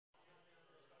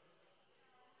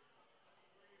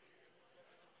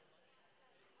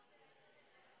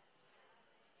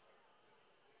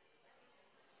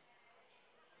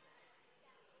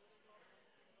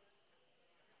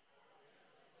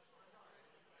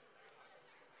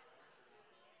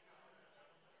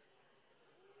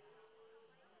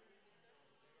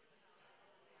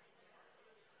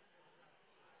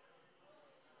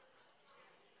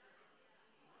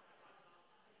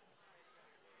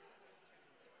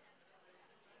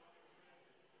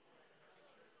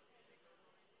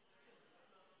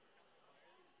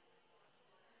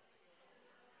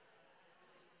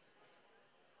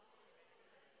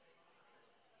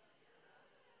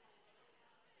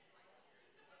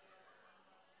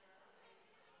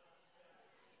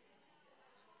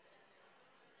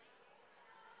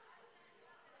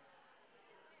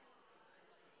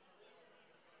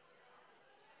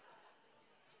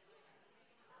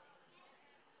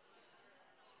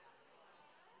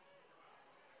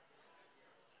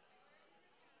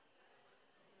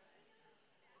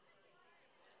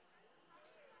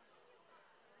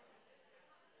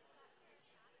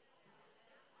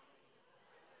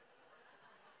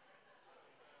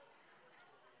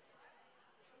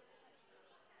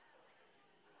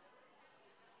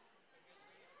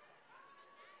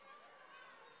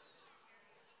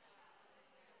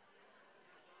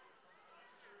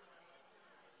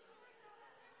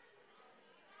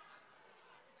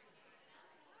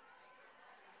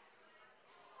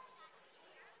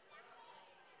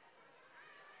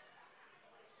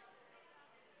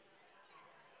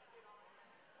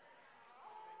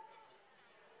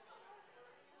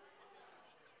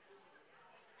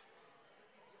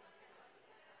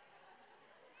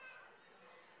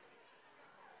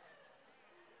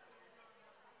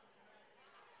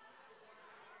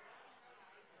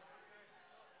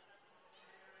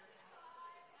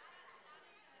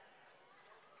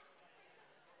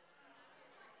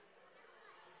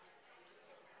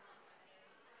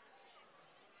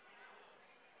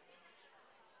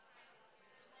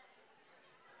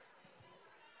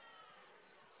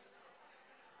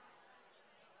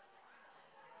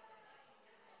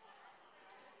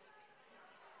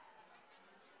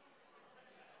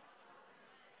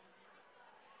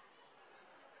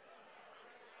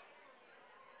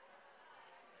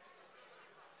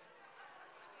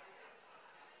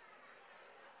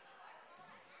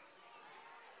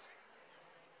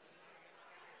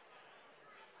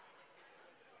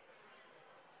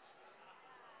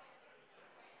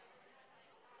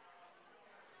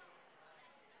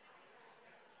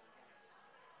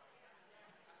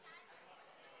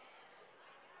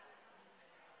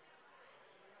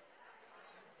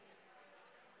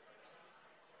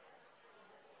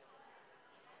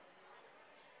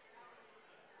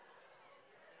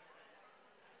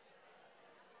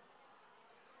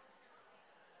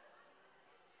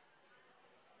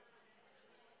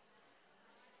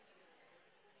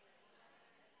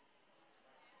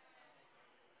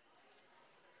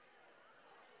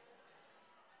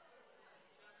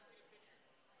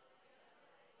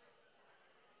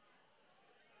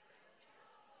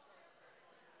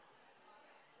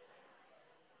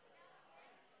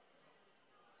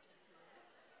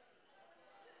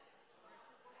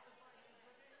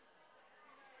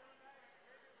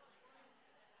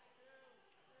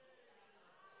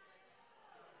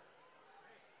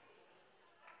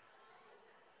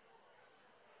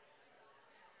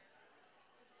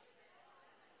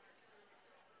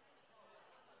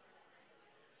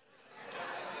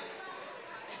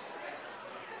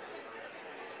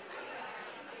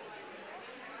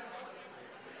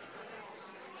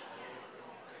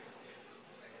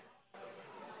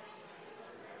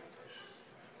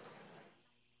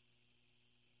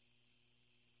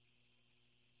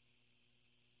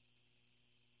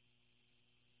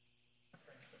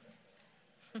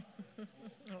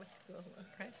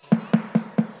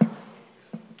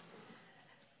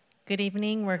Good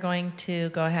evening. We're going to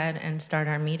go ahead and start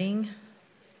our meeting.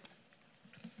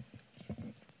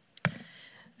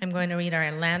 I'm going to read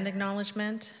our land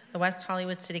acknowledgement. The West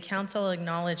Hollywood City Council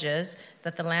acknowledges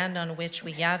that the land on which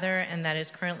we gather and that is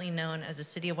currently known as the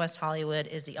City of West Hollywood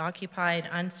is the occupied,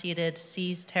 unceded,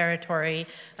 seized territory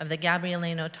of the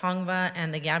Gabrielino Tongva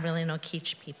and the Gabrielino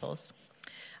Kizh peoples.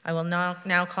 I will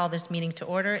now call this meeting to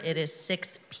order. It is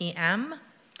 6 p.m.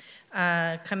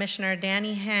 Commissioner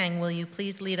Danny Hang, will you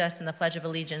please lead us in the Pledge of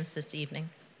Allegiance this evening?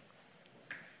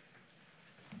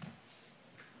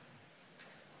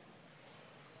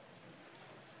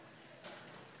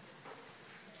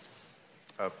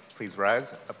 Please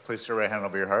rise. Place your right hand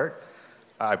over your heart.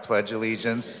 I pledge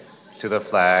allegiance to the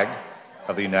flag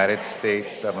of the United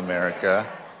States of America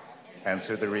and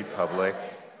to the republic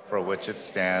for which it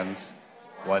stands,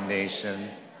 one nation,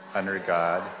 under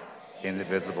God,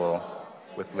 indivisible,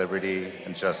 with liberty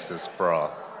and justice for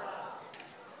all.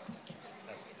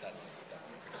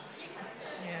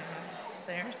 Yeah,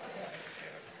 theirs.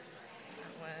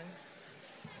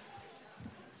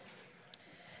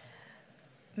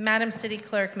 Madam City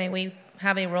Clerk, may we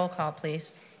have a roll call,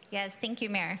 please? Yes, thank you,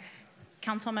 Mayor.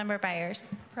 Councilmember Byers.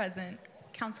 Present.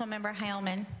 Councilmember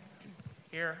Heilman.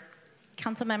 Here.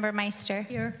 Councilmember Meister.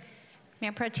 Here.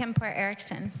 Mayor Pro Tempore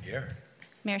Erickson. Here.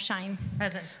 Mayor Schein.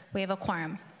 Present. We have a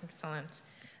quorum. Excellent.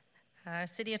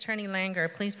 City Attorney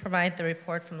Langer, please provide the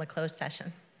report from the closed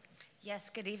session.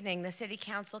 Yes, good evening. The City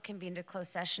Council convened a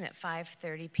closed session at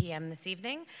 5:30 p.m. this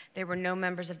evening. There were no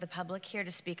members of the public here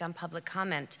to speak on public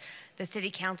comment. The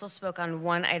City Council spoke on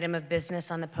one item of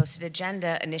business on the posted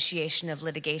agenda, initiation of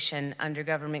litigation under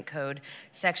Government Code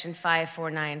Section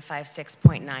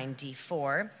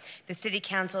 54956.9D4. The City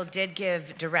Council did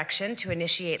give direction to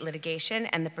initiate litigation,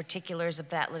 and the particulars of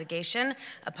that litigation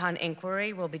upon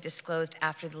inquiry will be disclosed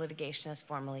after the litigation is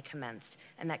formally commenced.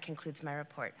 And that concludes my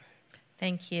report.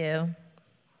 Thank you.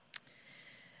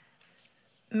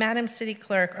 Madam City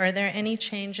Clerk, are there any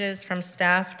changes from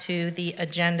staff to the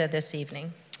agenda this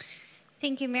evening?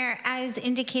 Thank you, Mayor. As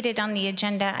indicated on the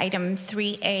agenda, item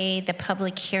 3A, the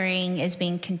public hearing is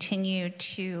being continued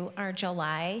to our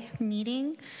July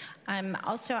meeting.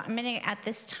 Also, I'm going to, at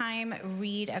this time,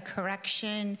 read a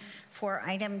correction for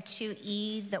item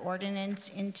 2E, the ordinance,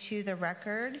 into the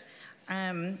record.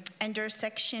 Under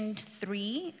section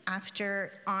 3,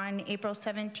 after on April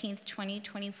 17th,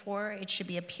 2024, it should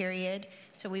be a period.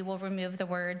 So we will remove the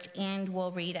words "and"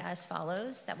 will read as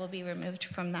follows. That will be removed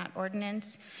from that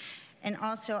ordinance. And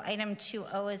also item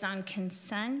 2O is on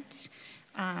consent.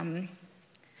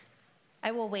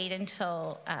 I will wait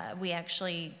until we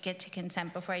actually get to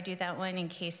consent before I do that one in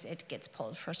case it gets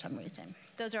pulled for some reason.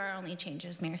 Those are our only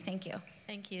changes, Mayor. Thank you.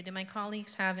 Thank you. Do my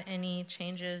colleagues have any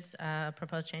changes,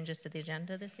 proposed changes to the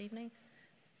agenda this evening?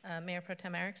 Mayor Pro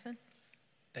Tem Erickson?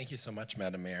 Thank you so much,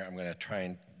 Madam Mayor. I'm going to try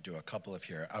and do a couple of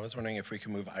here. I was wondering if we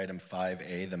could move item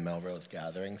 5A, the Melrose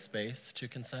Gathering Space, to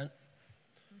consent.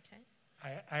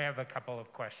 Okay. I have a couple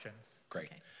of questions.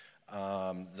 Great. Okay.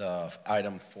 The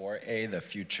item 4A, the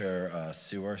future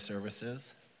sewer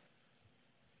services.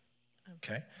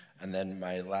 Okay. And then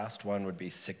my last one would be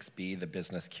 6B, the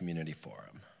Business Community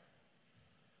Forum.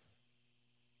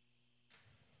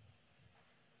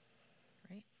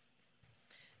 Great.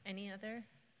 Any other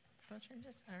proposed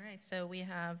changes? All right. So we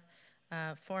have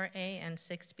 4A and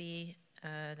 6B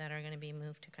that are going to be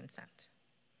moved to consent.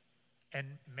 And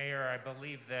Mayor, I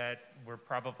believe that we're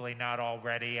probably not all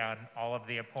ready on all of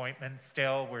the appointments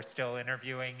still. We're still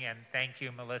interviewing, and thank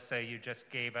you, Melissa. You just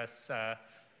gave us a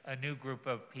new group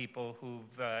of people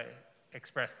who've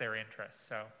expressed their interest.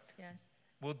 So yes,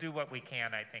 we'll do what we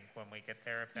can, I think, when we get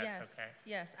there, if that's yes. okay.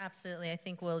 Yes, absolutely. I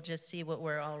think we'll just see what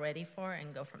we're all ready for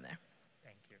and go from there.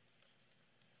 Thank you.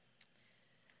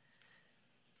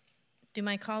 Do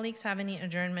my colleagues have any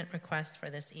adjournment requests for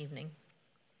this evening?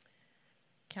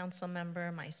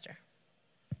 Councilmember Meister.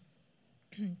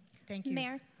 Thank you.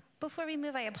 Mayor, before we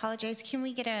move, I apologize. Can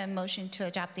we get a motion to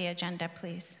adopt the agenda,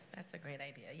 please? That's a great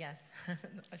idea, yes.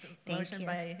 Thank Motion you.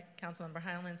 by Councilmember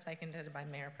Heilman, seconded by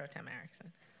Mayor Pro Tem Erickson.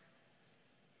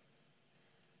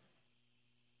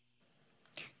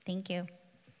 Thank you.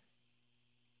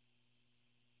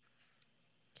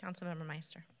 Councilmember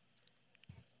Meister.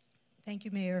 Thank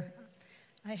you, Mayor.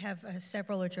 I have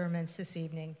several adjournments this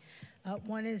evening.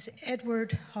 One is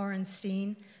Edward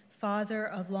Horenstein, father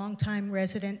of longtime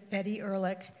resident Betty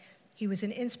Ehrlich. He was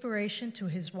an inspiration to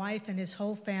his wife and his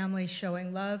whole family,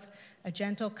 showing love, a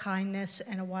gentle kindness,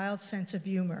 and a wild sense of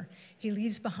humor. He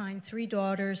leaves behind 3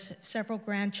 daughters, several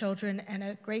grandchildren, and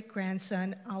a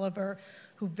great-grandson, Oliver,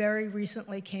 who very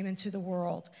recently came into the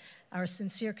world. Our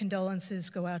sincere condolences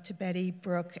go out to Betty,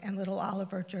 Brooke, and little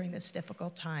Oliver during this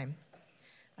difficult time.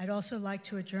 I'd also like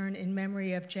to adjourn in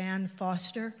memory of Jan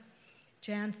Foster.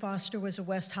 Jan Foster was a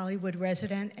West Hollywood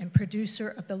resident and producer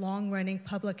of the long-running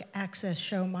public access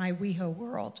show My WeHo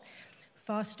World.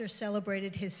 Foster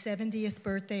celebrated his 70th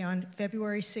birthday on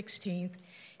February 16th.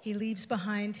 He leaves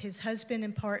behind his husband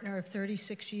and partner of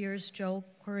 36 years, Joel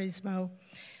Quarismo.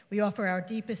 We offer our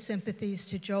deepest sympathies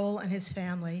to Joel and his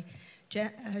family.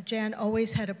 Jan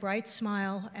always had a bright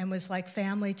smile and was like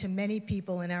family to many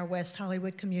people in our West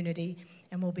Hollywood community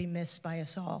and will be missed by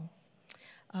us all.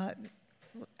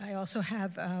 I also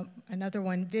have another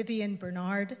one, Vivian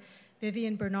Bernard.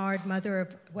 Vivian Bernard, mother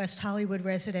of West Hollywood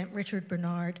resident Richard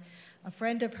Bernard. A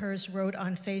friend of hers wrote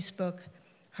on Facebook,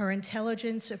 her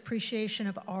intelligence, appreciation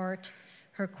of art,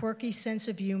 her quirky sense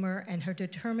of humor, and her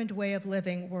determined way of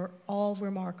living were all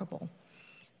remarkable.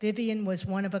 Vivian was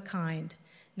one of a kind.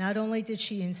 Not only did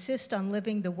she insist on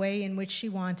living the way in which she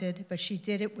wanted, but she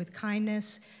did it with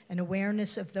kindness and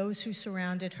awareness of those who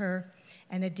surrounded her,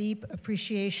 and a deep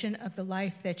appreciation of the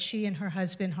life that she and her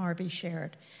husband Harvey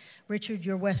shared. Richard,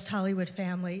 your West Hollywood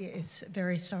family is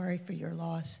very sorry for your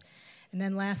loss. And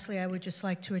then lastly, I would just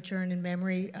like to adjourn in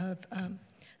memory of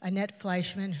Annette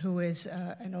Fleischman, who is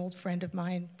an old friend of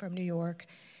mine from New York,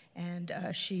 and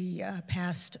she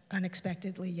passed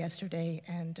unexpectedly yesterday,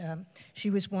 and she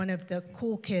was one of the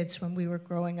cool kids when we were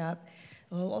growing up,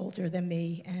 a little older than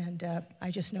me, and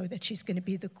I just know that she's going to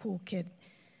be the cool kid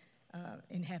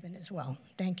in heaven as well.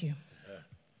 Thank you.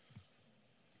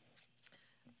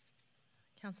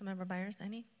 Councilmember Byers,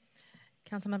 any?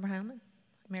 Councilmember Heilman,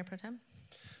 Mayor Pro Tem?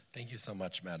 Thank you so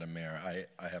much, Madam Mayor.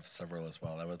 I have several as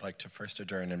well. I would like to first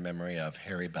adjourn in memory of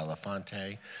Harry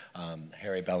Belafonte.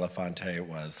 Harry Belafonte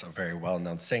was a very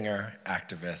well-known singer,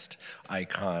 activist,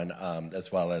 icon,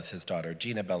 as well as his daughter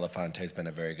Gina Belafonte has been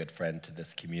a very good friend to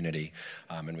this community.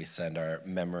 And we send our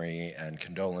memory and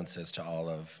condolences to all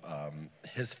of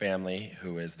his family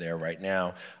who is there right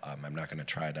now. I'm not going to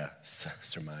try to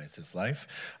surmise his life.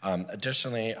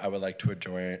 Additionally, I would like to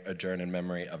adjourn in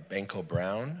memory of Benko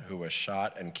Brown, who was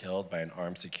shot and killed by an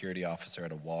armed security officer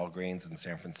at a Walgreens in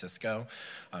San Francisco.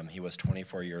 He was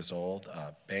 24 years old.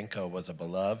 Benko was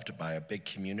beloved by a big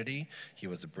community. He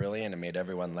was brilliant and made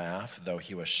everyone laugh. Though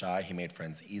he was shy, he made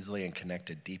friends easily and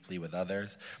connected deeply with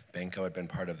others. Benko had been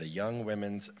part of the Young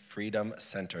Women's Freedom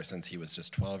Center since he was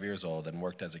just 12 years old and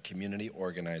worked as a community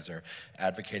organizer,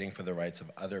 advocating for the rights of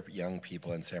other young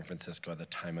people in San Francisco at the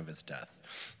time of his death.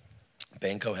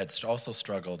 Benko had also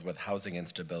struggled with housing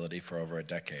instability for over a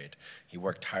decade. He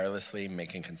worked tirelessly,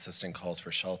 making consistent calls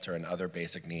for shelter and other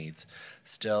basic needs.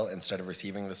 Still, instead of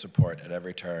receiving the support at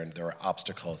every turn, there were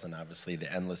obstacles and obviously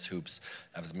the endless hoops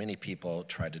as many people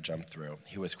tried to jump through.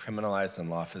 He was criminalized and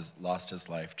lost his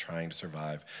life trying to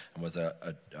survive, and was a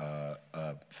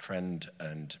friend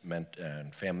and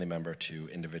family member to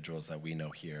individuals that we know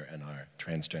here in our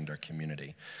transgender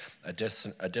community.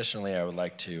 Additionally, I would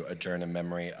like to adjourn in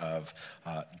memory of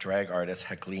drag artist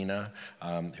Heklina,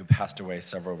 who passed away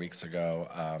several weeks ago,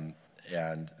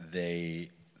 and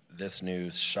this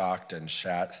news shocked and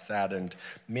saddened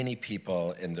many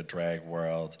people in the drag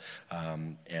world,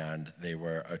 and they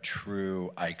were a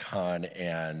true icon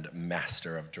and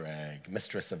mistress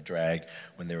of drag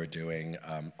when they were doing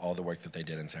all the work that they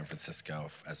did in San Francisco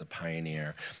as a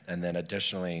pioneer. And then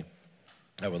additionally,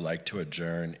 I would like to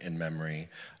adjourn in memory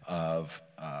of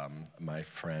my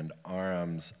friend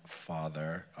Aram's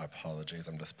father. Apologies,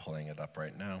 I'm just pulling it up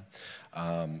right now.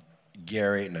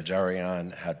 Gary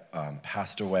Najarian had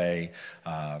passed away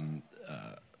a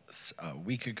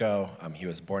week ago. He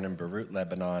was born in Beirut,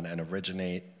 Lebanon, and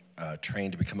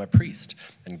trained to become a priest.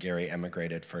 And Gary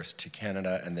emigrated first to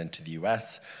Canada and then to the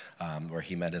US, where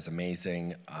he met his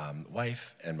amazing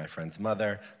wife and my friend's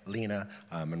mother, Lena,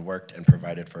 and worked and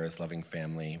provided for his loving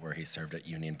family, where he served at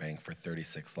Union Bank for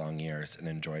 36 long years and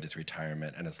enjoyed his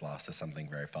retirement, and his loss is something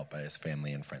very felt by his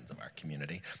family and friends of our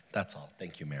community. That's all.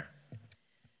 Thank you, Mayor.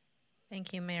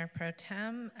 Thank you, Mayor Pro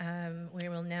Tem. We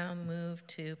will now move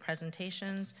to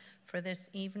presentations for this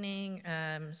evening,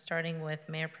 starting with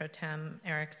Mayor Pro Tem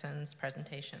Erickson's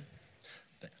presentation.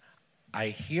 I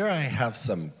hear I have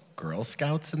some Girl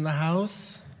Scouts in the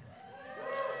house.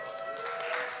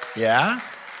 Yeah?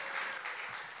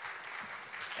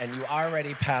 And you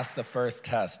already passed the first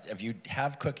test. If you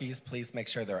have cookies, please make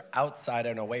sure they're outside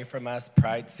and away from us.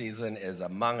 Pride season is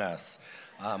among us.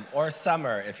 or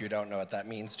summer if you don't know what that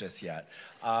means just yet.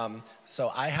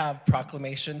 So I have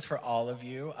proclamations for all of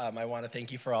you. I want to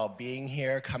thank you for all being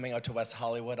here, coming out to West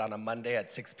Hollywood on a Monday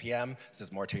at 6 p.m. This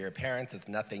is more to your parents. It's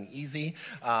nothing easy,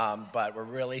 but we're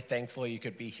really thankful you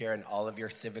could be here, and all of your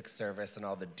civic service and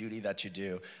all the duty that you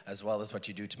do, as well as what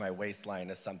you do to my waistline,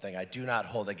 is something I do not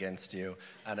hold against you,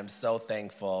 and I'm so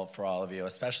thankful for all of you,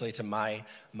 especially to my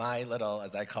little,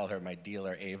 as I call her, my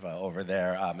dealer Ava over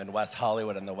there in West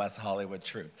Hollywood and the West Hollywood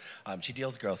Troop. She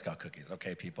deals Girl Scout cookies.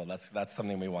 Okay, people, that's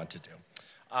something we want to do.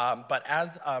 But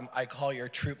as I call your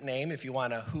troop name, if you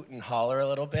want to hoot and holler a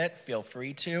little bit, feel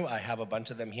free to. I have a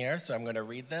bunch of them here, so I'm going to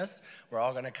read this. We're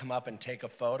all going to come up and take a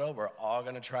photo. We're all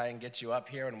going to try and get you up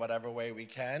here in whatever way we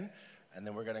can, and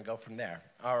then we're going to go from there.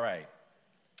 All right.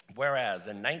 Whereas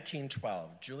in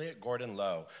 1912, Juliet Gordon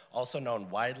Lowe, also known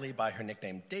widely by her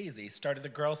nickname Daisy, started the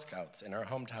Girl Scouts in her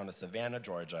hometown of Savannah,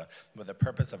 Georgia, with the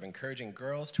purpose of encouraging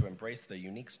girls to embrace their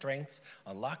unique strengths,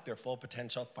 unlock their full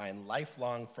potential, find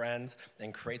lifelong friends,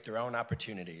 and create their own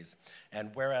opportunities.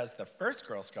 And whereas the first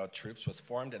Girl Scout troops was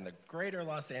formed in the greater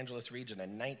Los Angeles region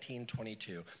in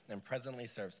 1922 and presently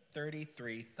serves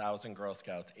 33,000 Girl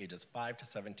Scouts ages 5 to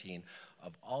 17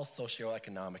 of all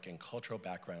socioeconomic and cultural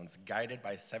backgrounds, guided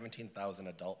by 17,000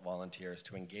 adult volunteers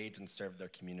to engage and serve their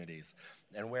communities.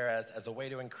 And whereas, as a way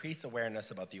to increase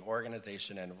awareness about the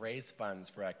organization and raise funds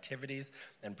for activities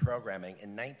and programming,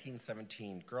 in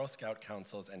 1917, Girl Scout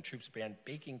councils and troops began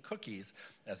baking cookies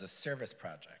as a service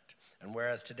project. And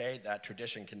whereas today that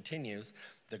tradition continues,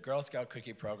 the Girl Scout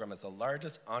Cookie Program is the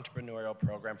largest entrepreneurial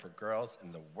program for girls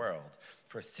in the world.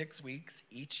 For 6 weeks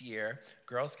each year,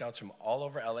 Girl Scouts from all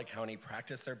over LA County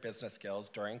practice their business skills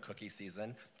during cookie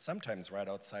season, sometimes right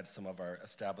outside some of our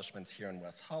establishments here in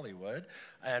West Hollywood.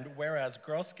 And whereas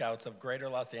Girl Scouts of Greater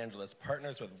Los Angeles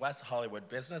partners with West Hollywood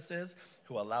businesses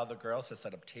who allow the girls to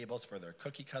set up tables for their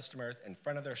cookie customers in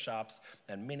front of their shops,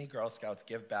 and many Girl Scouts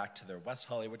give back to their West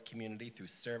Hollywood community through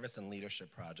service and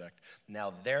leadership project.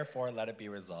 Now, therefore, let it be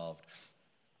resolved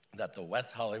that the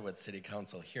West Hollywood City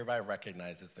Council hereby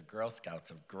recognizes the Girl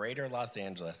Scouts of Greater Los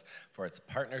Angeles for its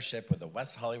partnership with the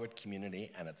West Hollywood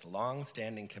community and its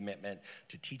long-standing commitment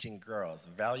to teaching girls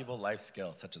valuable life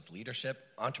skills such as leadership,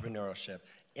 entrepreneurship,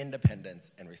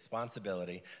 independence, and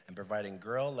responsibility, and providing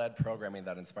girl-led programming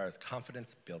that inspires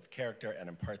confidence, builds character, and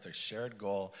imparts a shared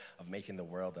goal of making the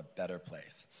world a better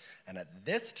place. And at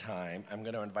this time, I'm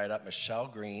going to invite up Michelle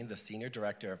Green, the Senior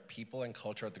Director of People and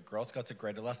Culture at the Girl Scouts of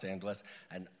Greater Los Angeles,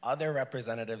 and other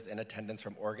representatives in attendance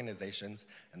from organizations,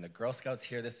 and the Girl Scouts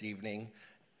here this evening,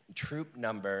 troop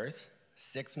numbers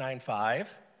 695,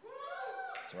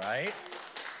 that's right,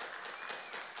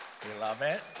 we love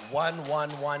it,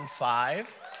 1115,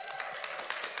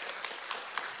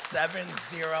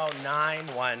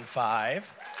 70915,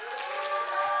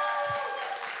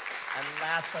 and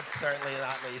last but certainly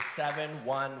not least,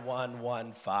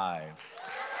 71115.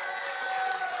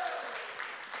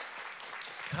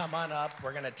 Come on up.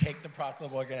 We're going to take the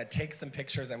proclamation. We're going to take some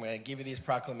pictures. I'm going to give you these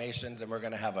proclamations, and we're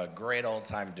going to have a great old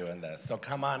time doing this. So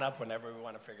come on up whenever we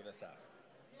want to figure this out.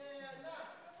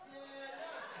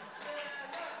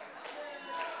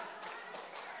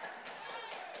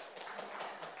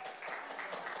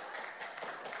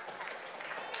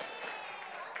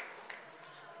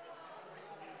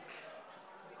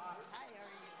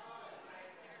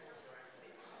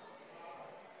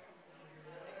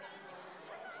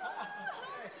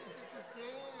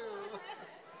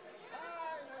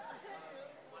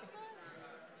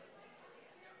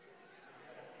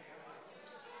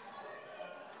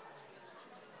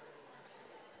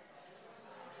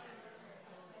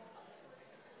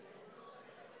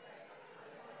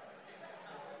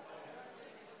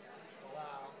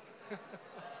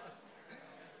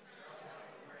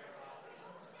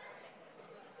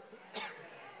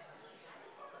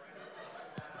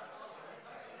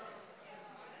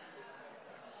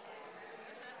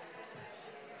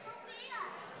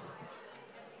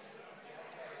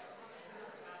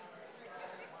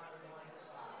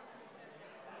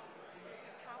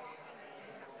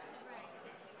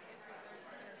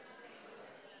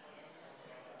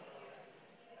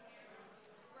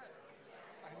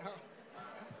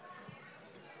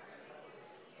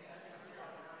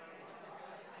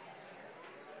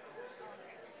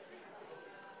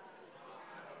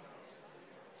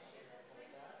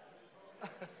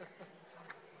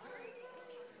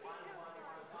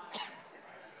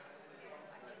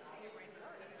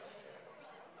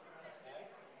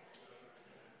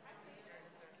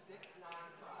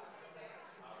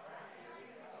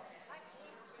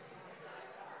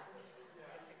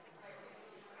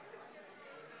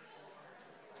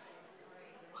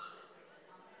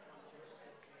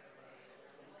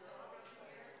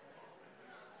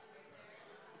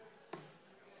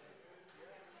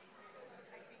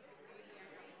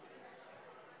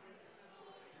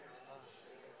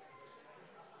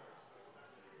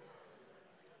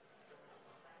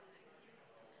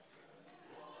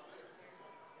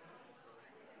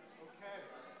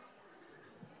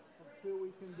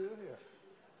 can do here.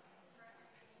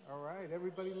 All right,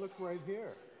 everybody look right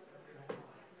here.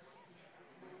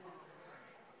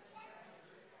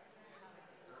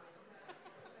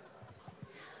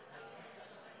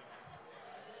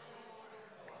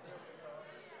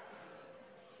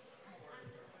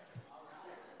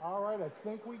 All right, I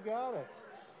think we got it.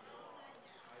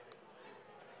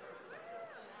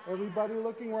 Everybody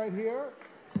looking right here?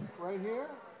 Right here?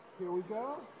 Here we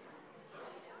go.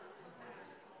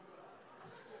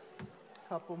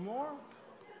 Couple more.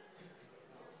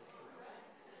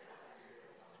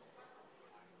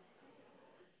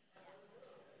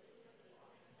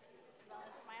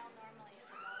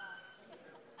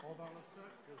 Hold on a sec.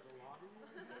 There's a lot of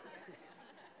you.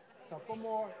 Couple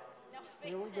more.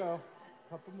 Here we go.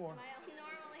 Couple more.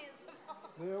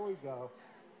 There we go.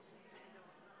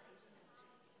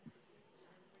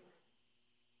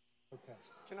 Okay.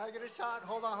 Can I get a shot?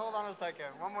 Hold on a second.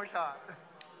 One more shot.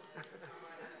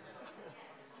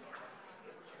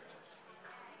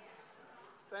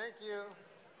 Thank you.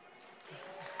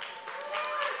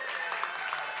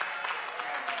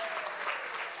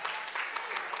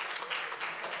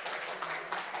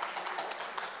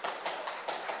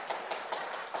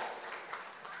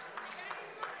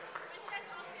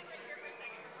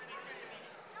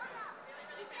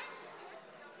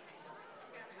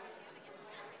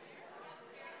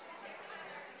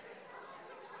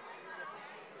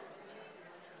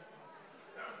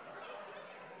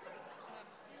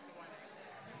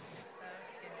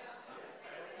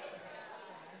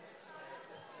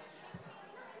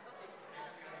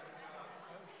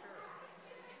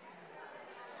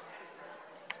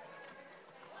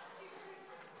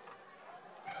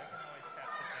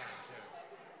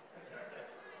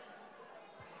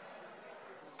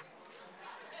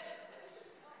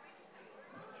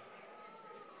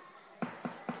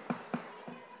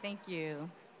 Thank you.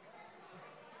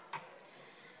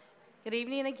 Good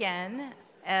evening again.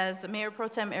 As Mayor Pro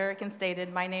Tem Erickson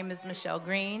stated, my name is Michelle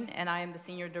Green, and I am the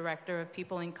Senior Director of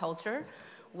People and Culture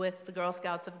with the Girl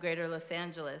Scouts of Greater Los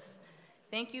Angeles.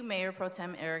 Thank you, Mayor Pro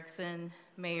Tem Erickson,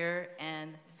 Mayor,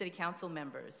 and City Council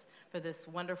members for this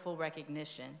wonderful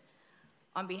recognition.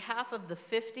 On behalf of the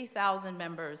 50,000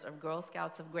 members of Girl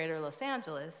Scouts of Greater Los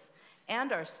Angeles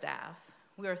and our staff,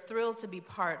 we are thrilled to be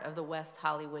part of the West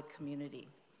Hollywood community.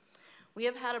 We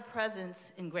have had a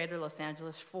presence in Greater Los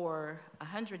Angeles for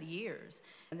 100 years,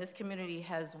 and this community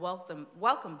has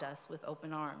welcomed us with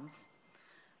open arms.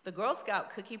 The Girl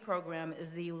Scout Cookie Program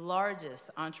is the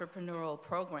largest entrepreneurial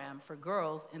program for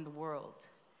girls in the world.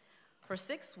 For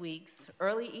 6 weeks,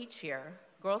 early each year,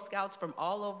 Girl Scouts from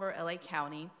all over LA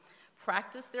County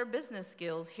practice their business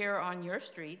skills here on your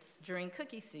streets during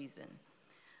cookie season.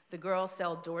 The girls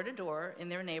sell door-to-door in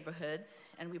their neighborhoods,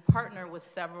 and we partner with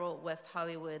several West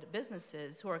Hollywood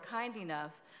businesses who are kind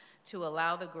enough to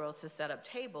allow the girls to set up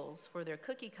tables for their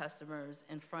cookie customers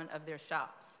in front of their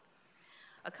shops.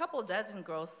 A couple dozen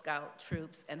Girl Scout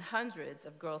troops and hundreds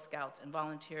of Girl Scouts and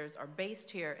volunteers are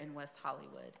based here in West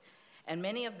Hollywood, and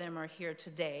many of them are here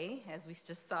today, as we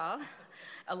just saw,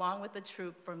 along with the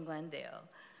troop from Glendale.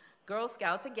 Girl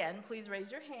Scouts, again, please raise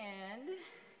your hand.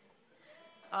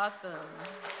 Awesome.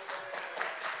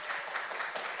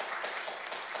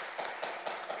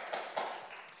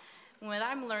 What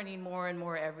I'm learning more and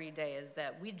more every day is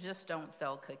that we just don't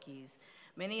sell cookies.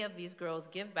 Many of these girls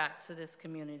give back to this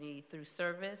community through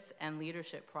service and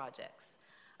leadership projects.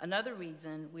 Another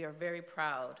reason we are very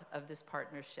proud of this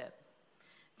partnership.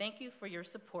 Thank you for your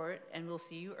support, and we'll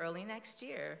see you early next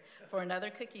year for another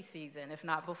cookie season, if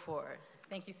not before.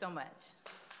 Thank you so much.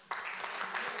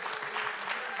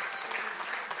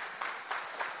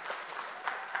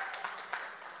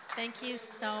 Thank you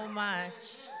so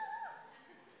much.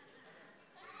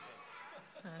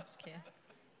 That's cute.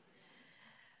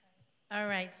 All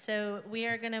right, so we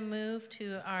are going to move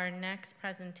to our next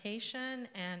presentation,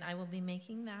 and I will be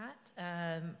making that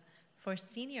for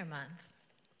Senior Month.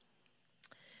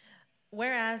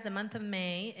 Whereas the month of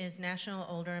May is National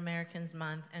Older Americans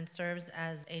Month and serves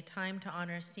as a time to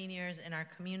honor seniors in our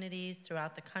communities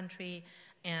throughout the country,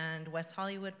 and West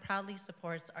Hollywood proudly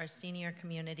supports our senior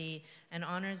community and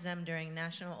honors them during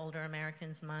National Older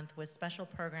Americans Month with special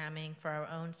programming for our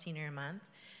own Senior Month.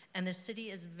 And the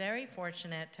city is very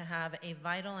fortunate to have a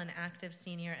vital and active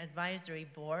senior advisory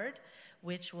board,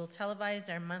 which will televise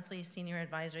our monthly senior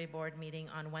advisory board meeting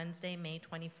on Wednesday, May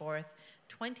 24th,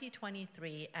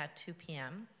 2023 at 2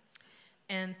 p.m.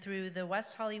 And through the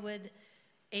West Hollywood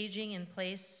Aging in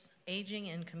Place, Aging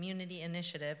and Community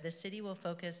Initiative, the city will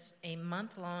focus a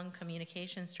month-long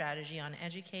communication strategy on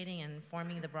educating and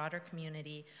informing the broader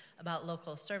community about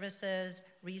local services,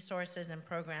 resources, and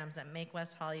programs that make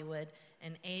West Hollywood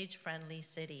an age-friendly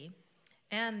city.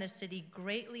 And the city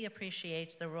greatly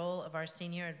appreciates the role of our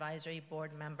senior advisory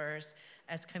board members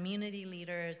as community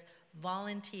leaders,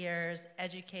 volunteers,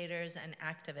 educators, and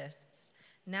activists.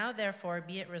 Now, therefore,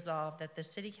 be it resolved that the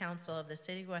City Council of the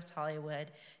City of West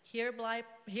Hollywood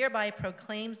hereby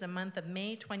proclaims the month of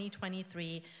May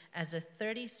 2023 as the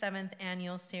 37th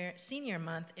Annual Senior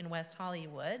Month in West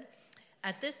Hollywood.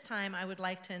 At this time, I would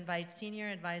like to invite Senior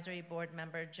Advisory Board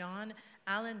Member John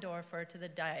Allendorfer to the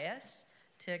dais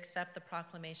to accept the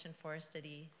proclamation for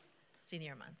City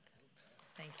Senior Month.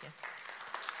 Thank you.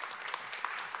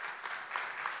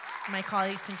 My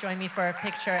colleagues can join me for a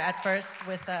picture at first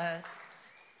with a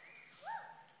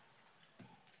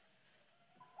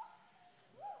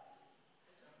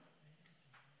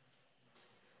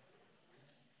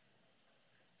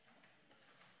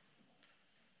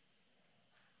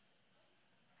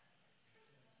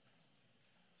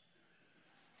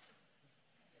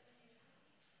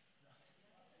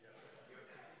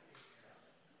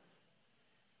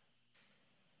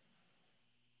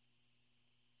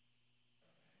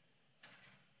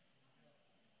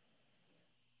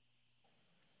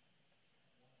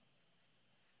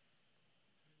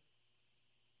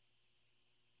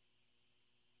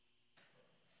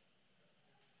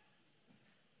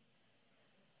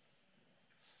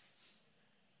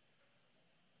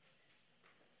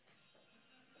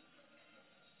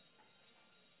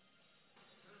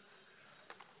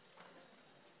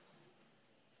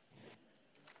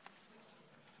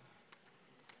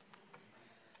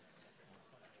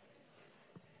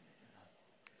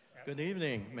Good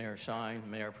evening, Mayor Shine,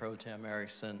 Mayor Pro Tem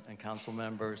Erickson, and council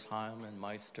members Heilman,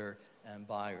 Meister, and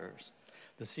Byers.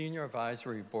 The Senior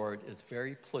Advisory Board is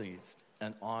very pleased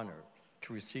and honored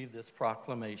to receive this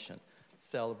proclamation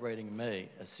celebrating May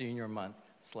as Senior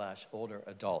Month/older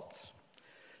adults.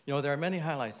 You know, there are many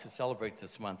highlights to celebrate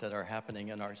this month that are happening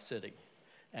in our city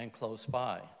and close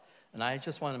by, and I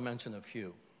just want to mention a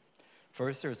few.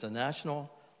 First, there's a national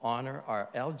honor our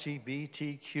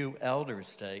LGBTQ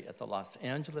Elders Day at the Los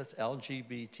Angeles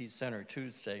LGBT Center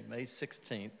Tuesday, May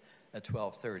 16th at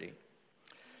 12:30.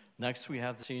 Next, we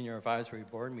have the Senior Advisory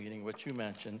Board meeting, which you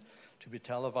mentioned, to be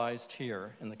televised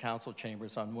here in the council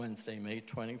chambers on Wednesday, May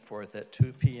 24th at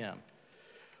 2 p.m.,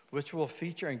 which will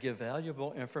feature and give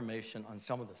valuable information on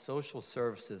some of the social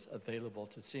services available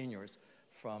to seniors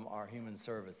from our human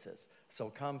services. So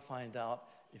come find out.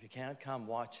 If you can't come,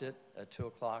 watch it at 2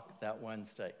 o'clock that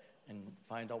Wednesday and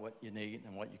find out what you need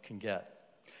and what you can get.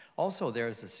 Also, there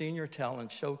is a Senior Talent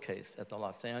Showcase at the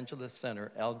Los Angeles Center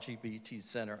LGBT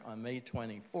Center on May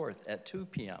 24th at 2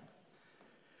 p.m.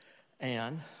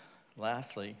 And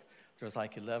lastly, there's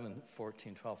like 12,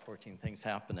 14 things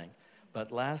happening.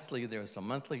 But lastly, there's a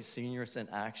monthly Seniors in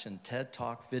Action TED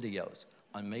Talk videos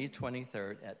on May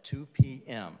 23rd at 2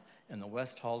 p.m. in the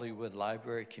West Hollywood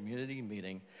Library Community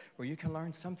Meeting, where you can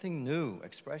learn something new,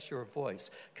 express your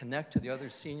voice, connect to the other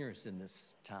seniors in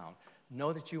this town.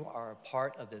 Know that you are a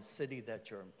part of this city, that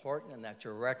you're important, and that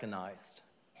you're recognized.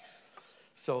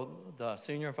 So the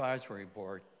Senior Advisory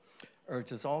Board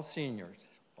urges all seniors,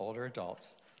 older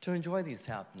adults, to enjoy these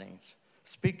happenings.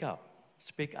 Speak up,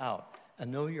 speak out, and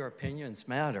know your opinions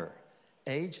matter.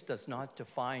 Age does not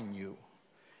define you.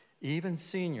 Even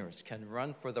seniors can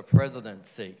run for the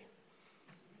presidency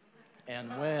and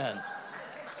win.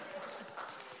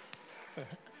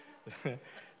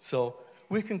 So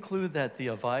we conclude that the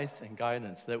advice and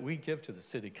guidance that we give to the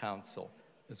City Council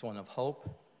is one of hope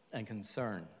and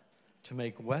concern to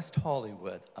make West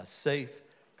Hollywood a safe,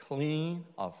 clean,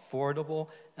 affordable,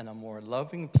 and a more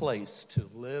loving place to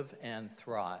live and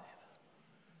thrive.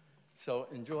 So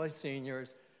enjoy,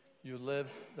 seniors. You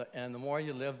live, and the more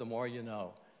you live, the more you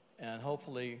know. And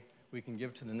hopefully we can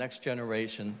give to the next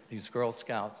generation, these Girl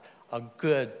Scouts, a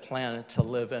good planet to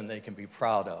live in they can be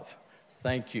proud of.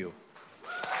 Thank you.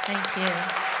 Thank you.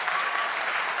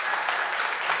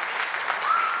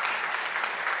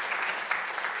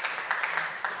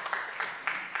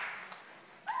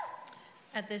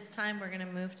 At this time, we're going to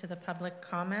move to the public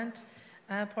comment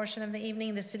portion of the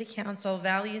evening. The City Council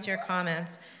values your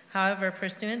comments. However,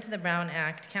 pursuant to the Brown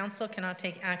Act, Council cannot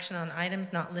take action on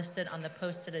items not listed on the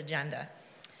posted agenda.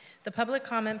 The public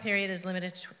comment period is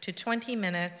limited to 20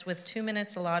 minutes, with 2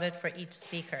 minutes allotted for each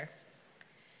speaker.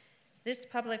 This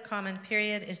public comment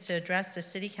period is to address the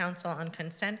City Council on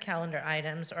consent calendar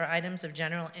items or items of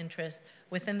general interest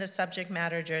within the subject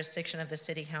matter jurisdiction of the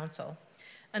City Council.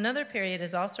 Another period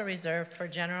is also reserved for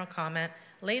general comment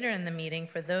later in the meeting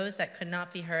for those that could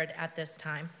not be heard at this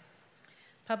time.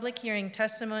 Public hearing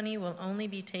testimony will only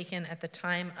be taken at the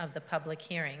time of the public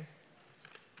hearing.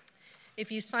 If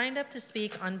you signed up to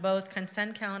speak on both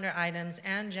consent calendar items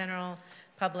and general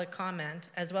public comment,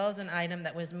 as well as an item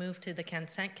that was moved to the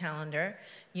consent calendar,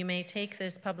 you may take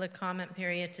this public comment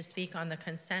period to speak on the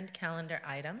consent calendar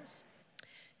items.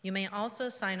 You may also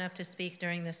sign up to speak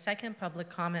during the second public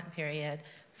comment period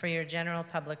for your general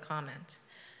public comment.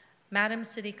 Madam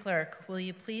City Clerk, will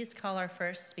you please call our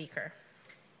first speaker?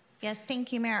 Yes,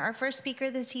 thank you, Mayor. Our first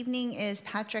speaker this evening is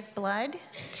Patrick Blood,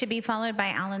 to be followed by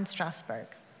Alan Strasberg.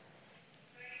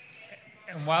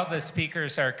 And while the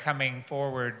speakers are coming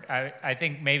forward, I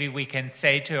think maybe we can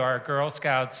say to our Girl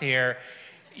Scouts here,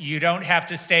 you don't have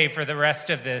to stay for the rest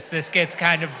of this. This gets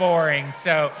kind of boring.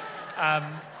 So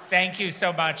thank you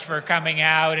so much for coming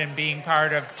out and being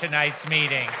part of tonight's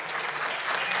meeting.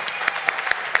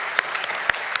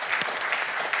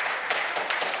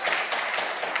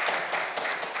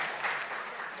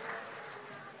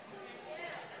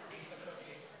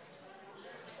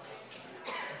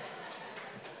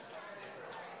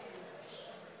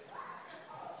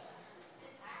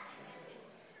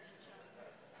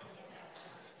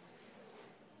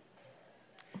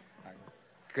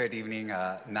 Good evening,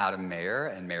 Madam Mayor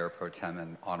and Mayor Pro Tem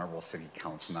and Honorable City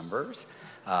Council members.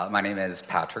 My name is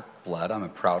Patrick Blood. I'm a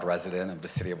proud resident of the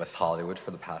City of West Hollywood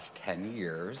for the past 10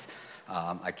 years.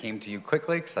 I came to you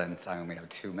quickly, since I only have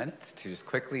 2 minutes, to just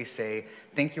quickly say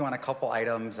thank you on a couple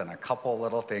items and a couple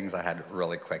little things I had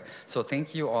really quick. So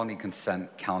thank you on the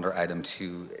consent calendar item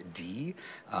 2D.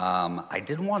 I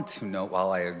did want to note,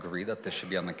 while I agree that this should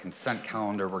be on the consent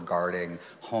calendar regarding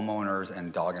homeowners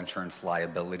and dog insurance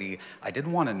liability, I did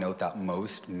want to note that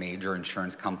most major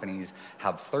insurance companies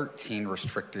have 13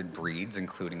 restricted breeds,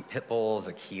 including pit bulls,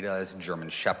 Akitas, German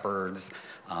Shepherds.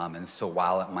 And so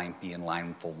while it might be in line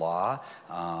with the law,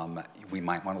 we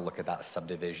might want to look at that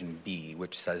subdivision B,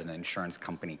 which says an insurance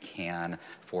company can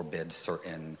forbid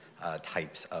certain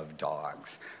types of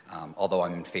dogs. Although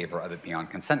I'm in favor of it being on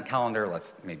consent calendar,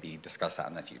 let's maybe discuss that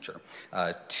in the future.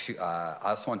 I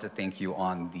also want to thank you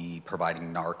on the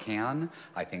providing Narcan.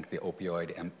 I think the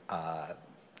opioid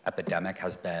epidemic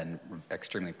has been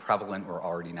extremely prevalent. We're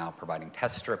already now providing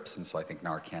test strips, and so I think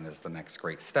Narcan is the next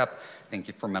great step. Thank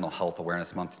you for Mental Health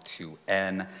Awareness Month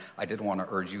 2N. I did want to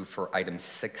urge you for item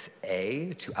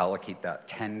 6A to allocate that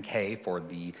 $10K for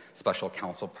the special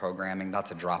counsel programming. That's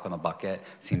a drop in the bucket.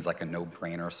 Seems like a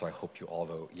no-brainer, so I hope you all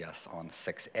vote yes on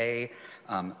 6A.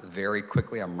 Very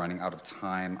quickly, I'm running out of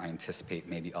time. I anticipate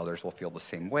maybe others will feel the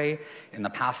same way. In the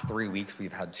past 3 weeks,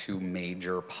 we've had 2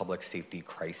 major public safety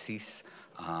crises.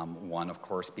 One, of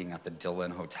course, being at the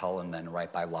Dillon Hotel and then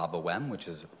right by La Boheme, which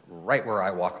is right where I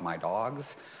walk my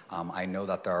dogs. I know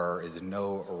that there is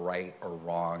no right or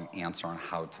wrong answer on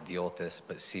how to deal with this,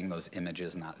 but seeing those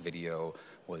images in that video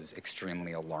was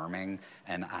extremely alarming.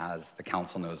 And as the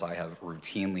council knows, I have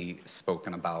routinely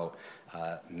spoken about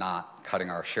not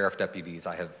cutting our sheriff deputies.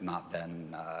 I have not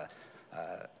been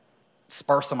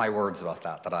sparse on my words about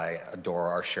that I adore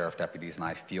our sheriff deputies and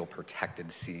I feel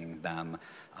protected seeing them.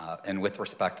 And with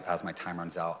respect, as my time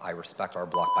runs out, I respect our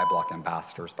block-by-block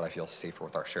ambassadors, but I feel safer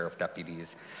with our sheriff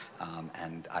deputies.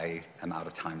 And I am out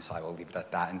of time, so I will leave it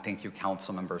at that. And thank you,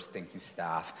 council members. Thank you,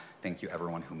 staff. Thank you,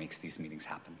 everyone who makes these meetings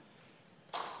happen.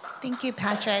 Thank you,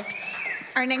 Patrick.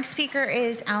 Our next speaker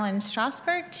is Alan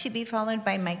Strasberg, to be followed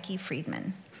by Mikey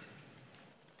Friedman.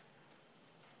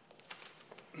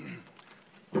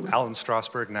 Alan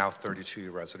Strasberg, now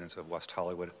 32-year resident of West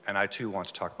Hollywood, and I too want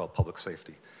to talk about public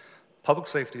safety. Public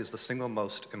safety is the single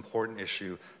most important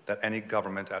issue that any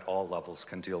government at all levels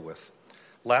can deal with.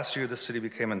 Last year, the city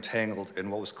became entangled in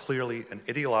what was clearly an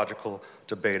ideological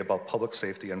debate about public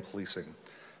safety and policing.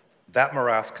 That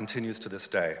morass continues to this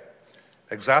day,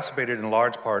 exacerbated in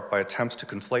large part by attempts to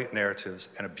conflate narratives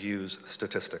and abuse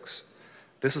statistics.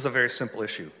 This is a very simple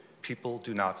issue. People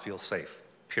do not feel safe,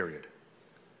 period.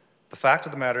 The fact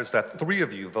of the matter is that 3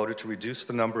 of you voted to reduce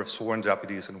the number of sworn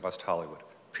deputies in West Hollywood,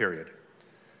 period.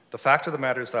 The fact of the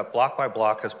matter is that block by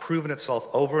block has proven itself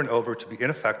over and over to be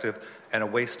ineffective and a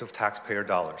waste of taxpayer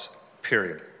dollars,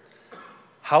 period.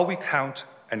 How we count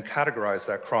and categorize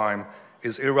that crime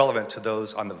is irrelevant to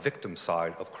those on the victim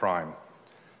side of crime.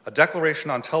 A declaration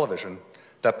on television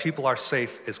that people are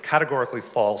safe is categorically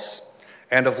false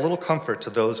and of little comfort to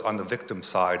those on the victim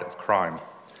side of crime.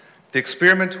 The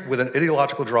experiment with an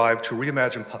ideological drive to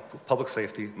reimagine public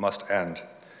safety must end.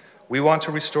 We want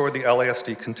to restore the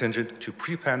LASD contingent to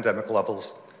pre-pandemic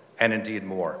levels, and indeed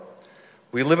more.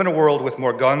 We live in a world with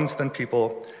more guns than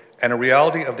people, and a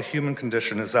reality of the human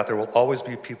condition is that there will always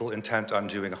be people intent on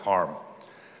doing harm.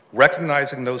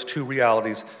 Recognizing those 2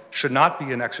 realities should not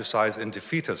be an exercise in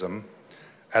defeatism,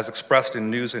 as expressed in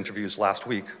news interviews last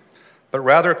week, but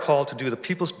rather a call to do the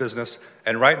people's business,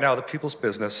 and right now the people's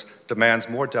business demands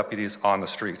more deputies on the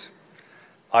street.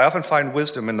 I often find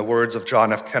wisdom in the words of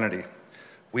John F. Kennedy.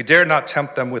 We dare not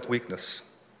tempt them with weakness,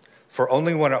 for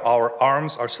only when our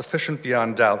arms are sufficient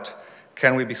beyond doubt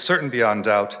can we be certain beyond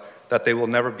doubt that they will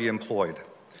never be employed.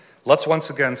 Let's once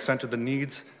again center the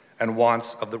needs and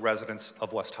wants of the residents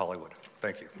of West Hollywood.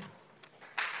 Thank you.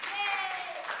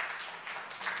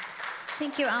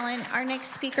 Thank you, Alan. Our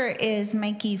next speaker is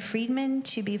Mikey Friedman,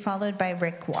 to be followed by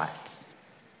Rick Watts.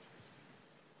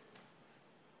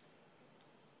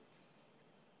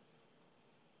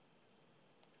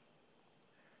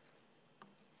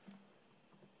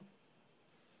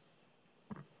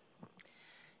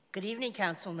 Good evening,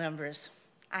 council members.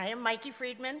 I am Mikey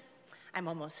Friedman. I'm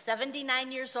almost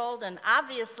 79 years old, and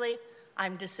obviously,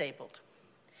 I'm disabled.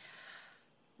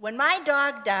 When my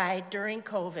dog died during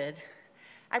COVID,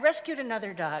 I rescued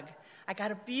another dog. I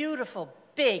got a beautiful,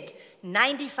 big,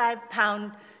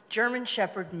 95-pound German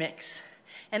Shepherd mix.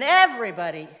 And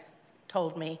everybody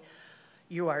told me,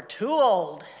 you are too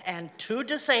old and too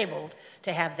disabled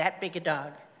to have that big a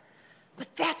dog.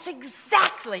 But that's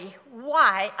exactly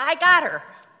why I got her.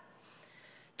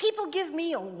 People give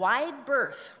me a wide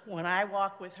berth when I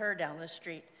walk with her down the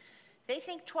street. They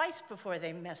think twice before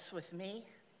they mess with me.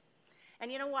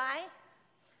 And you know why?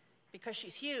 Because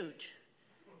she's huge.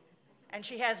 And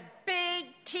she has big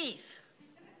teeth.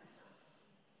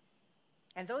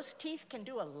 And those teeth can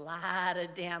do a lot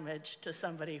of damage to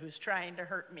somebody who's trying to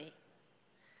hurt me.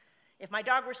 If my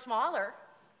dog were smaller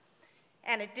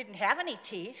and it didn't have any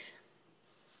teeth,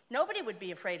 nobody would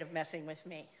be afraid of messing with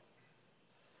me.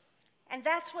 And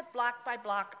that's what Block by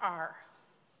Block are.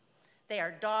 They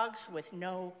are dogs with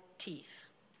no teeth,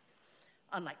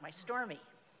 unlike my Stormy.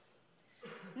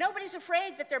 Nobody's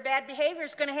afraid that their bad behavior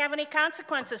is going to have any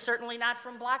consequences, certainly not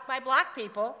from Block by Block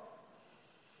people.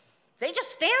 They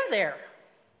just stand there.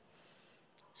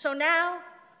 So now,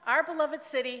 our beloved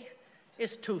city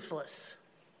is toothless.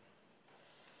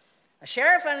 A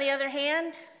sheriff, on the other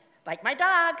hand, like my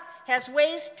dog, has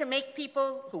ways to make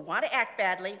people who want to act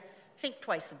badly think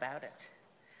twice about it.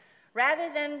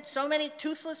 Rather than so many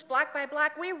toothless Block by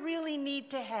Block, we really need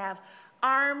to have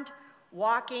armed,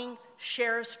 walking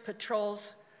sheriff's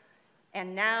patrols.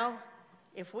 And now,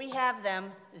 if we have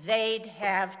them, they'd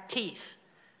have teeth,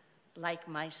 like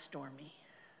my Stormy.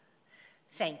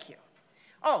 Thank you.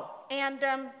 Oh, and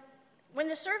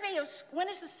when is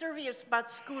the survey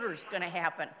about scooters going to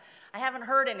happen? I haven't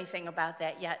heard anything about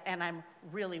that yet, and I'm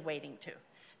really waiting to.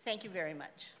 Thank you very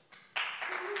much.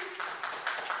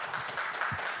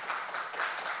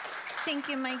 Thank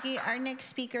you, Mikey. Our next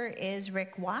speaker is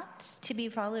Rick Watts, to be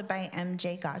followed by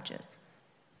MJ Godges.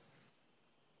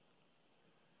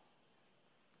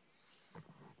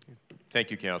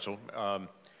 Thank you, Council.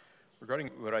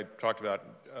 Regarding what I talked about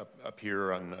up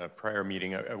here on a prior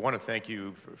meeting, I want to thank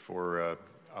you for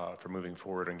moving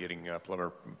forward and getting Plummer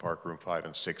Park Room 5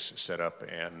 and 6 set up,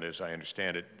 and as I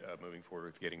understand it, moving forward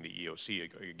with getting the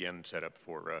EOC again set up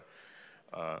for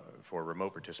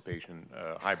remote participation,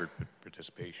 hybrid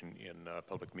participation in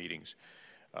public meetings.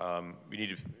 We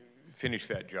need to finish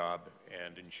that job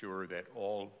and ensure that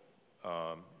all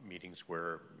meetings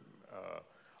where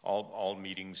all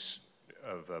meetings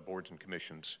of boards and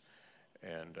commissions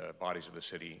and bodies of the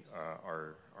city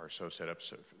are so set up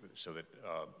so that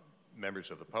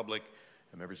members of the public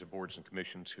and members of boards and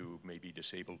commissions who may be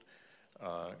disabled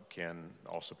can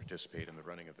also participate in the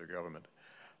running of their government.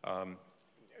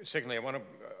 Secondly, I want to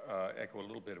echo a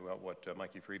little bit about what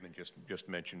Mikey Friedman just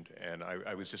mentioned, and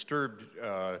I was disturbed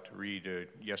to read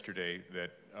yesterday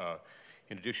that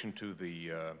in addition to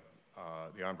the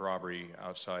armed robbery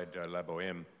outside La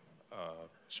Boheme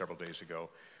several days ago,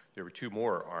 there were two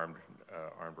more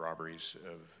armed robberies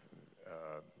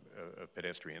of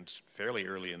pedestrians fairly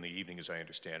early in the evening, as I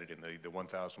understand it, in the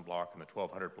 1000 block and the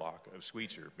 1200 block of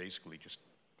Sweetser, basically just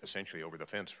essentially over the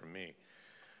fence from me.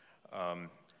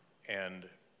 And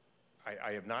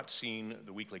I have not seen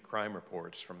the weekly crime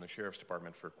reports from the Sheriff's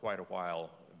Department for quite a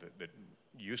while that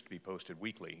used to be posted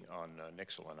weekly on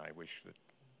Nixle, and I wish that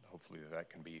hopefully that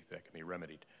can be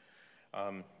remedied.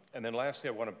 And then lastly,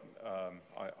 I want to,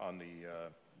 on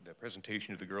the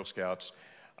presentation of the Girl Scouts,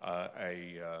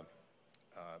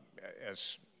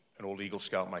 as an old Eagle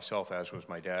Scout myself, as was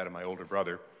my dad and my older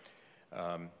brother,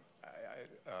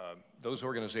 those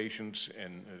organizations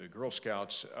and the Girl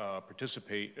Scouts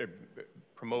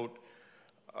promote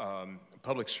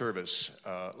public service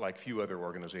like few other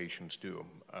organizations do.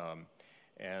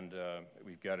 And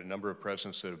we've got a number of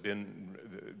presidents that have been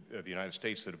of the United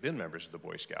States that have been members of the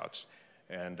Boy Scouts.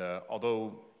 And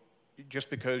although just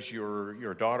because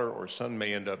your daughter or son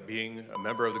may end up being a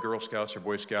member of the Girl Scouts or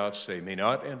Boy Scouts, they may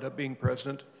not end up being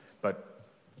president, but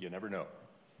you never know.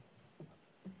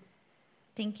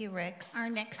 Thank you, Rick. Our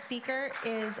next speaker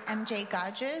is MJ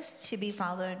Godges, to be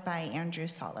followed by Andrew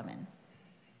Solomon.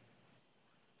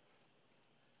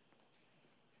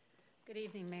 Good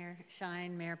evening, Mayor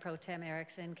Shine, Mayor Pro Tem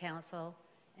Erickson, Council,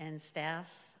 and staff.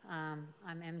 I'm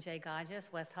MJ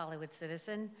Godges, West Hollywood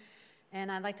citizen,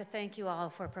 and I'd like to thank you all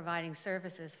for providing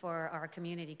services for our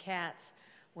community cats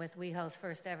with WeHo's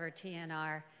first ever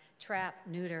TNR Trap,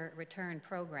 Neuter, Return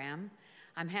program.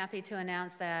 I'm happy to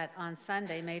announce that on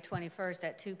Sunday, May 21st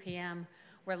at 2 p.m.,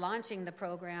 we're launching the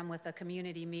program with a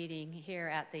community meeting here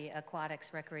at the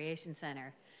Aquatics Recreation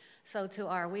Center. So to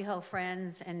our WeHo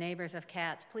friends and neighbors of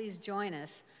cats, please join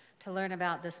us to learn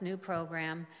about this new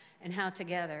program and how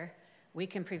together we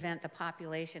can prevent the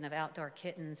population of outdoor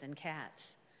kittens and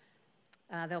cats.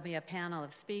 There'll be a panel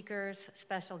of speakers,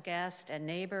 special guests, and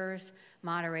neighbors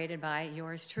moderated by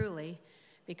yours truly,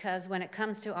 because when it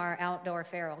comes to our outdoor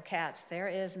feral cats, there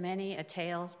is many a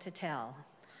tale to tell.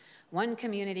 One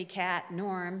community cat,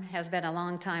 Norm, has been a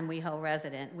longtime WeHo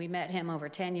resident. We met him over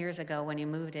 10 years ago when he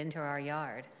moved into our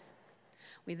yard.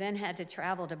 We then had to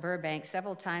travel to Burbank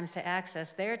several times to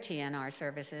access their TNR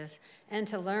services and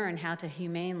to learn how to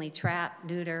humanely trap,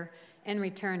 neuter, and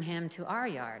return him to our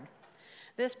yard.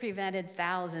 This prevented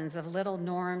thousands of little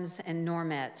Norms and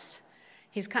Normettes.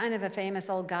 He's kind of a famous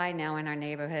old guy now in our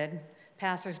neighborhood.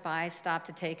 Passers-by stop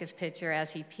to take his picture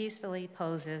as he peacefully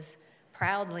poses,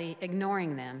 proudly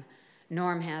ignoring them.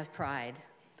 Norm has pride.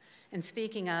 And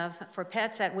speaking of, for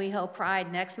pets at WeHo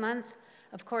Pride next month,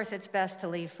 of course it's best to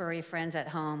leave furry friends at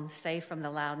home, safe from the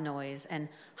loud noise and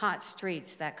hot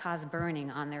streets that cause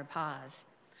burning on their paws.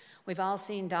 We've all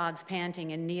seen dogs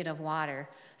panting in need of water,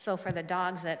 so for the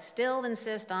dogs that still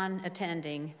insist on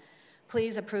attending,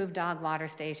 please approve dog water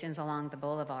stations along the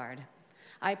boulevard.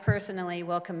 I personally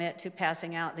will commit to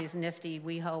passing out these nifty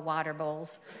WeHo water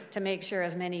bowls to make sure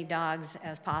as many dogs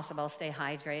as possible stay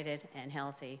hydrated and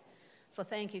healthy. So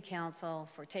thank you, Council,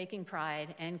 for taking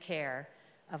pride and care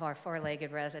of our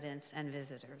four-legged residents and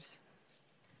visitors.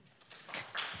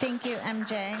 Thank you,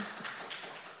 MJ.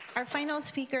 Our final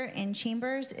speaker in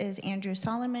chambers is Andrew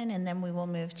Solomon, and then we will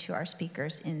move to our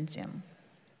speakers in Zoom.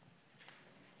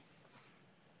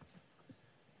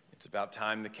 It's about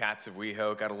time the cats of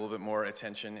WeHo got a little bit more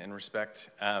attention and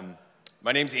respect.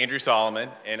 My name's Andrew Solomon,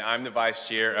 and I'm the Vice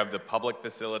Chair of the Public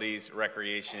Facilities,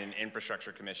 Recreation, and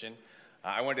Infrastructure Commission.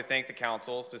 I wanted to thank the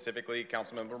Council, specifically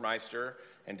Councilmember Meister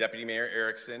and Deputy Mayor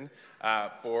Erickson,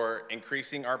 for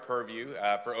increasing our purview,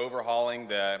 for overhauling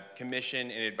the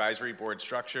Commission and Advisory Board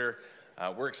structure.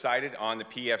 We're excited on the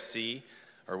PFC,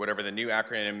 or whatever the new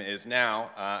acronym is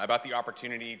now, about the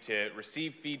opportunity to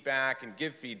receive feedback and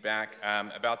give feedback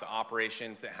about the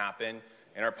operations that happen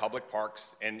in our public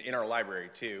parks and in our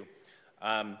library too.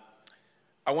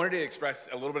 I wanted to express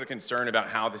a little bit of concern about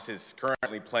how this is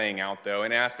currently playing out though,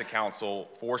 and ask the Council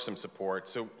for some support.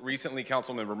 So recently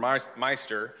Councilmember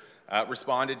Meister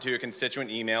responded to a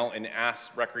constituent email and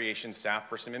asked Recreation staff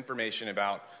for some information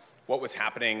about what was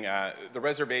happening, the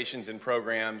reservations and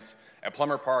programs at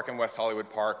Plummer Park and West Hollywood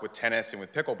Park with tennis and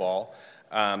with pickleball.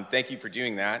 Thank you for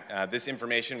doing that. This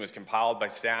information was compiled by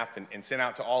staff and sent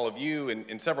out to all of you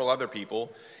and several other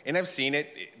people. And I've seen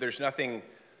it. There's nothing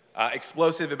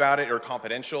explosive about it or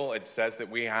confidential. It says that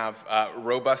we have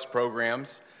robust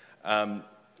programs.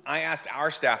 I asked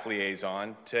our staff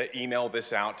liaison to email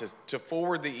this out, to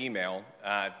forward the email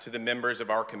to the members of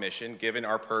our commission, given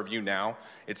our purview now.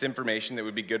 It's information that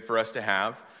would be good for us to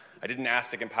have. I didn't ask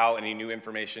to compile any new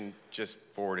information, just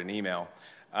forward an email.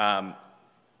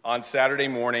 On Saturday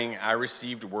morning, I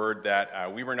received word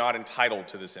that we were not entitled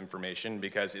to this information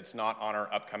because it's not on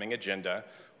our upcoming agenda,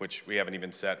 which we haven't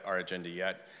even set our agenda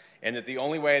yet, and that the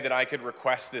only way that I could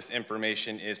request this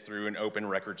information is through an open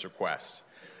records request.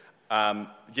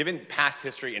 Given past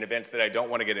history and events that I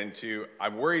don't want to get into,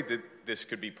 I'm worried that this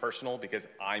could be personal because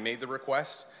I made the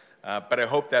request, but I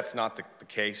hope that's not the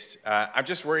case. I'm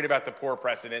just worried about the poor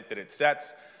precedent that it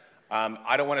sets.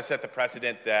 I don't want to set the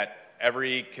precedent that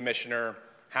every commissioner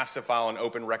has to file an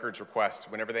open records request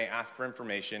whenever they ask for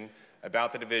information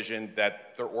about the division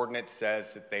that their ordinance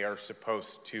says that they are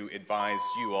supposed to advise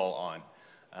you all on.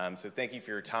 So thank you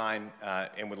for your time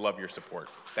and would love your support.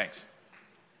 Thanks.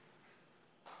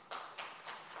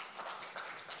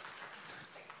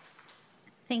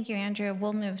 Thank you, Andrew.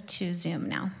 We'll move to Zoom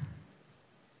now.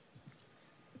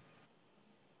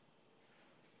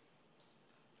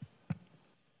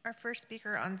 Our first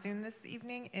speaker on Zoom this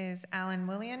evening is Alan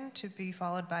Willian, to be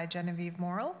followed by Genevieve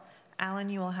Morrill. Alan,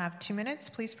 you will have 2 minutes.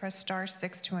 Please press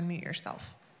 *6 to unmute yourself.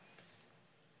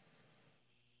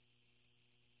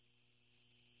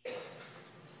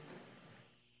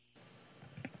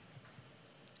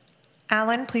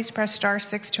 Alan, please press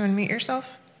 *6 to unmute yourself.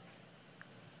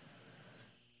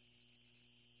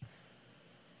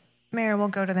 Mayor, we'll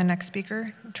go to the next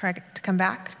speaker. Try to come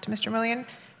back to Mr. Willian.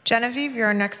 Genevieve, you're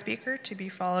our next speaker, to be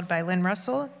followed by Lynn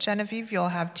Russell. Genevieve, you'll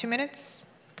have 2 minutes.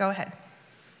 Go ahead.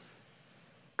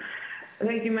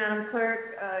 Thank you, Madam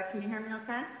Clerk. Can you hear me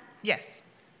okay? Yes.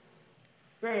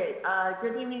 Great.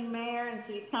 Good evening, Mayor and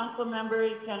City Council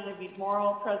members. Genevieve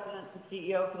Morrill, President and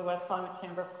CEO for the West Hollywood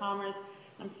Chamber of Commerce.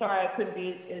 I'm sorry I couldn't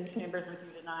be in chambers with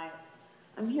you tonight.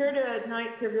 I'm here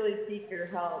tonight to really seek your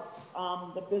help.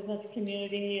 The business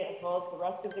community, as well as the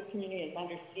rest of the community, is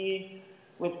under siege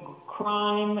with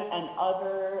crime and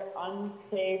other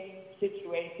unsafe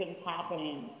situations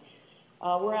happening.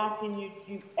 We're asking you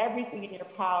to do everything in your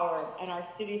power and our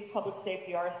city's public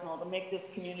safety arsenal to make this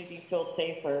community feel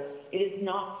safer. It is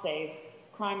not safe.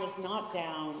 Crime is not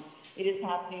down. It is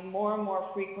happening more and more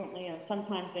frequently and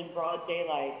sometimes in broad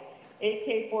daylight.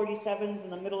 AK-47s in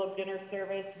the middle of dinner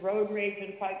service, road rage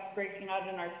and fights breaking out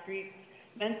in our streets,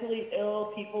 mentally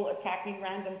ill people attacking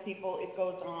random people, it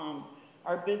goes on.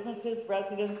 Our businesses,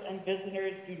 residents, and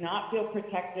visitors do not feel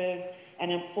protected,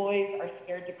 and employees are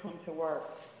scared to come to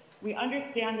work. We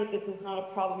understand that this is not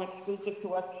a problem exclusive to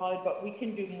West Hollywood, but we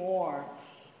can do more.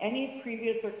 Any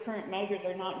previous or current measures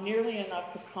are not nearly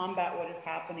enough to combat what is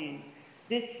happening.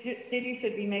 This city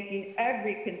should be making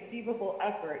every conceivable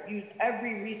effort, use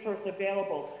every resource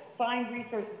available, find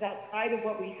resources outside of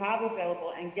what we have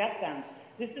available and get them.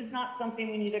 This is not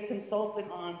something we need a consultant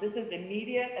on. This is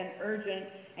immediate and urgent,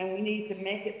 and we need to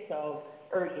make it so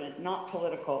urgent, not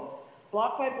political.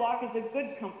 Block by Block is a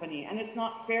good company, and it's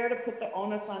not fair to put the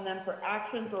onus on them for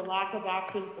actions or lack of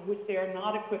actions of which they are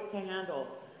not equipped to handle.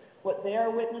 What they are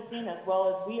witnessing, as well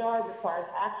as we are, requires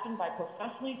action by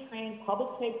professionally trained public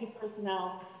safety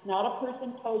personnel, not a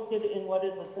person posted in what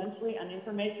is essentially an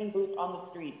information booth on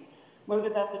the street. Whether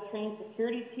that's a trained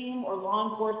security team or law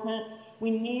enforcement,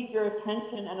 we need your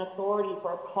attention and authority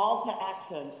for a call to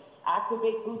action.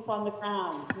 Activate boots on the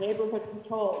ground, neighborhood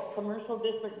patrols, commercial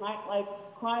district nightlife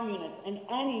crime units, and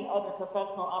any other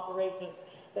professional operations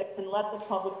that can let the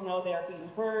public know they are being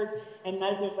heard and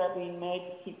measures are being made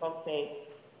to keep us safe.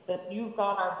 That you've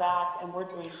got our back and we're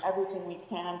doing everything we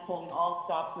can, pulling all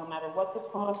stops, no matter what the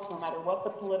cost, no matter what the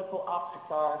political optics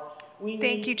are. We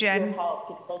Thank you, need Jen. your help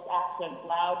to take action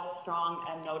loud, strong,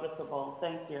 and noticeable.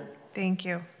 Thank you. Thank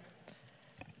you.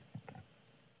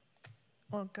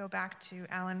 We'll go back to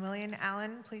Alan Willian.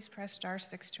 Alan, please press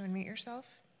 *6 to unmute yourself.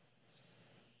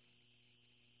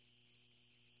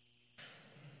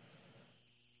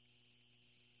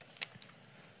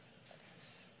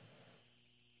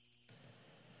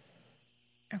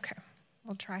 Okay,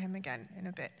 we'll try him again in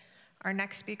a bit. Our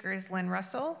next speaker is Lynn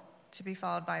Russell, to be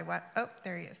followed by what? Oh,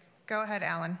 there he is. Go ahead,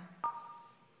 Alan.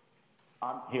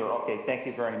 I'm here. Okay, thank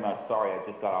you very much. Sorry, I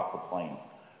just got off the plane.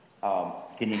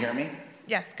 Can you hear me?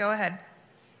 Yes, go ahead.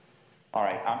 All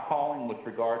right, I'm calling with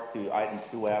regard to item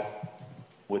 2F,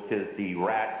 which is the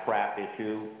rat trap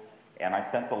issue, and I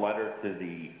sent a letter to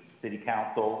the City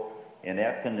Council in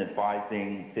essence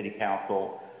advising City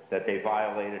Council that they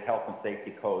violated Health and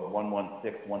Safety Code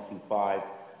 116125,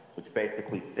 which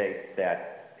basically states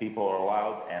that people are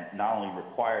allowed and not only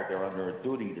required, they're under a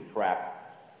duty to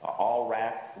trap all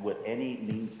rats with any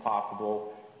means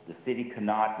possible. The city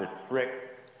cannot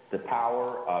restrict the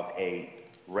power of a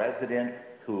resident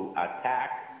to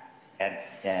attack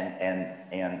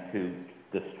and to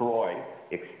destroy,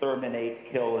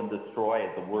 exterminate, kill, and destroy,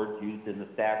 as the words used in the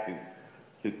statute,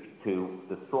 to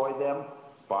destroy them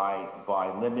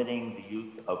by limiting the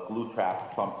use of glue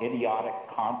traps, some idiotic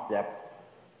concept,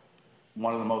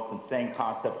 one of the most insane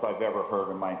concepts I've ever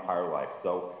heard in my entire life.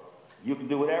 So you can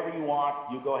do whatever you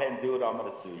want. You go ahead and do it. I'm going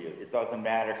to sue you. It doesn't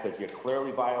matter because you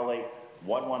clearly violate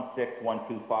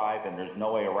 116125, and there's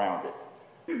no way around it.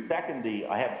 Secondly,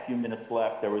 I have a few minutes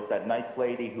left. There was that nice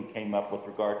lady who came up with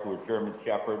regard to a German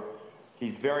Shepherd.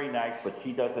 She's very nice, but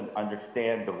she doesn't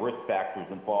understand the risk factors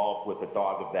involved with a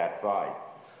dog of that size.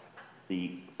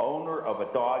 The owner of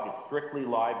a dog is strictly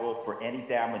liable for any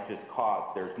damages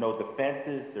caused. There's no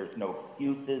defenses, there's no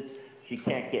excuses. She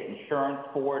can't get insurance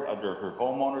for it under her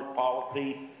homeowner's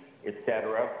policy,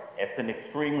 etc. It's an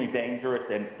extremely dangerous,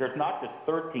 and there's not just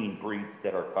 13 breeds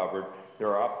that are covered.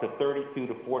 There are up to 32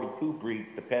 to 42 breeds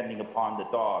depending upon the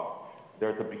dog.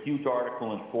 There's a huge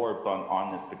article in Forbes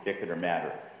on this particular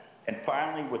matter. And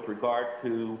finally, with regard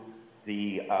to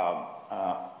the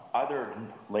other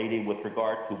lady with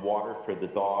regard to water for the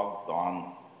dogs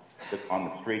on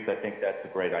the streets, I think that's a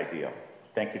great idea.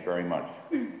 Thank you very much.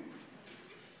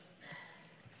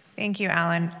 Thank you,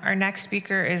 Alan. Our next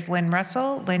speaker is Lynn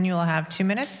Russell. Lynn, you will have 2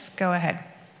 minutes. Go ahead.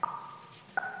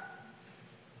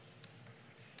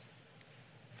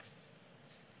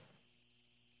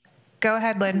 Go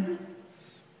ahead, Lynn.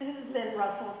 This is Lynn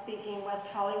Russell speaking, West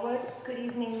Hollywood. Good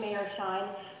evening, Mayor Shine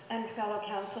and fellow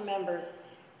council members.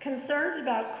 Concerns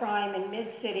about crime in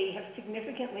Mid-City have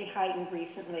significantly heightened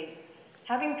recently.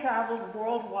 Having traveled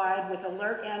worldwide with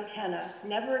alert antenna,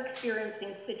 never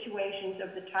experiencing situations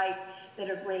of the type that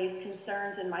have raised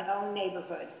concerns in my own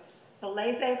neighborhood. The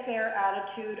laissez-faire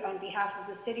attitude on behalf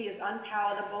of the city is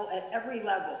unpalatable at every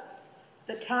level.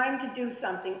 The time to do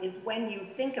something is when you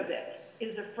think of it,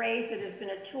 is a phrase that has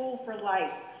been a tool for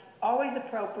life, always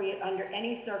appropriate under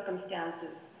any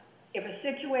circumstances. If a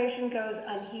situation goes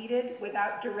unheeded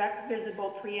without direct,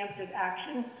 visible, preemptive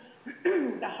action,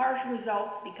 the harsh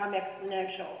results become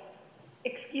exponential.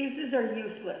 Excuses are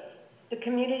useless. The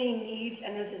community needs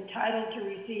and is entitled to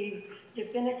receive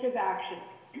definitive action.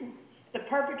 The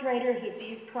perpetrators of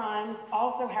these crimes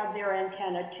also have their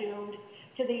antenna tuned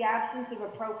to the absence of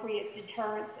appropriate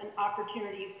deterrence and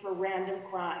opportunities for random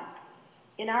crime.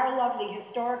 In our lovely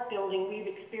historic building, we've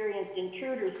experienced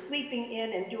intruders sleeping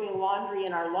in and doing laundry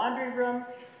in our laundry room,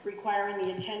 requiring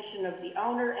the attention of the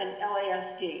owner and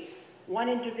LASD. One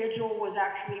individual was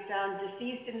actually found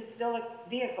deceased in his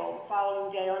vehicle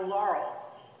following day on Laurel.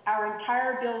 Our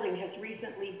entire building has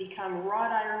recently become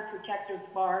wrought iron protective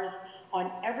bars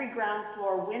on every ground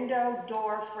floor window,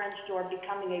 door, French door,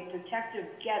 becoming a protective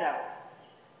ghetto.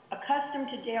 Accustomed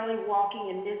to daily walking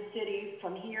in mid-city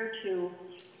from here to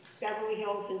Beverly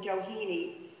Hills and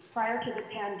Doheny, prior to the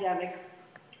pandemic,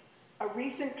 a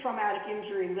recent traumatic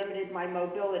injury limited my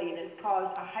mobility and has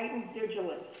caused a heightened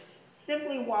vigilance.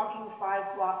 Simply walking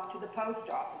 5 blocks to the post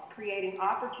office, creating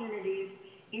opportunities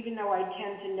even though I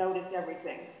tend to notice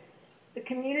everything. The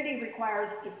community requires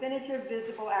definitive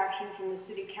visible action from the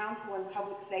City Council and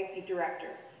Public Safety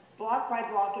Director.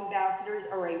 Block-by-block ambassadors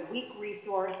are a weak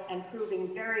resource and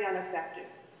proving very ineffective.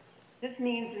 This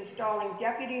means installing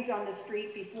deputies on the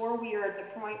street before we are at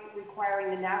the point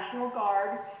requiring the National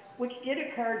Guard, which did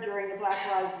occur during the Black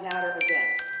Lives Matter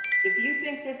event. If you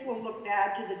think this will look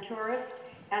bad to the tourists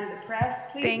and the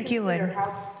press, please consider how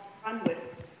to run with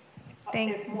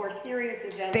if more serious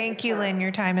events Thank you, occur. Lynn.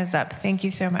 Your time is up. Thank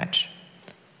you so much.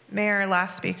 Mayor,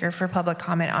 last speaker for public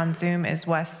comment on Zoom is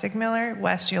Wes Sigmiller.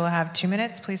 Wes, you'll have 2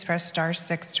 minutes. Please press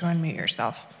 *6 to unmute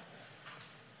yourself.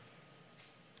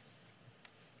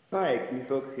 Hi, can you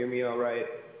folks hear me all right?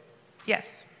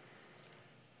 Yes.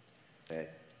 Okay.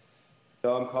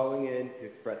 So I'm calling in to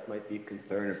express my deep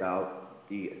concern about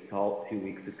the assault 2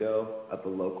 weeks ago of the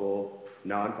local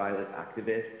nonviolent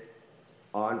activist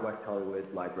on West Hollywood's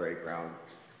library grounds.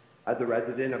 As a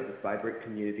resident of this vibrant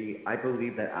community, I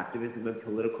believe that activism and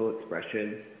political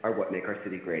expression are what make our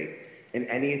city great. And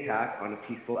any attack on a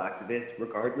peaceful activist,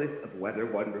 regardless of whether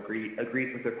one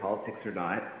agrees with their politics or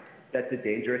not, that's a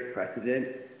dangerous precedent,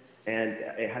 and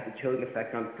it has a chilling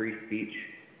effect on free speech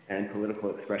and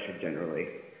political expression generally.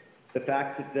 The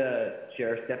fact that the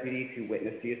sheriff's deputies who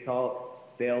witnessed the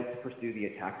assault failed to pursue the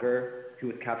attacker, who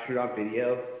was captured on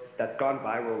video, that's gone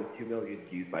viral with 2 million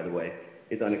views, by the way,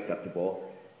 is unacceptable.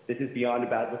 This is beyond a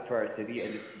bad look for our city,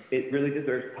 and it really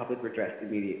deserves public redress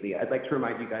immediately. I'd like to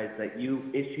remind you guys that you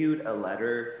issued a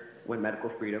letter when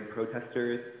medical freedom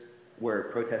protesters were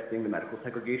protesting the medical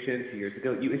segregation 2 years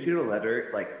ago. You issued a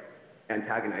letter,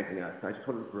 antagonizing us, and I just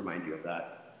wanted to remind you of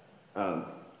that.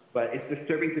 But it's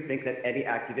disturbing to think that any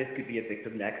activist could be a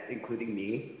victim next, including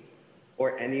me,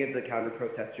 or any of the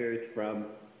counter-protesters from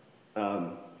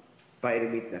By Any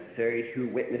Means Necessary who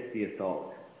witnessed the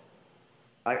assault.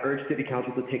 I urge City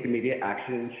Council to take immediate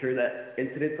action and ensure that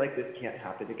incidents like this can't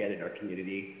happen again in our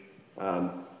community.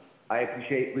 I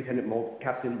appreciate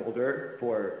Captain Mulder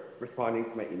for responding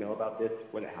to my email about this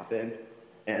when it happened,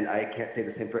 and I can't say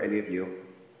the same for any of you.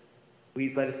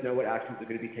 Please let us know what actions are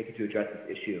going to be taken to address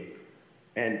this issue.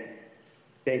 And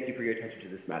thank you for your attention to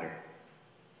this matter.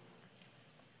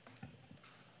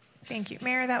 Thank you.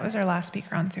 Mayor, that was our last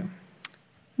speaker on Zoom.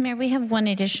 Mayor, we have one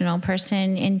additional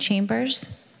person in chambers.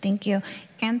 Thank you.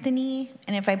 Anthony,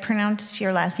 and if I pronounced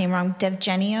your last name wrong,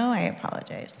 Devgenio, I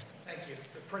apologize. Thank you.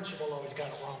 The principal always got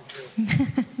it wrong, too.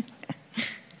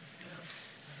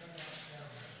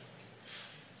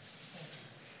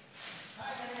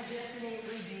 Hi, my name is Anthony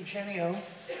Lee DiGenio.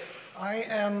 I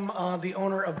am the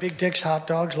owner of Big Dick's Hot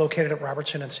Dogs, located at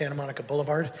Robertson and Santa Monica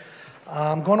Boulevard.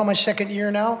 I'm going on my 2nd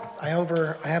year now. I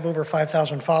have over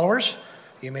 5,000 followers.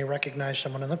 You may recognize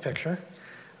someone in the picture.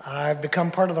 I've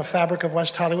become part of the fabric of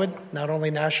West Hollywood, not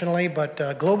only nationally, but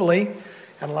globally.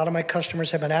 And a lot of my customers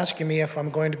have been asking me if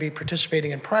I'm going to be participating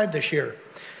in Pride this year.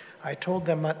 I told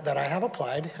them that I have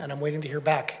applied, and I'm waiting to hear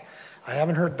back. I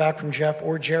haven't heard back from Jeff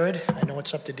or Jared. I know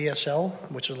it's up to DSL,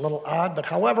 which is a little odd. But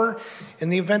however, in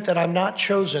the event that I'm not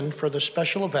chosen for the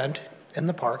special event in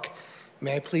the park,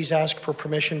 may I please ask for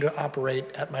permission to operate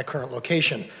at my current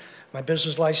location? My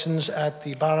business license at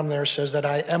the bottom there says that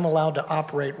I am allowed to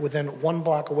operate within 1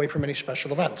 block away from any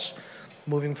special events.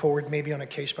 Moving forward, maybe on a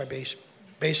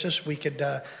case-by-basis, we could,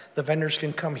 the vendors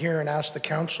can come here and ask the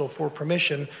council for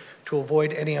permission to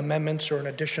avoid any amendments or an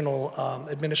additional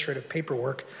administrative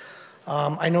paperwork.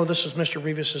 I know this is Mr.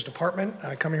 Rivas' department.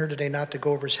 I come here today not to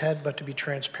go over his head, but to be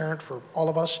transparent for all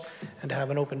of us and to have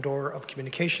an open door of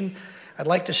communication. I'd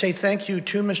like to say thank you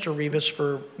to Mr. Rivas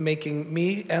for making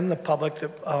me and the public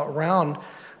around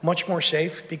much more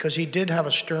safe, because he did have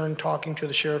a stern talking to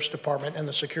the Sheriff's Department and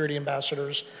the security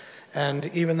ambassadors.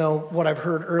 And even though what I've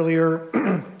heard earlier,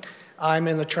 I'm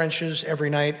in the trenches every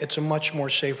night, it's a much more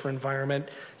safer environment.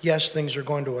 Yes, things are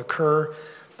going to occur,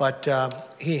 but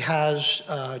he has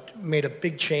made a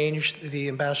big change, the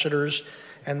ambassadors,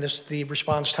 and the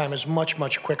response time is much,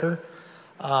 much quicker.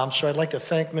 So I'd like to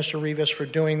thank Mr. Rivas for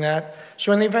doing that.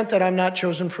 So in the event that I'm not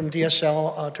chosen from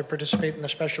DSL to participate in the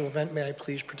special event, may I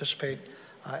please participate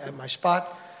at my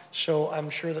spot? So I'm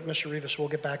sure that Mr. Rivas will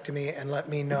get back to me and let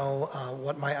me know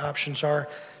what my options are.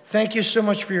 Thank you so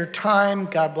much for your time.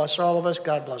 God bless all of us.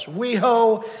 God bless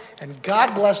WeHo. And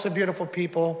God bless the beautiful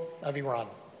people of Iran.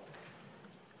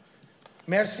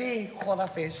 Merci.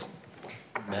 Khudafiz.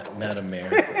 Madam Mayor,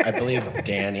 I believe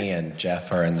Danny and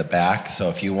Jeff are in the back, so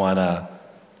if you want to,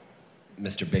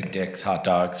 Mr. Big Dick's hot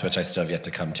dogs, which I still have yet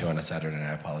to come to on a Saturday, and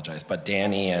I apologize, but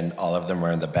Danny and all of them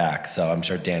are in the back, so I'm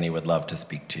sure Danny would love to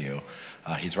speak to you.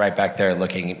 He's right back there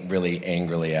looking really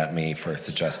angrily at me for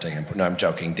suggesting, no, I'm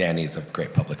joking, Danny's a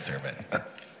great public servant.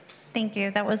 Thank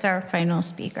you. That was our final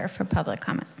speaker for public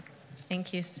comment.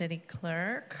 Thank you, City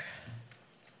Clerk.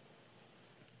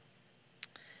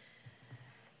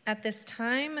 At this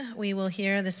time, we will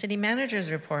hear the City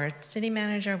Manager's report. City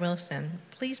Manager Wilson,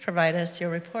 please provide us your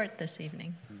report this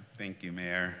evening. Thank you,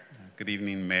 Mayor. Good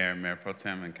evening, Mayor, Mayor Pro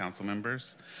Tem, and council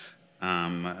members.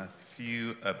 A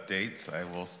few updates. I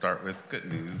will start with good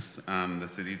news. The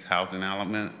city's housing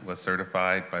element was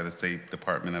certified by the State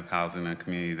Department of Housing and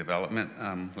Community Development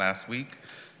last week.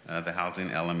 The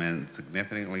housing element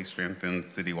significantly strengthens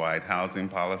citywide housing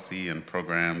policy and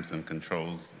programs and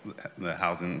controls the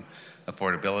housing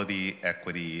affordability,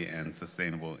 equity, and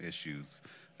sustainable issues.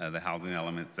 The housing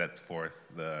element sets forth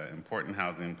the important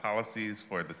housing policies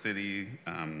for the city,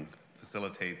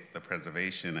 facilitates the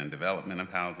preservation and development of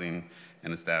housing,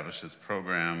 and establishes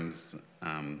programs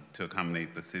to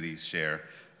accommodate the city's share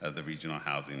of the regional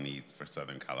housing needs for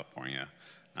Southern California.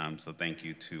 So thank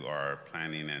you to our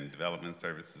Planning and Development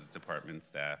Services Department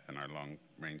staff and our Long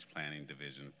Range Planning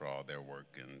Division for all their work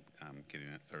in getting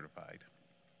it certified.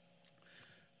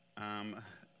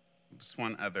 Just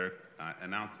one other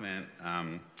announcement.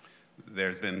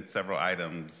 There's been several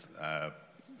items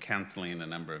canceling a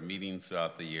number of meetings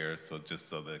throughout the year, so just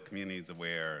so the community is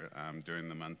aware, during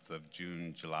the months of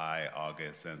June, July,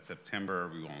 August, and September,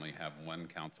 we will only have one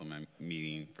council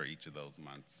meeting for each of those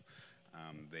months.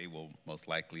 They will most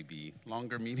likely be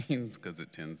longer meetings because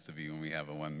it tends to be when we have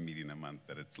one meeting a month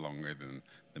that it's longer than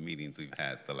the meetings we've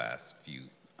had the last few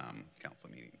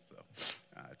council meetings. So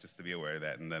just to be aware of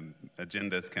that. And the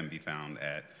agendas can be found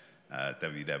at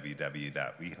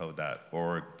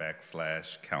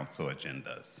www.weho.org/council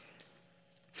agendas.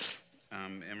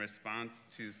 In response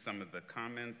to some of the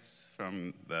comments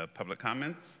from the public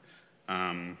comments,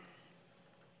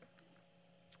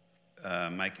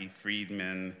 Mikey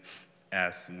Friedman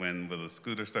asked when will the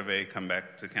scooter survey come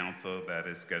back to council. That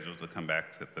is scheduled to come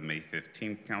back to the May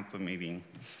 15th council meeting.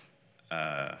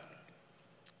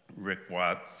 Rick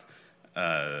Watts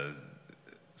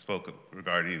spoke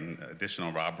regarding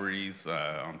additional robberies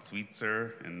on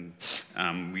Sweetser, and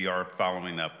we are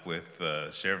following up with the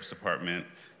Sheriff's Department.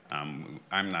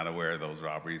 I'm not aware of those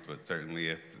robberies, but certainly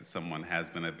if someone has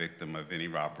been a victim of any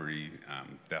robbery,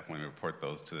 definitely report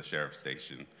those to the Sheriff's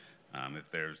Station.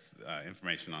 If there's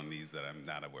information on these that I'm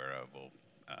not aware of, we'll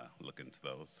look into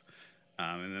those.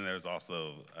 And then there's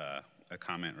also a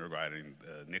comment regarding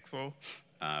Nixle.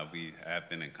 We have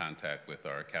been in contact with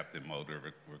our Captain Mulder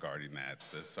regarding that.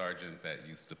 The sergeant that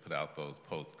used to put out those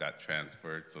posts got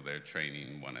transferred, so they're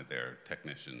training one of their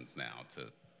technicians now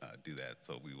to do that.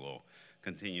 So we will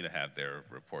continue to have their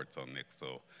reports on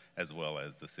Nixle, as well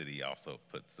as the city also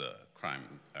puts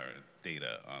crime or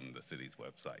data on the city's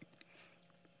website.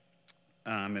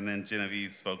 And then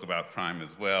Genevieve spoke about crime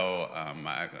as well.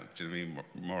 Genevieve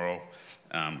Morrow,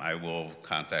 I will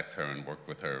contact her and work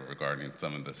with her regarding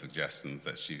some of the suggestions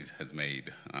that she has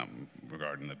made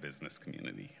regarding the business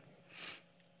community.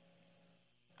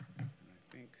 I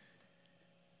think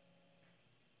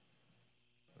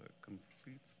that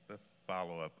completes the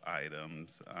follow-up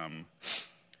items.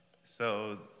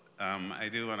 So I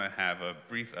do want to have a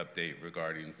brief update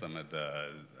regarding some of the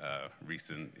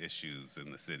recent issues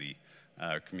in the city.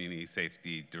 Community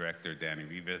Safety Director Danny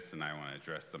Rivas and I want to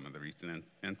address some of the recent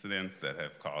incidents that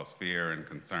have caused fear and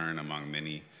concern among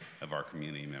many of our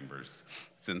community members.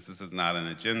 Since this is not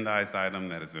an agendized item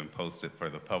that has been posted for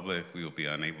the public, we will be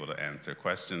unable to answer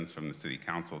questions from the City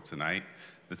Council tonight.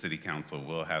 The City Council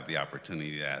will have the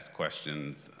opportunity to ask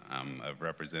questions of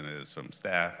representatives from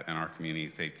staff and our community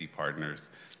safety partners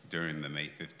during the May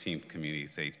 15th Community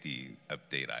Safety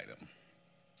Update item.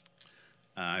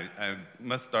 I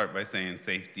must start by saying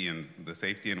the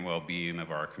safety and well-being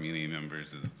of our community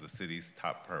members is the city's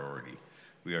top priority.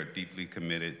 We are deeply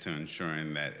committed to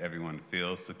ensuring that everyone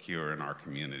feels secure in our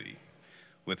community.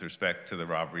 With respect to the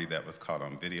robbery that was caught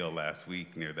on video last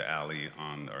week near the alley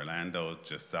on Orlando,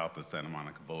 just south of Santa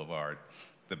Monica Boulevard,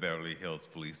 the Beverly Hills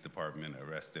Police Department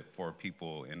arrested 4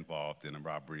 people involved in a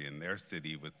robbery in their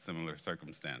city with similar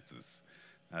circumstances.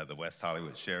 The West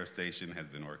Hollywood Sheriff's Station has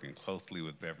been working closely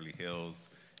with Beverly Hills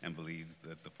and believes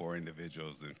that the 4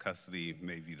 individuals in custody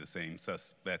may be the same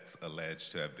suspects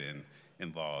alleged to have been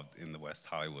involved in the West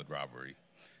Hollywood robbery.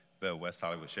 The West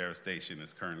Hollywood Sheriff's Station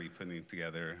is currently putting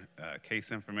together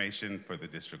case information for the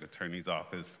District Attorney's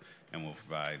Office and will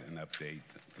provide an update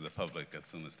to the public as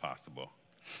soon as possible.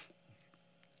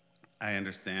 I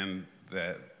understand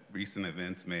that recent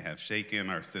events may have shaken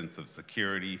our sense of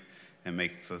security and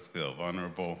makes us feel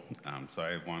vulnerable. So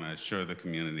I want to assure the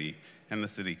community and the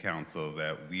City Council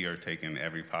that we are taking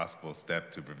every possible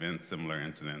step to prevent similar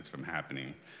incidents from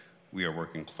happening. We are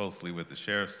working closely with the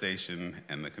Sheriff's Station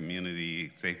and the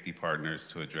community safety partners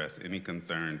to address any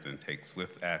concerns and take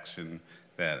swift action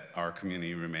that our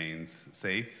community remains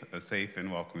safe, a safe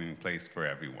and welcoming place for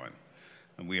everyone.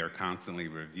 And we are constantly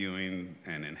reviewing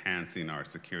and enhancing our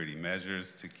security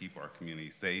measures to keep our community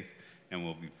safe, and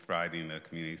we'll be providing a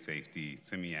community safety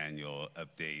semi-annual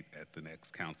update at the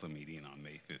next council meeting on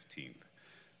May 15th.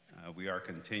 We are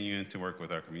continuing to work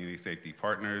with our community safety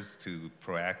partners to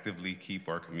proactively keep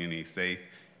our community safe.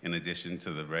 In addition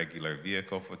to the regular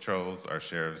vehicle patrols, our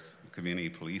sheriff's community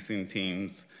policing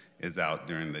teams is out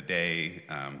during the day,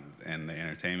 and the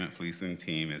entertainment policing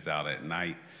team is out at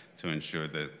night to ensure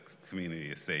the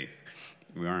community is safe.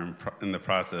 We are in the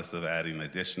process of adding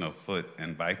additional foot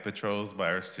and bike patrols by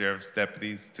our sheriff's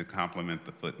deputies to complement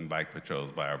the foot and bike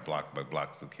patrols by our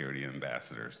block-by-block security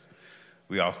ambassadors.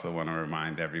 We also want to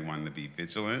remind everyone to be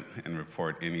vigilant and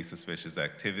report any suspicious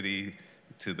activity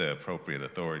to the appropriate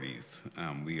authorities.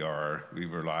 We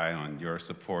rely on your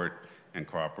support and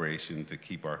cooperation to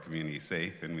keep our community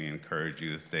safe, and we encourage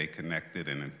you to stay connected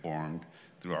and informed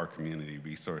through our community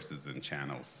resources and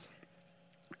channels.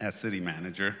 As City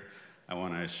Manager, I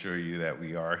want to assure you that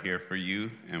we are here for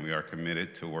you, and we are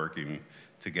committed to working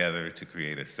together to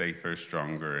create a safer,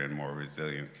 stronger, and more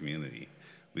resilient community.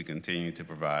 We'll continue to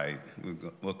provide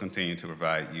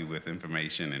you with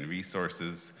information and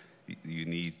resources you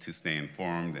need to stay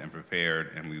informed and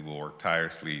prepared, and we will work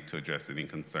tirelessly to address any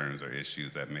concerns or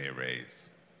issues that may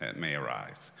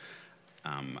arise.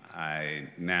 I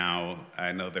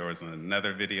know there was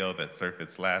another video that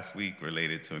surfaced last week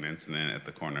related to an incident at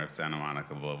the corner of Santa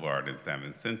Monica Boulevard and San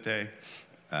Vicente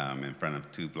in front of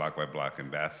 2 block-by-block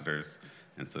ambassadors.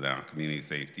 And so now Community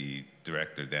Safety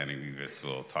Director Danny Rivas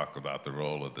will talk about the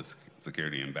role of the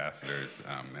security ambassadors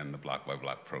and the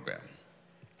block-by-block program.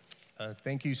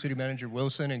 Thank you, City Manager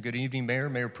Wilson, and good evening, Mayor,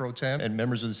 Mayor Pro Tem, and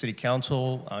members of the City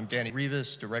Council. I'm Danny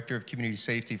Rivas, Director of Community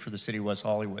Safety for the City of West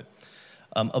Hollywood.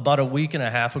 About a week and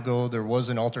a half ago, there was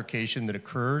an altercation that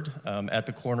occurred at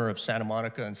the corner of Santa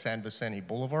Monica and San Vicente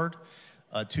Boulevard.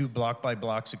 2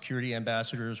 block-by-block security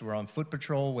ambassadors were on foot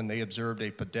patrol when they observed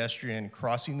a pedestrian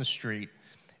crossing the street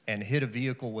and hit a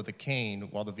vehicle with a cane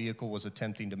while the vehicle was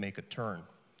attempting to make a turn.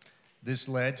 This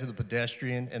led to the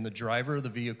pedestrian and the driver of the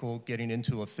vehicle getting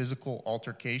into a physical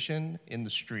altercation in the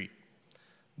street.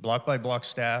 Block-by-block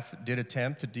staff did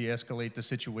attempt to de-escalate the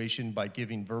situation by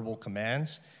giving verbal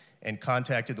commands and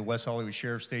contacted the West Hollywood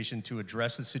Sheriff's Station to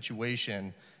address the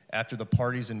situation after the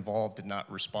parties involved did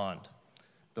not respond.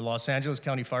 The Los Angeles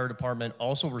County Fire Department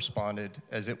also responded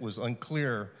as it was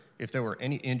unclear if there were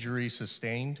any injuries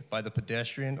sustained by the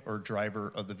pedestrian or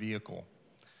driver of the vehicle.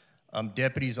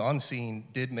 Deputies on scene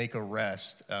did make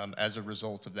arrests as a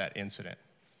result of that incident.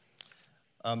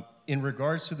 In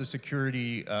regards to the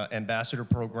security ambassador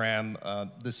program,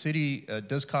 the city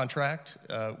does contract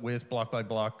with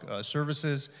block-by-block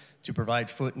services to provide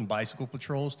foot and bicycle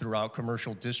patrols throughout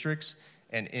commercial districts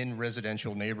and in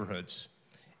residential neighborhoods.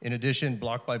 In addition,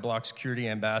 block-by-block security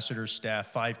ambassadors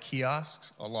staff 5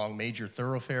 kiosks along major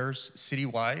thoroughfares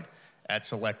citywide at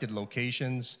selected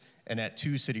locations and at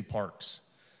 2 city parks.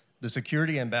 The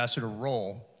security ambassador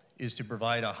role is to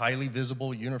provide a highly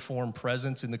visible, uniform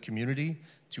presence in the community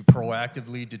to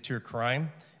proactively deter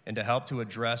crime and to help to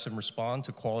address and respond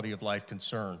to quality of life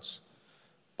concerns.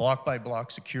 Block-by-block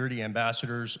security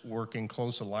ambassadors work in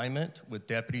close alignment with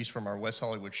deputies from our West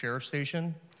Hollywood Sheriff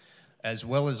Station, as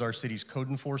well as our city's code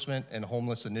enforcement and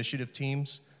homeless initiative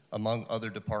teams, among other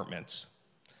departments.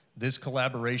 This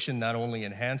collaboration not only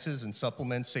enhances and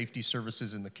supplements safety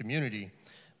services in the community,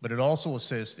 but it also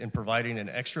assists in providing an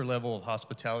extra level of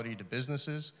hospitality to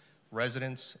businesses,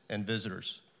 residents, and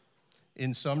visitors.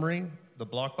 In summary, the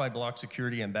block-by-block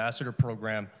security ambassador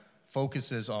program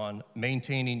focuses on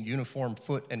maintaining uniform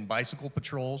foot and bicycle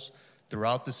patrols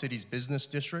throughout the city's business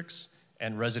districts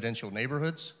and residential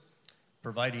neighborhoods,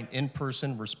 providing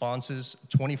in-person responses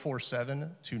 24/7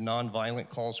 to nonviolent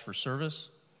calls for service,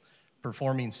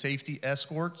 performing safety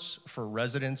escorts for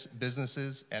residents,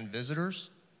 businesses, and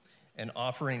visitors, and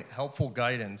offering helpful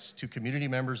guidance to community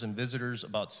members and visitors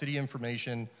about city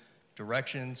information,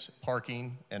 directions,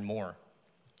 parking, and more.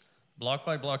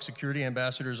 Block-by-block security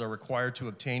ambassadors are required to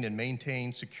obtain and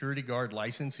maintain security guard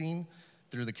licensing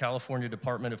through the California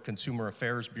Department of Consumer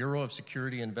Affairs Bureau of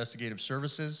Security and Investigative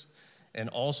Services, and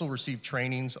also receive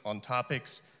trainings on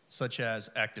topics such as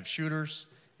active shooters,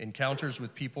 encounters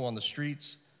with people on the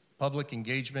streets, public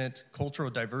engagement,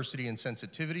 cultural diversity and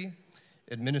sensitivity,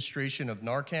 administration of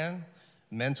Narcan,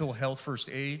 mental health first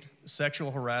aid,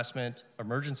 sexual harassment,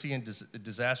 emergency and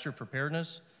disaster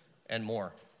preparedness, and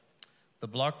more. The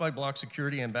block-by-block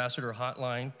security ambassador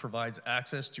hotline provides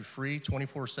access to free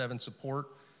 24/7 support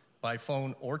by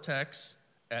phone or text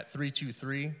at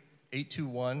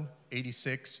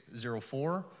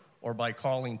 323-821-8604 or by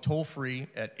calling toll-free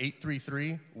at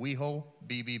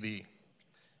 833-WeHo-BBB.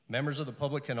 Members of the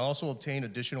public can also obtain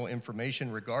additional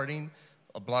information regarding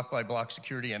a block-by-block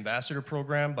security ambassador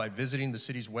program by visiting the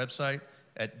city's website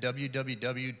at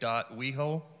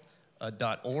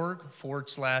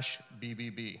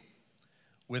www.weho.org/BBB.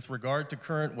 With regard to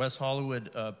current West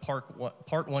Hollywood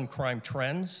Part 1 crime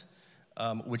trends,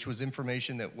 which was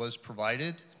information that was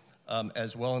provided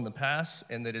as well in the past,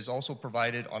 and that is also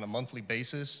provided on a monthly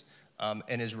basis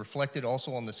and is reflected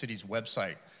also on the city's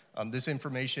website. This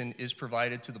information is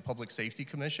provided to the Public Safety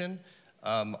Commission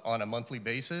on a monthly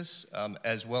basis,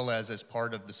 as well as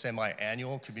part of the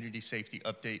semi-annual community safety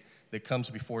update that comes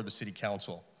before the City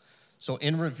Council. So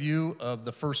in review of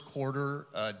the first quarter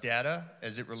data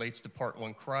as it relates to Part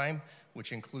 1 crime,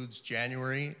 which includes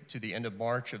January to the end of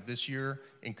March of this year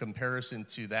in comparison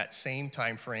to that same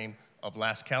time frame of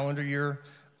last calendar year,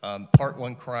 Part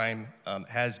 1 crime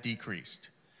has decreased.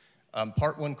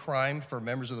 Part 1 crime, for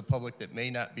members of the public that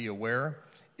may not be aware,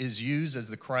 is used as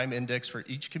the crime index for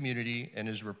each community and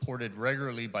is reported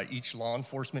regularly by each law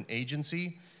enforcement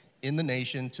agency in the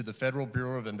nation to the Federal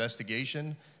Bureau of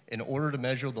Investigation in order to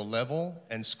measure the level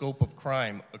and scope of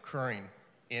crime occurring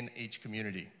in each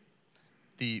community.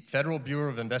 The Federal Bureau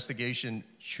of Investigation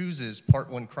chooses Part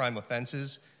 1 crime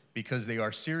offenses because they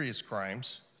are serious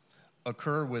crimes,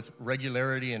 occur with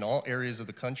regularity in all areas of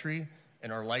the country,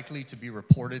 and are likely to be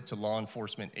reported to law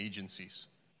enforcement agencies.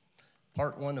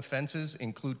 Part 1 offenses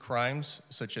include crimes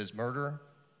such as murder,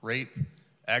 rape,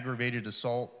 aggravated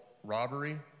assault,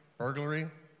 robbery, burglary,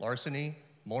 larceny,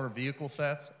 motor vehicle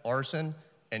theft, arson,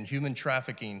 and human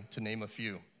trafficking, to name a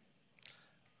few.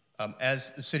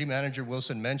 As City Manager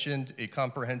Wilson mentioned, a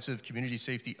comprehensive community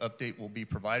safety update will be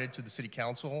provided to the City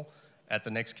Council at the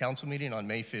next council meeting on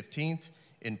May 15th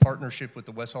in partnership with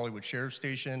the West Hollywood Sheriff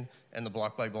Station and the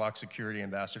Block-by-Block Security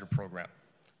Ambassador Program.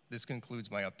 This concludes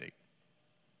my update.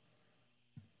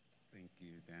 Thank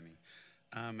you, Danny.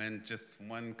 And just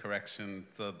one correction.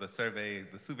 So the survey,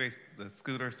 the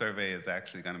scooter survey is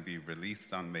actually going to be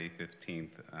released on May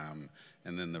 15th,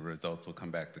 and then the results will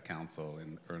come back to council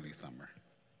in early summer.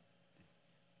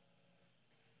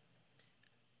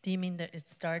 Do you mean that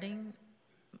it's starting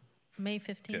May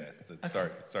 15th? Yes, it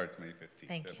starts May 15th.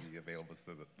 Thank you. It'll be available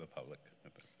to the public at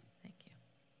that time. Thank you.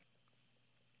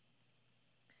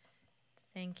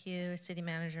 Thank you, City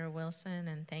Manager Wilson,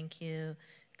 and thank you,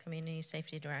 Community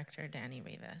Safety Director Danny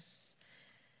Rivas.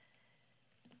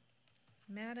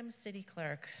 Madam City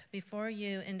Clerk, before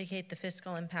you indicate the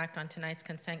fiscal impact on tonight's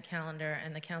consent calendar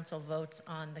and the council votes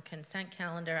on the consent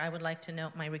calendar, I would like to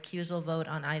note my recusal vote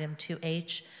on item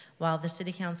 2H. While the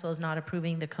City Council is not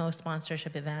approving the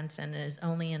co-sponsorship events and it is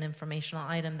only an informational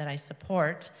item that I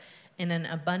support, in an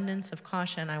abundance of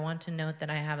caution, I want to note that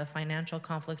I have a financial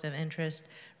conflict of interest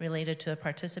related to a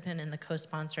participant in the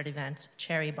co-sponsored events,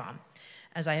 Cherry Bomb.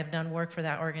 as I have done work for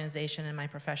that organization in my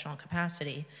professional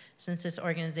capacity. Since this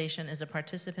organization is a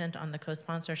participant on the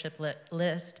co-sponsorship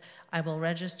list, I will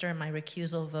register my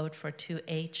recusal vote for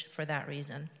 2H for that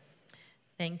reason.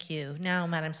 Thank you. Now,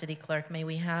 Madam City Clerk, may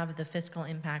we have the fiscal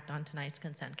impact on tonight's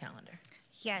consent calendar?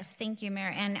 Yes, thank you,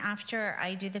 Mayor. And after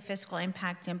I do the fiscal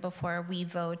impact and before we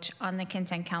vote on the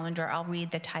consent calendar, I'll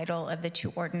read the title of the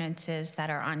two ordinances that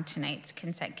are on tonight's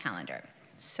consent calendar.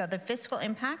 So the fiscal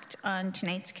impact on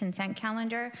tonight's consent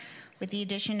calendar, with the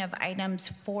addition of items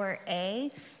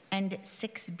 4A and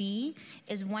 6B,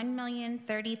 is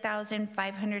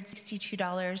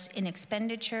 $1,030,562 in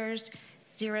expenditures,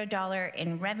 $0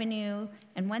 in revenue,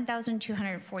 and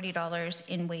 $1,240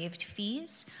 in waived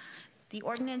fees. The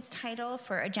ordinance title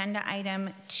for agenda item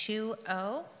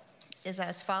 2O is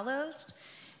as follows.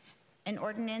 An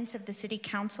ordinance of the City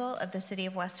Council of the City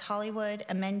of West Hollywood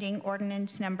amending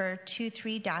ordinance number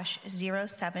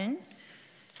 23-07.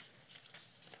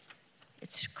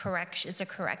 It's a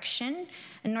correction.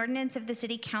 An ordinance of the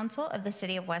City Council of the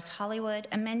City of West Hollywood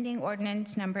amending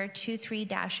ordinance number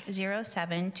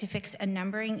 23-07 to fix a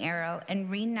numbering arrow and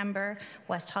renumber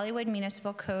West Hollywood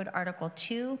Municipal Code Article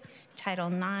 2, Title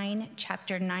 9,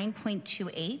 Chapter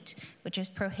 9.28, which is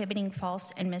prohibiting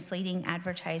false and misleading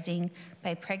advertising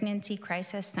by pregnancy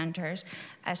crisis centers,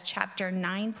 as Chapter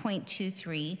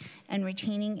 9.23, and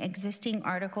retaining existing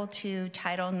Article 2,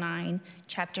 Title 9,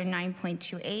 Chapter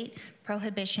 9.28,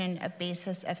 prohibition of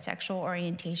basis of sexual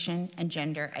orientation and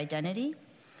gender identity.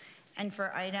 And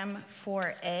for item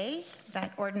 4A,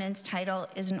 that ordinance title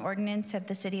is an ordinance of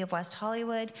the City of West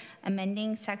Hollywood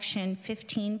amending section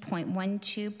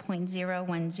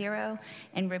 15.12.010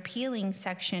 and repealing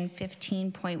section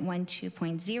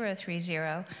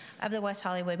 15.12.030 of the West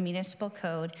Hollywood Municipal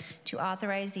Code to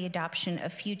authorize the adoption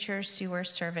of future sewer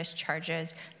service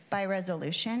charges by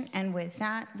resolution. And with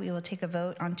that, we will take a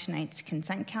vote on tonight's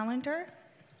consent calendar.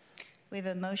 We have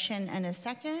a motion and a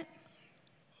second.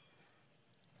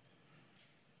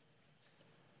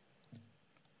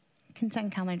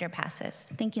 Consent calendar passes.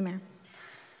 Thank you, Mayor.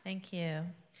 Thank you.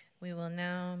 We will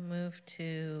now move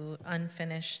to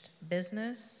unfinished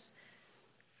business.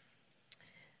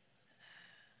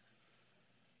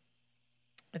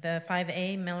 The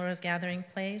 5A Melrose Gathering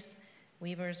Place,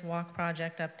 Weaver's Walk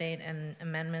project update and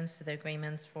amendments to the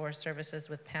agreements for services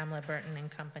with Pamela Burton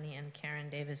and Company and Karen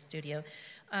Davis Studio.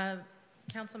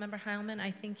 Councilmember Heilman,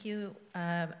 I think you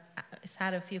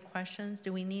had a few questions.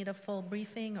 Do we need a full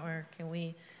briefing, or can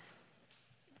we?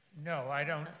 No, I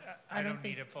don't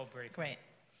need a full briefing. Great.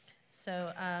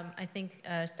 So I think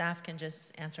staff can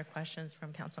just answer questions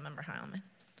from Councilmember Heilman.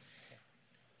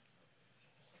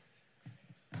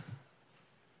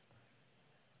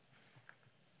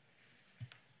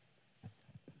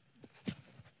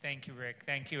 Thank you, Rick.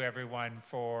 Thank you, everyone,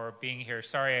 for being here.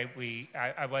 Sorry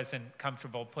I wasn't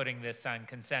comfortable putting this on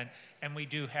consent, and we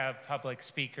do have public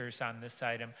speakers on this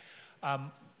item.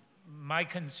 My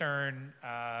concern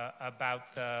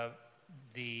about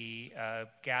the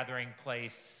gathering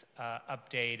place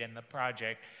update and the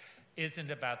project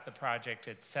isn't about the project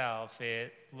itself.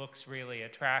 It looks really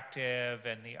attractive,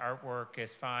 and the artwork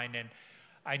is fine. And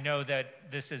I know that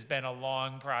this has been a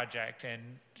long project, and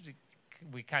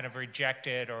we kind of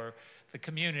rejected, or the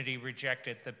community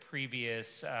rejected, the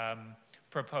previous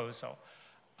proposal.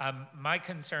 My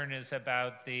concern is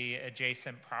about the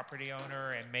adjacent property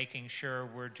owner and making sure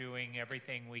we're doing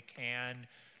everything we can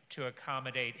to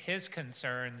accommodate his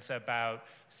concerns about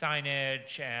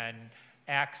signage and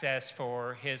access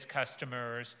for his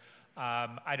customers.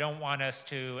 I don't want us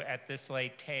to, at this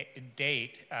late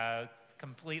date,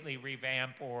 completely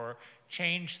revamp or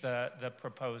change the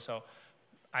proposal.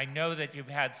 I know that you've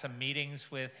had some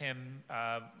meetings with him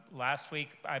last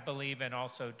week, I believe, and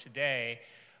also today.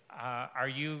 Are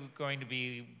you going to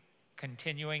be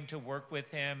continuing to work with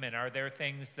him, and are there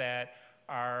things that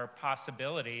are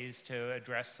possibilities to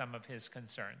address some of his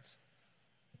concerns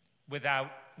without,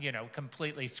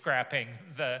 completely scrapping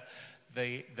the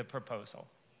proposal?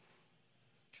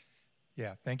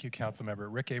 Yeah, thank you, Councilmember.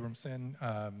 Rick Abramson,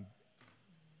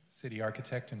 City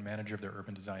Architect and Manager of the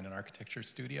Urban Design and Architecture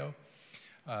Studio.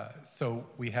 So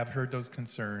we have heard those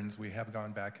concerns. We have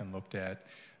gone back and looked at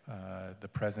the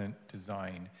present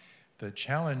design. The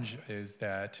challenge is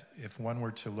that if one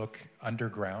were to look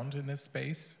underground in this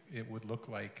space, it would look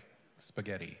like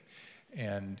spaghetti.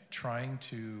 And trying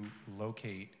to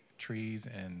locate trees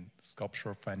and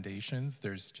sculptural foundations,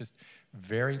 there's just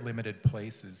very limited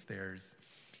places. There's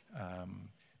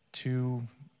two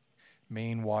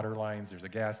main water lines, there's a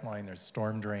gas line, there's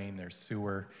storm drain, there's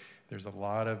sewer. There's a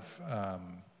lot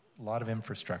of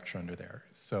infrastructure under there.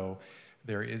 So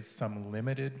there is some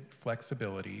limited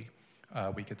flexibility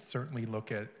We could certainly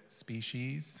look at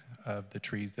species of the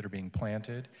trees that are being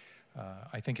planted.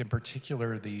 I think in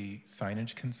particular the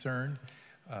signage concern.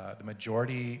 The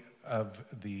majority of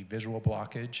the visual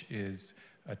blockage is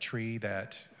a tree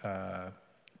that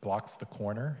blocks the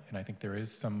corner, and I think there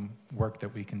is some work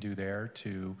that we can do there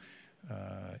to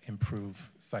improve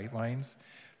sight lines.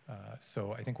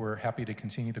 So I think we're happy to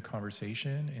continue the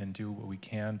conversation and do what we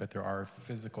can, but there are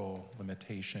physical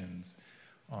limitations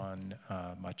on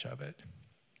much of it.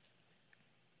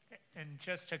 And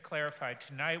just to clarify,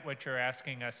 tonight what you're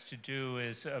asking us to do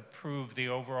is approve the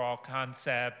overall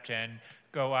concept and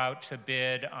go out to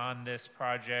bid on this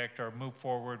project or move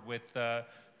forward with the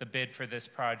bid for this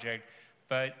project.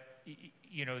 But,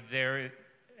 you know,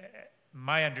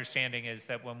 my understanding is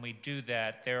that when we do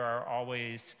that, there are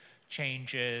always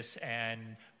changes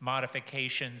and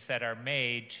modifications that are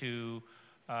made to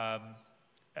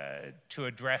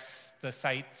address the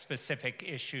site-specific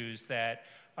issues that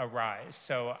arise.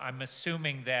 So I'm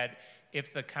assuming that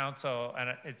if the council, and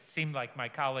it seemed like my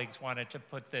colleagues wanted to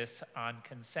put this on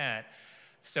consent,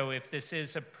 so if this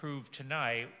is approved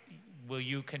tonight, will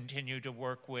you continue to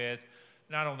work with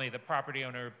not only the property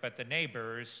owner but the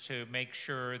neighbors to make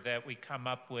sure that we come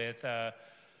up with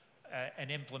an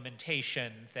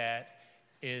implementation that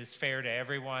is fair to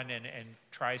everyone and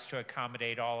tries to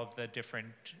accommodate all of the different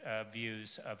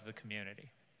views of the community?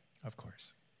 Of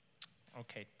course.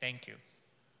 Okay, thank you.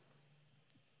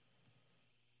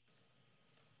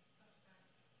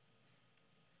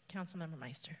 Councilmember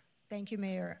Meister. Thank you,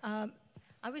 Mayor.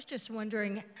 I was just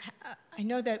wondering, I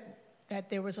know that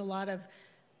there was a lot of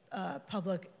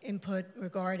public input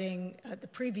regarding the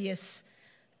previous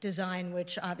design,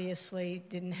 which obviously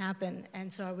didn't happen.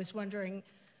 And so I was wondering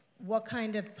what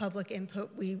kind of public input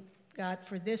we got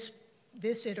for this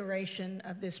iteration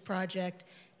of this project,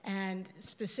 and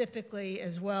specifically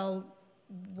as well,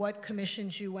 what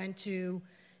commissions you went to,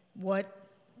 what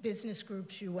business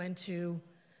groups you went to,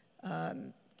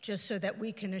 just so that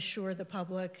we can assure the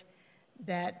public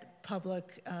that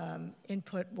public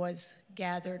input was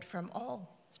gathered from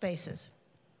all spaces.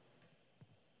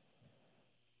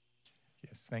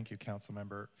 Yes, thank you, Council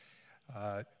Member.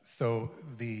 So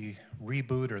the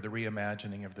reboot or the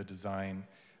reimagining of the design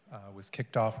was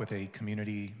kicked off with a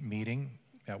community meeting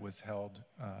that was held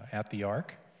at the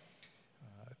Arc.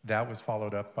 That was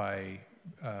followed up by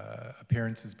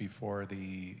appearances before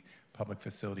the Public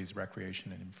Facilities,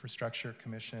 Recreation, and Infrastructure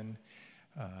Commission.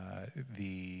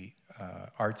 The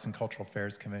Arts and Cultural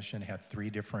Affairs Commission had 3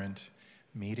 different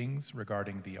meetings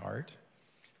regarding the art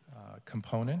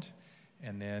component.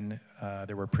 And then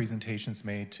there were presentations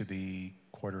made to the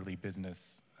quarterly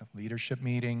business leadership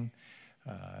meeting,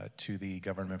 to the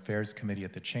Government Affairs Committee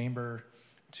at the Chamber,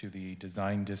 to the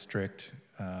Design District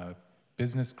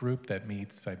business group that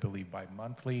meets, I believe,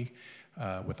 bi-monthly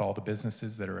with all the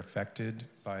businesses that are affected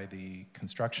by the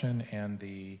construction, and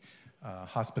the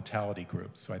hospitality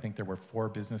groups. So I think there were 4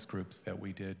 business groups that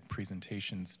we did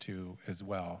presentations to as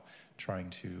well, trying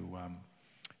to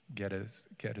get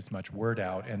as much word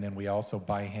out. And then we also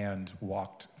by hand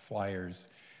walked flyers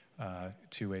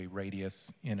to a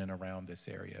radius in and around this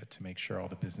area to make sure all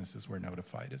the businesses were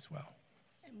notified as well.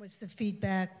 And was the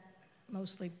feedback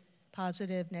mostly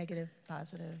positive, negative,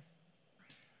 positive?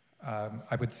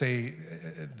 I would say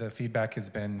the feedback has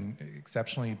been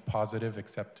exceptionally positive,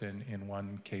 except in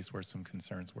one case where some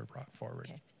concerns were brought forward.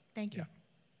 Okay, thank you.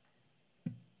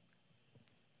 Yeah.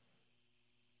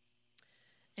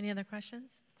 Any other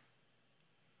questions?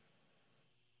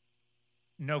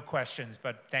 No questions,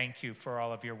 but thank you for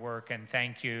all of your work, and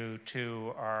thank you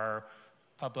to our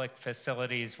public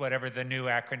facilities, whatever the new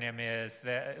acronym is,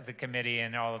 the committee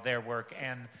and all of their work,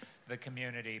 and the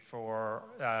community for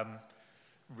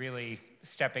really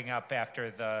stepping up after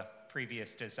the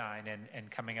previous design and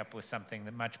coming up with something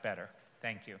much better.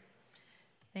 Thank you.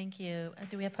 Thank you.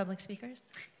 Do we have public speakers?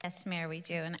 Yes, Mayor, we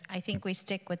do. And I think we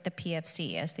stick with the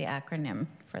PFC as the acronym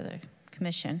for the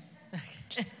commission.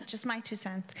 Just my 2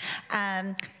 cents.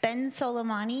 Ben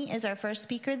Soleimani is our first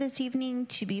speaker this evening,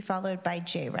 to be followed by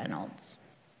Jay Reynolds.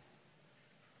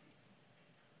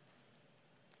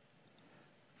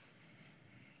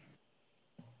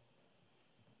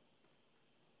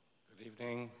 Good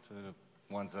evening to the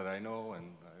ones that I know,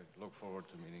 and I look forward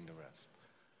to meeting the rest.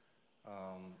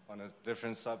 On a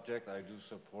different subject, I do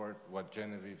support what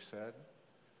Genevieve said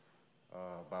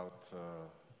about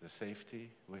the safety.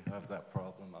 We have that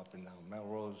problem up and down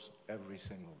Melrose every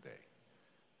single day.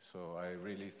 So I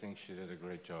really think she did a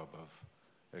great job of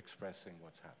expressing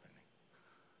what's happening.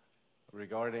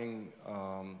 Regarding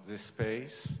this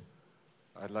space,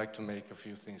 I'd like to make a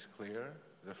few things clear.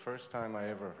 the first time I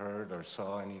ever heard or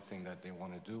saw anything that they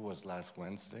want to do was last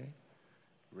Wednesday.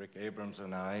 Rick Abrams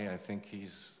and I think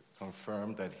he's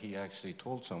confirmed that he actually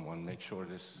told someone, make sure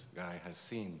this guy has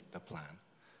seen the plan.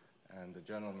 And the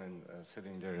gentleman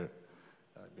sitting there,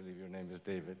 I believe your name is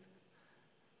David,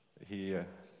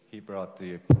 he brought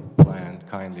the plan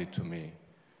kindly to me,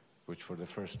 which for the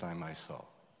first time I saw.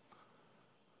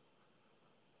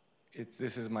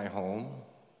 This is my home.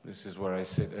 This is where I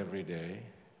sit every day.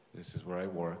 This is where I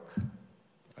work.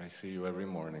 I see you every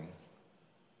morning.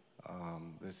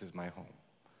 This is my home.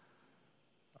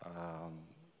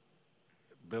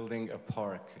 Building a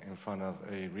park in front of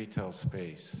a retail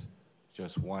space,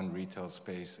 just one retail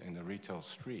space in a retail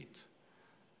street,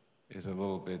 is a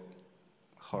little bit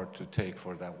hard to take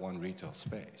for that one retail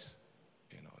space.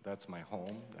 You know, that's my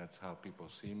home. That's how people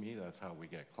see me. That's how we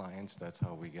get clients. That's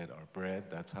how we get our bread.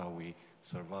 That's how we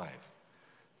survive.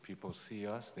 People see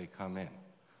us, they come in.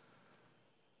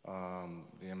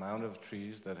 The amount of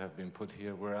trees that have been put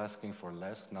here, we're asking for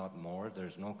less, not more.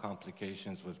 There's no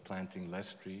complications with planting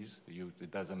less trees.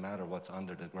 It doesn't matter what's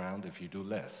under the ground if you do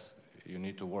less. You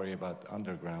need to worry about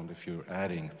underground if you're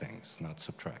adding things, not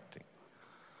subtracting.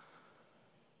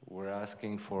 We're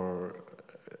asking for,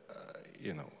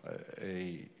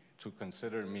 to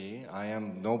consider me.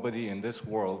 Nobody in this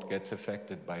world gets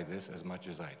affected by this as much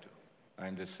as I do.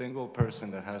 I'm the single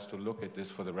person that has to look at this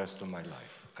for the rest of my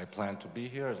life. I plan to be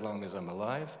here as long as I'm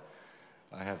alive.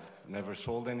 I have never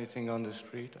sold anything on the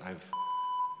street. I've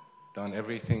done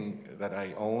everything that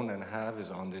I own and have is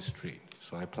on this street.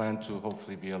 So I plan to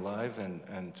hopefully be alive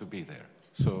and to be there.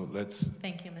 So let's...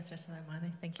 Thank you, Mr.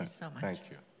 Soleimani. Thank you so much. Thank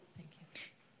you.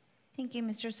 Thank you,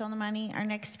 Mr. Soleimani. Our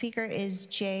next speaker is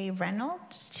Jay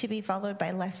Reynolds, to be followed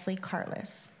by Leslie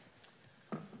Carlis.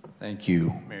 Thank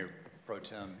you, Mayor Pro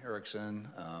Tem Erickson,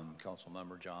 Council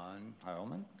Member John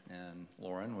Heilman, and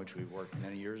Lauren, which we've worked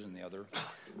many years in the other.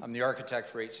 I'm the architect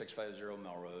for 8650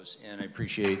 Melrose, and I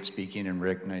appreciate speaking. And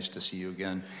Rick, nice to see you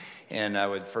again. And I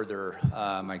would further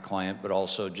my client, but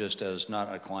also just as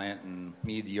not a client and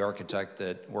me, the architect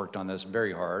that worked on this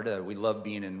very hard. We love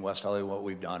being in West Hollywood, what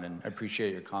we've done, and I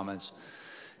appreciate your comments,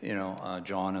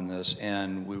 John, on this.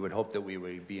 And we would hope that we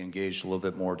would be engaged a little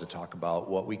bit more to talk about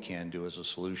what we can do as a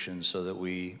solution, so that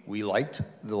we liked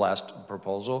the last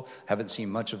proposal, haven't seen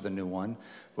much of the new one,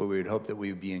 but we would hope that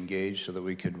we would be engaged so that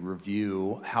we could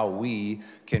review how we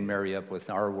can marry up with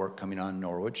our work coming on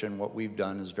Norwich. And what we've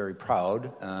done is very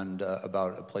proud and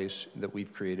about a place that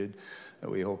we've created that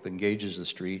we hope engages the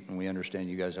street. And we understand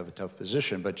you guys have a tough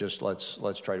position, but just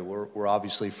let's try to work. We're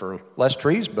obviously for less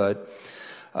trees, but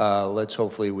let's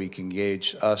hopefully we can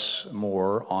engage us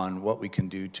more on what we can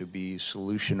do to be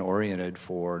solution oriented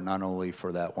for not only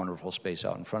for that wonderful space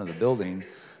out in front of the building,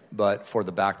 but for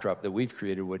the backdrop that we've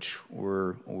created, which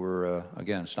we're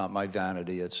again, it's not my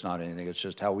vanity, it's not anything, it's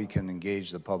just how we can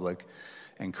engage the public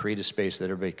and create a space that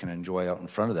everybody can enjoy out in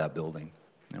front of that building.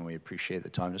 And we appreciate the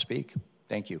time to speak.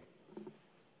 Thank you.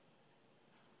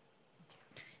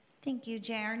 Thank you,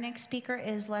 Jay. Our next speaker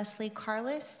is Leslie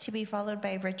Carlis, to be followed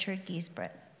by Richard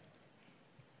Giesbrecht.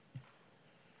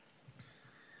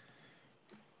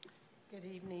 Good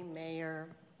evening, Mayor,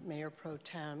 Mayor Pro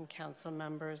Tem, council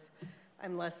members.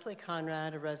 I'm Leslie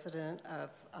Conrad, a resident of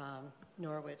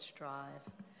Norwich Drive.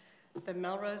 The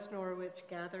Melrose Norwich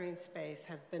gathering space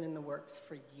has been in the works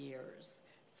for years,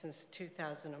 since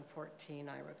 2014,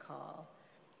 I recall.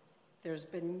 There's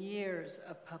been years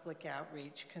of public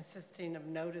outreach consisting of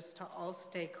notice to all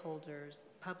stakeholders,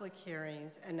 public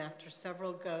hearings, and after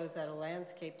several goes at a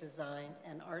landscape design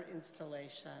and art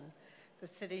installation, the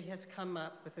city has come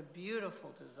up with a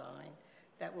beautiful design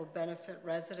that will benefit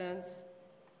residents,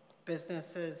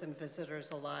 businesses, and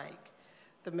visitors alike.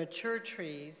 The mature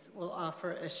trees will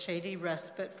offer a shady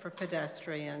respite for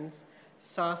pedestrians,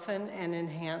 soften and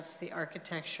enhance the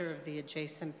architecture of the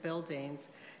adjacent buildings,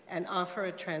 and offer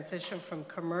a transition from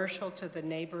commercial to the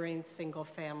neighboring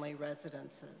single-family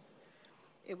residences.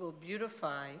 It will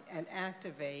beautify and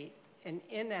activate an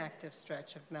inactive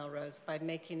stretch of Melrose by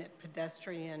making it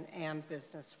pedestrian and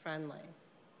business-friendly.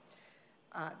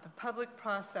 The public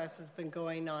process has been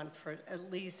going on for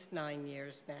at least 9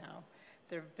 years now.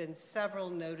 There have been several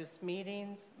notice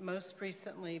meetings, most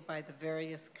recently by the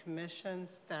various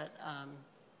commissions that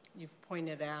you've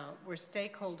pointed out, where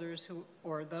stakeholders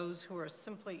or those who are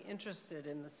simply interested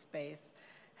in the space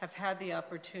have had the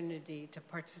opportunity to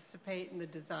participate in the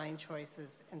design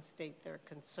choices and state their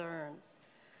concerns.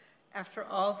 After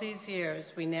all these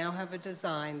years, we now have a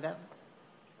design that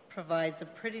provides a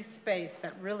pretty space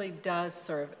that really does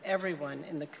serve everyone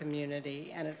in the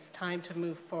community, and it's time to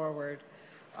move forward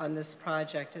on this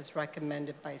project as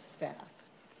recommended by staff.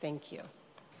 Thank you.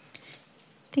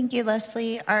 Thank you,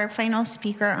 Leslie. Our final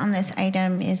speaker on this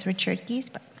item is Richard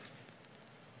Giesbrecht.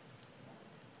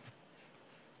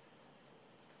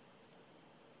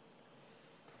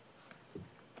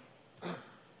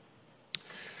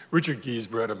 Richard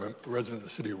Giesbrecht, I'm a resident of the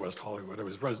city of West Hollywood. I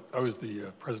was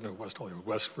the president of West Hollywood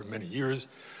West for many years.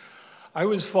 I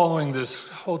was following this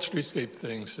whole streetscape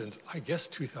thing since, I guess,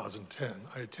 2010.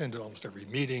 I attended almost every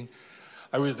meeting.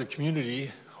 I was the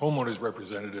community homeowners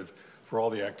representative for all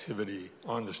the activity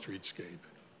on the streetscape,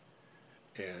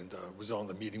 and was on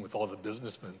the meeting with all the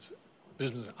businessmen.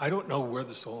 I don't know where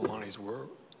the Solomonis were.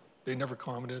 They never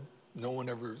commented. No one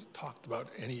ever talked about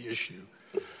any issue.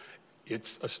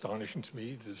 It's astonishing to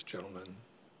me, this gentleman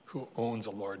who owns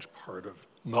a large part of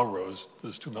Melrose,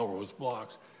 those two Melrose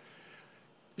blocks,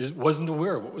 wasn't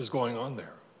aware of what was going on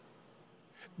there.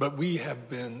 But we have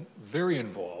been very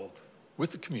involved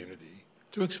with the community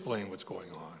to explain what's going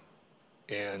on.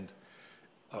 And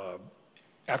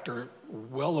after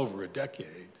well over a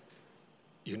decade,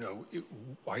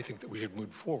 I think that we should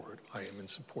move forward. I am in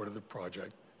support of the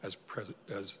project as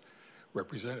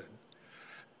represented.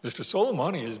 Mr.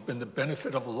 Solomani has been the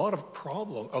benefit of a lot of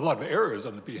errors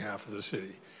on the behalf of the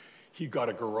city. He got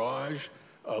a garage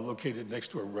located next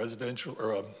to a residential,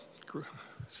 or a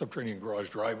subterranean garage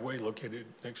driveway located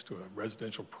next to a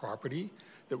residential property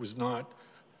that was not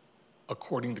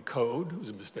according to code. It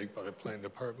was a mistake by the planning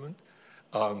department.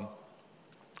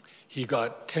 He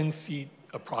got 10 feet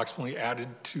approximately added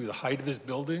to the height of his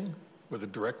building with a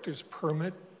director's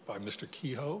permit by Mr.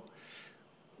 Kehoe.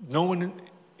 No one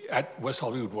at West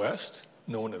Hollywood West,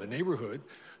 no one in the neighborhood,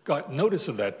 got notice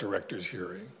of that director's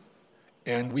hearing.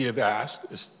 And we have asked,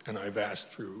 and I've asked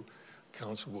through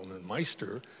Councilwoman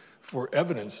Meister, for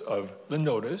evidence of the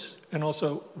notice and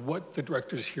also what the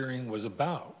director's hearing was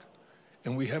about.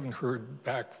 And we haven't heard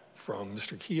back from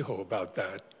Mr. Kehoe about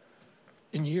that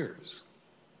in years.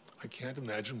 I can't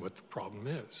imagine what the problem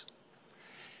is.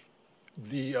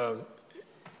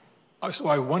 So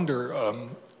I wonder,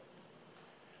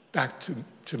 back to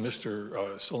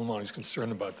Mr. Solomoni's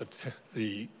concern about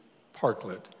the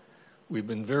parklet. We've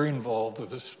been very involved with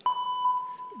this.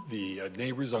 The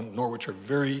neighbors on Norwich are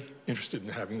very interested in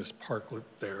having this parklet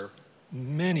there.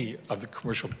 Many of the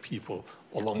commercial people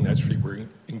along that street were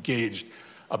engaged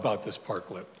about this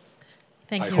parklet.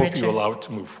 Thank you, I hope Richard. you allow it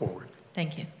to move forward.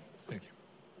 Thank you. Thank you.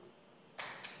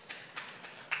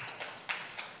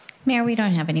 Mayor, we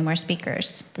don't have any more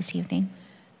speakers this evening.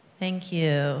 Thank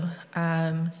you.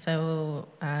 I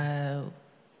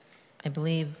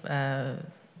believe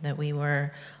that we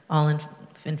were all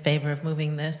in favor of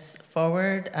moving this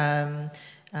forward,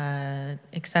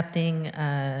 accepting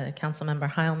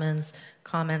Councilmember Heilman's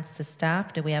comments to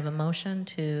staff. Do we have a motion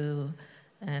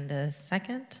and a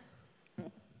second?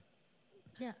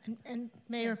 Yeah, and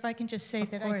Mayor, if I can just say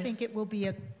that course. I think it will be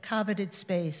a coveted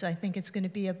space. I think it's going to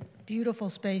be a beautiful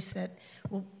space that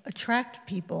will attract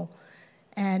people,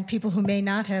 and people who may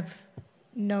not have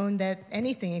known that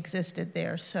anything existed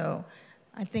there. So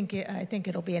I think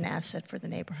it'll be an asset for the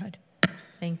neighborhood.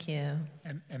 Thank you.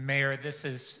 And Mayor, this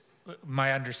is,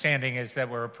 my understanding is that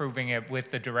we're approving it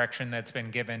with the direction that's been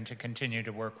given to continue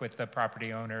to work with the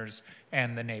property owners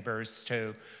and the neighbors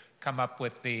to come up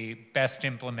with the best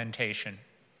implementation.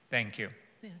 Thank you.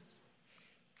 Yes.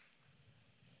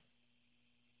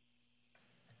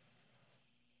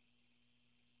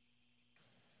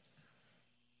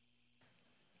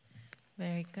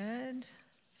 Very good.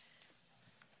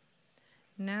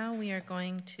 Now we are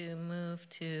going to move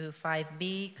to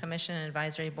 5B, Commission and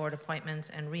Advisory Board appointments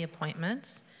and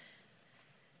reappointments.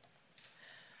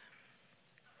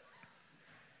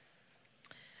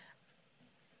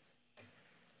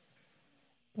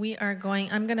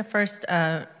 I'm going to first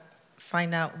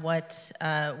find out what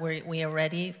we are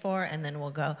ready for, and then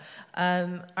we'll go.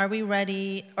 Are we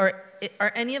ready, or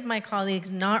are any of my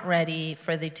colleagues not ready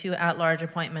for the 2 at-large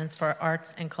appointments for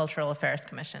Arts and Cultural Affairs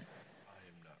Commission? I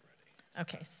am not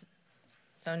ready. Okay,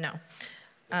 so no.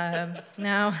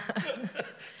 Now,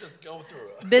 Just go through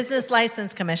it. Business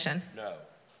License Commission. No.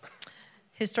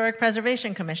 Historic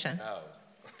Preservation Commission. No.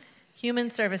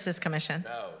 Human Services Commission.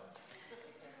 No.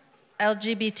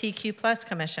 LGBTQ plus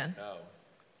Commission. No.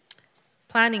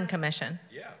 Planning Commission.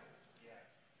 Yeah.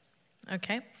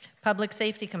 Okay. Public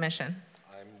Safety Commission.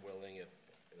 I'm willing if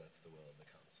that's the will of the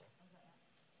council.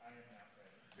 I am not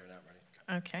ready. You're not ready?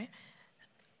 Okay.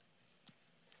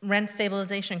 Rent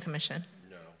Stabilization Commission.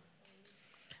 No.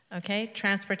 Okay.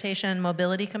 Transportation and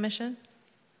Mobility Commission.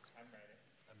 I'm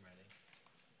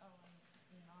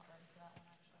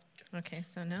ready. Okay,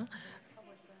 so no.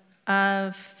 Public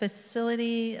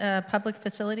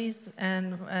Facilities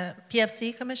and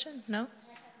PFC Commission? No?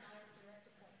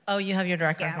 Oh, you have your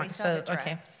direct Yeah, we report. still have So, a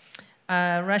okay.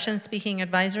 draft. Russian Speaking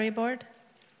Advisory Board?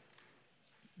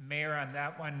 Mayor, on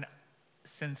that one,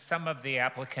 since some of the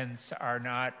applicants are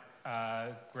not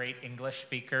great English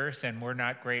speakers and we're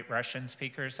not great Russian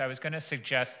speakers, I was going to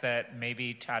suggest that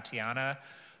maybe Tatiana,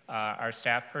 our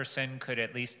staff person, could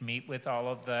at least meet with all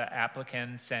of the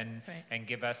applicants and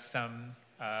give us some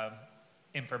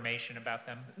information about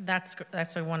them.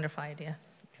 That's a wonderful idea,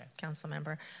 Council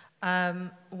Member.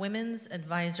 Women's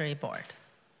Advisory Board?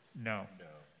 No.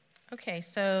 Okay,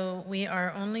 so we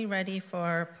are only ready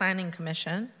for Planning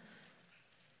Commission.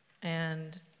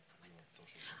 And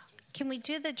Can we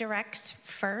do the directs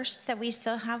first that we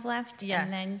still have left? Yes.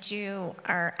 And then do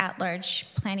our at-large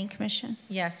planning commission?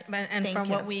 yes, and Thank from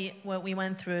you. what we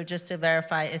went through, just to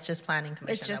verify, it's just Planning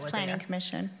Commission. It's just That was a planning yes.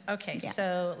 commission. Okay, Yeah.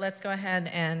 so let's go ahead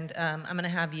and I'm going to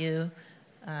have you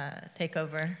take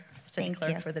over, City Thank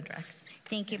Clerk, you. for the directs.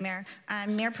 Thank you, Mayor.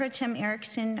 Mayor Pro Tem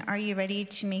Erickson, are you ready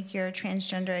to make your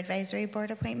Transgender Advisory Board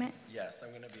appointment? Yes, I'm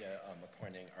going to be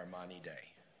appointing Armani Day.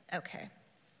 Okay.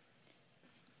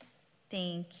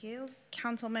 Thank you.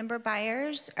 Councilmember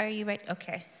Byers, are you ready?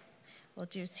 Okay. We'll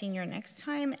do senior next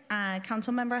time.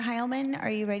 Councilmember Heilman, are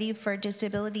you ready for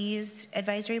Disabilities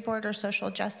Advisory Board or Social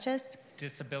Justice?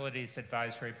 Disabilities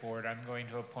Advisory Board, I'm going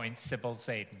to appoint Sybil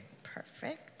Zayden.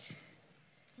 Perfect.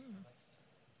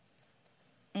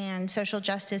 And Social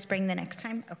Justice, bring the next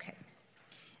time? Okay.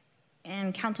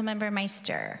 And Councilmember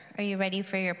Meister, are you ready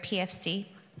for your PFC?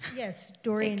 Yes,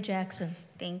 Dorian Jackson.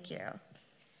 Thank you.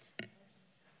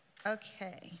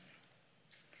 Okay.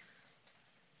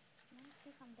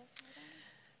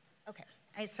 Okay.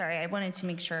 Sorry, I wanted to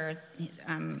make sure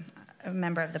a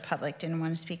member of the public didn't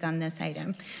want to speak on this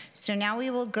item. So now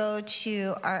we will go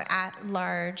to our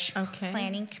at-large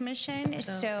Planning Commission.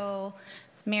 So,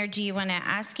 Mayor, do you want to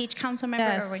ask each council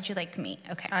member, or would you like me?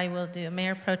 Okay. I will do.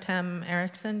 Mayor Pro Tem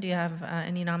Erickson, do you have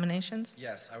any nominations?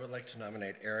 Yes, I would like to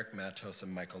nominate Eric Matos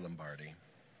and Michael Lombardi.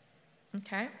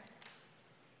 Okay.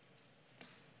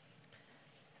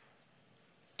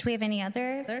 Do we have any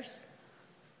others?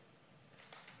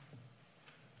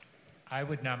 I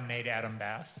would nominate Adam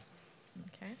Bass.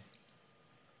 Okay.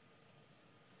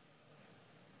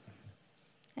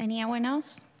 Anyone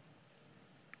else?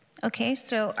 Okay,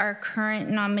 so our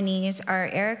current nominees are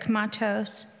Eric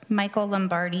Matos, Michael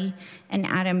Lombardi, and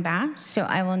Adam Bass. So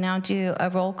I will now do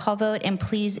a roll call vote, and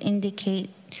please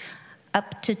indicate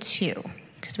up to 2,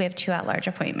 because we have 2 at-large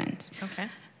appointments. Okay.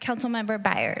 Councilmember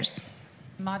Byers.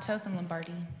 Matos and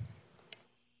Lombardi.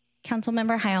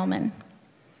 Councilmember Heilman.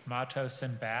 Matos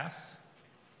and Bass.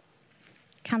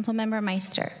 Councilmember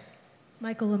Meister.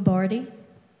 Michael Lombardi.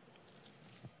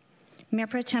 Mayor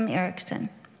Pro Tem Erickson.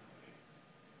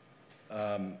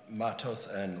 Matos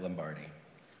and Lombardi.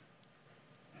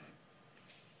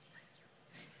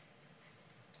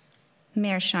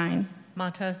 Mayor Shine.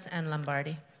 Matos and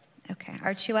Lombardi. Okay,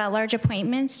 our 2 at-large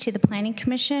appointments to the Planning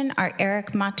Commission are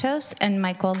Eric Matos and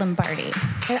Michael Lombardi.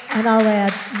 And I'll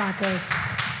add Matos.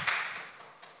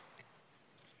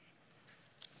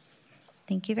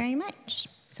 Thank you very much.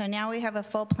 So now we have a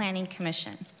full Planning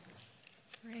Commission.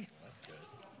 Great. That's good.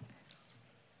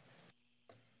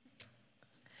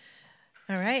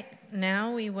 All right,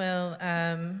 now we will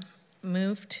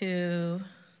move to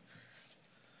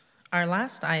our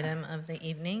last item of the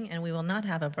evening, and we will not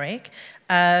have a break,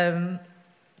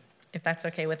 if that's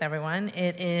okay with everyone.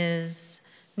 It is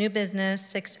new business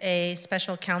 6A,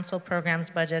 Special Council Programs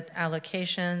Budget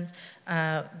Allocations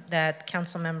that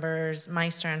Council Members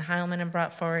Meister and Heilman have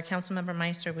brought forward. Councilmember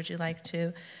Meister, would you like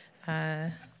to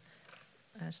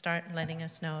start letting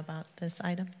us know about this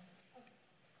item?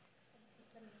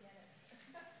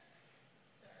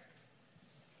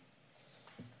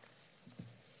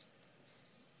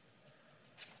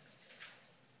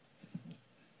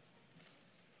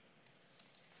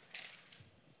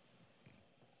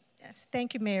 Yes,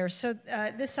 thank you, Mayor. So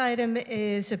this item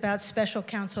is about Special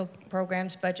Council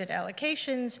Programs budget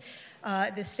allocations.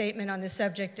 The statement on this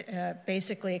subject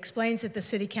basically explains that the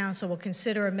City Council will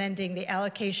consider amending the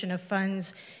allocation of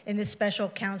funds in the Special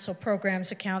Council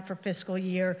Programs account for fiscal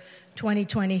year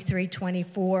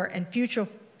 2023-24 and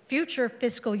future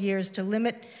fiscal years to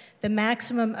limit the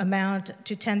maximum amount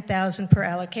to $10,000 per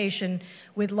allocation,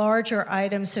 with larger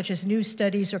items such as new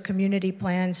studies or community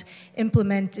plans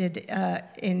implemented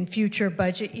in future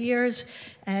budget years.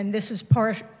 And this is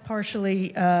partially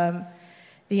the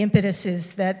impetus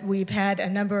is that we've had a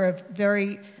number of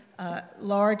very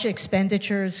large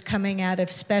expenditures coming out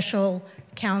of special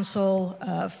council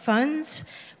funds,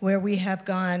 where we have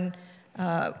gone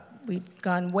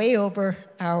way over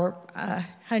our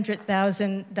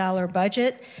 $100,000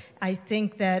 budget. I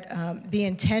think that the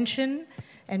intention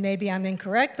and maybe I'm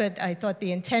incorrect, but I thought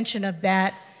the intention of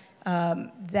that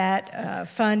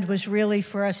fund was really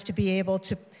for us to be able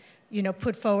to,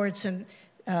 put forward some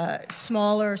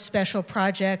smaller special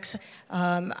projects.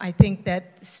 I think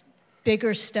that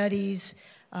bigger studies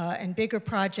and bigger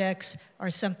projects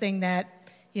are something that,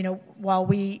 while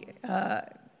we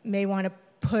may want to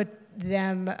put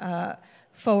them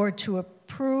forward to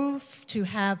approve, to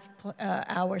have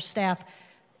our staff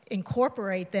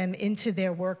incorporate them into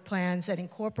their work plans and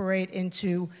incorporate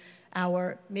into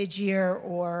our mid-year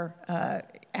or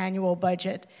annual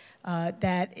budget,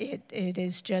 that it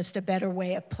is just a better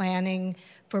way of planning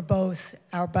for both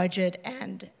our budget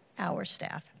and our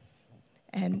staff.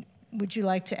 And would you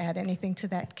like to add anything to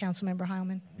that, Councilmember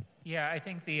Heilman? Yeah, I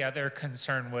think the other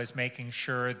concern was making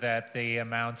sure that the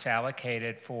amounts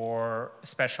allocated for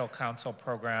special council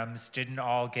programs didn't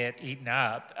all get eaten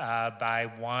up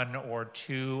by one or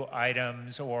two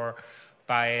items or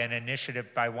by an initiative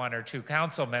by one or two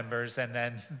council members, and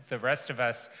then the rest of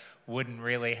us wouldn't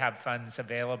really have funds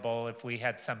available if we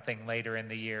had something later in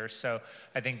the year. So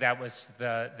I think that was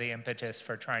the impetus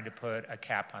for trying to put a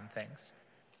cap on things.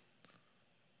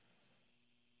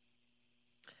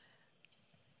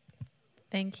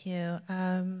 Thank you.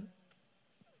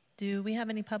 Do we have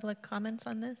any public comments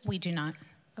on this? We do not.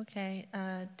 Okay.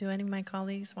 Do any of my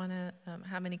colleagues want to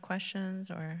have any questions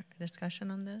or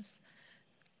discussion on this?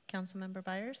 Councilmember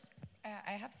Byers?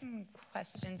 I have some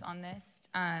questions on this.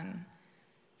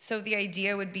 So the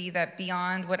idea would be that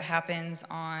beyond what happens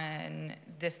on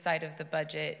this side of the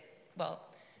budget, well,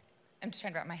 I'm just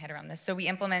trying to wrap my head around this. So we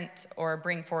implement or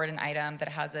bring forward an item that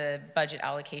has a budget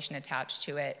allocation attached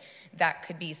to it that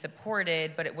could be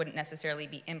supported, but it wouldn't necessarily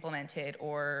be implemented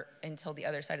or until the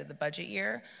other side of the budget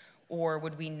year. Or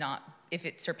would we not, if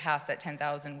it surpassed that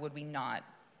 10,000, would we not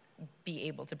be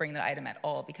able to bring that item at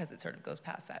all because it sort of goes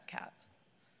past that cap?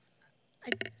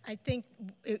 I think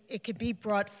it could be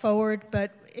brought forward,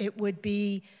 but it would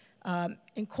be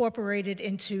incorporated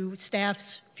into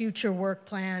staff's future work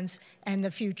plans and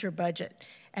the future budget.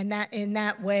 And that in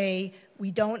that way, we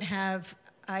don't have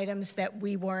items that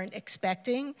we weren't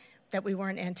expecting, that we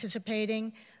weren't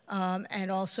anticipating, and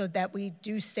also that we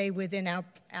do stay within our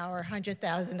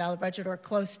 $100,000 budget or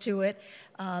close to it,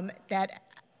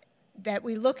 that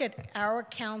we look at our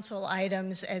council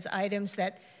items as items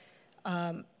that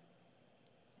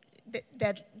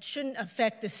that shouldn't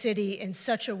affect the city in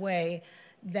such a way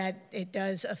that it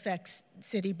does affect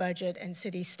city budget and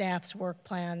city staff's work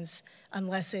plans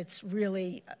unless it's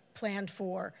really planned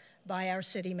for by our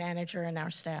city manager and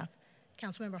our staff.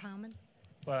 Councilmember Heilman?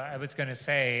 Well, I was going to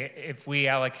say, if we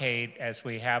allocate, as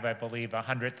we have, I believe,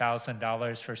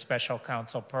 $100,000 for special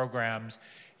council programs,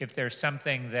 if there's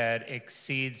something that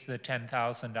exceeds the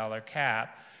 $10,000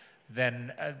 cap,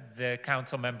 then the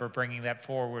council member bringing that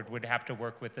forward would have to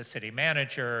work with the city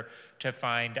manager to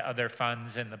find other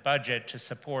funds in the budget to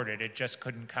support it. It just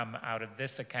couldn't come out of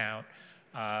this account.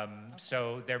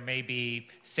 So there may be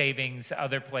savings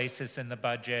other places in the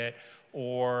budget,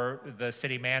 or the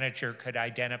city manager could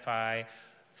identify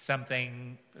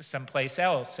something someplace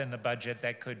else in the budget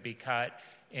that could be cut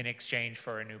in exchange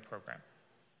for a new program.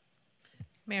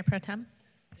 Mayor Pro Tem?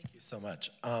 Thank you so much.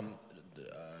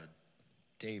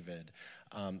 David,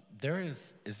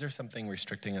 is there something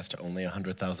restricting us to only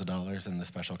 $100,000 in the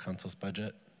special counsel's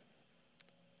budget?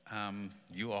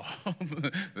 You all,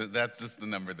 that's just the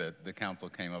number that the council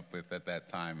came up with at that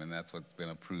time, and that's what's been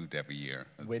approved every year.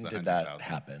 When did that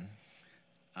happen?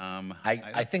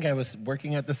 I think I was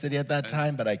working at the city at that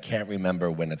time, but I can't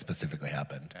remember when it specifically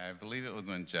happened. I believe it was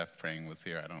when Jeff Prang was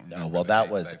here. I don't remember. Oh, well, that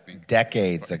was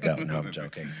decades ago. No, I'm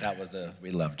joking. That was we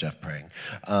love Jeff Prang.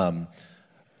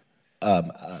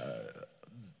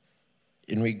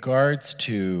 In regards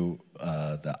to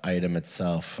the item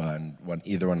itself on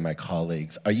either one of my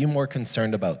colleagues, are you more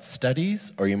concerned about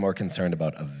studies or are you more concerned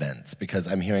about events? Because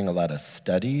I'm hearing a lot of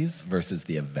studies versus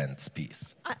the events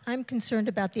piece. I'm concerned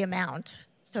about the amount.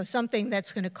 So something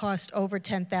that's going to cost over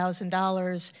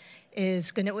 $10,000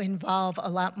 is going to involve a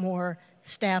lot more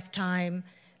staff time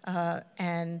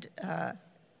and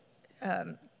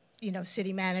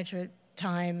city manager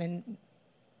time and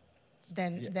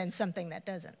than something that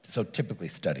doesn't. So typically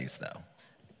studies, though.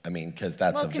 I mean, because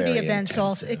that's well, it can be events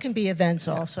also. It can be events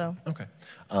also. Okay.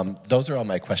 Those are all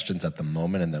my questions at the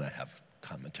moment, and then I have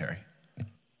commentary.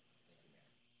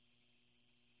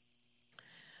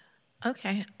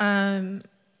 Okay.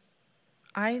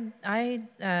 I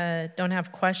don't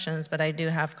have questions, but I do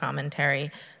have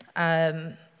commentary.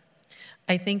 I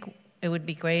think it would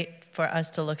be great for us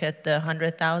to look at the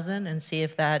 100,000 and see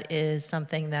if that is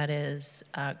something that is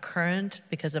current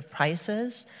because of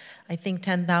prices. I think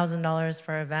 $10,000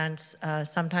 for events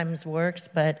sometimes works,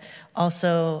 but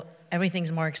also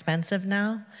everything's more expensive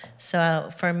now.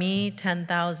 So for me,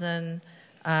 10,000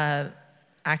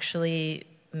 actually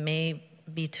may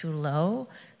be too low.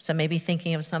 So maybe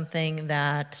thinking of something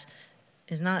that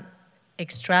is not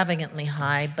extravagantly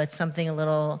high, but something a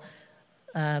little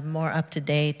more up to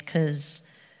date, because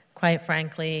quite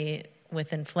frankly,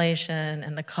 with inflation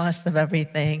and the cost of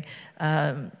everything,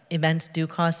 events do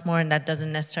cost more, and that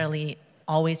doesn't necessarily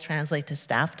always translate to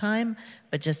staff time,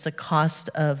 but just the cost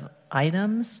of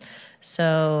items.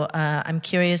 So I'm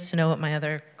curious to know what my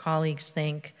other colleagues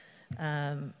think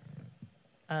of,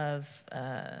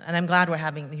 and I'm glad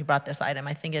you brought this item.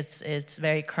 I think it's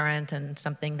very current and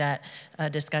something that,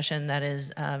 a discussion that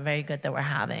is very good that we're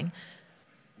having.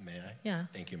 May I? Yeah.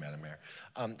 Thank you, Madam Mayor.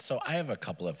 So I have a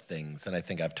couple of things, and I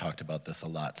think I've talked about this a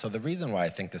lot. So the reason why I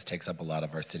think this takes up a lot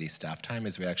of our city staff time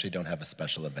is we actually don't have a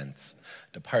special events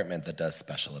department that does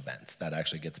special events. That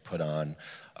actually gets put on.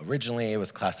 Originally, it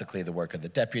was classically the work of the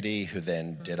deputy, who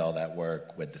then did all that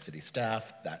work with the city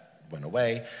staff. That went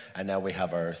away, and now we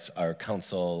have our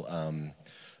council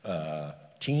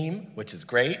team, which is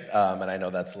great, and I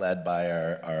know that's led by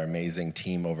our amazing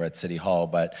team over at City Hall,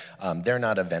 but they're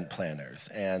not event planners.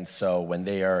 And so when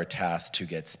they are tasked to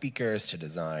get speakers, to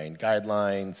design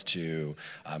guidelines,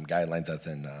 guidelines as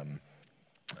in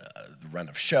the run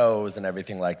of shows and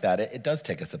everything like that, it does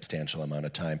take a substantial amount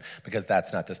of time because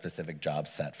that's not the specific job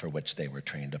set for which they were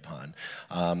trained upon.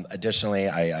 Additionally,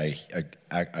 I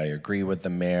agree with the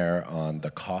mayor on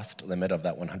the cost limit of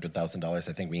that $100,000.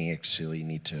 I think we actually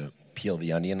need to peel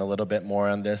the onion a little bit more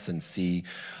on this and see,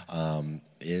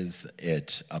 is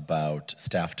it about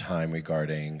staff time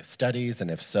regarding studies, and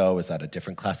if so, is that a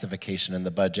different classification in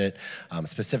the budget?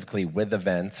 Specifically with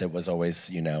events, it was always,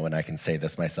 and I can say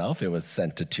this myself, it was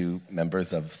sent to 2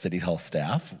 members of City Hall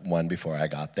staff, one before I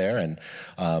got there, and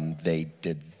they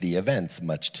did the events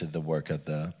much to the work of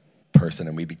the person,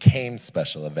 and we became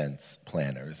special events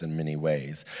planners in many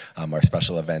ways. Our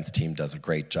special events team does a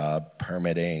great job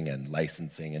permitting and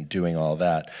licensing and doing all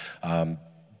that.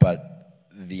 But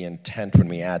the intent when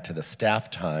we add to the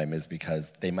staff time is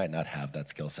because they might not have that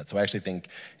skill set. So I actually think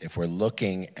if we're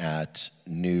looking at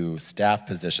new staff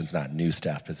positions, not new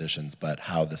staff positions, but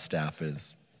how the staff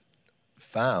is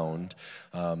found,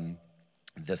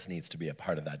 this needs to be a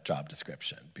part of that job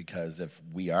description, because if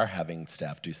we are having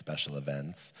staff do special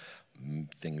events,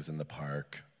 things in the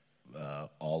park,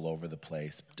 all over the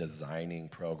place, designing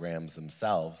programs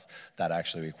themselves, that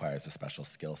actually requires a special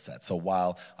skill set. So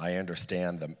while I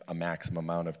understand a maximum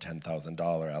amount of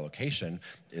 $10,000 allocation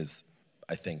is,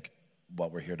 I think,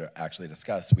 what we're here to actually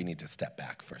discuss, we need to step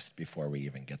back first before we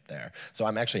even get there. So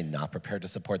I'm actually not prepared to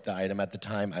support the item at the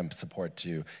time. I'm support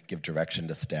to give direction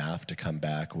to staff to come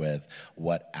back with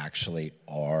what actually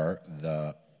are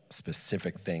the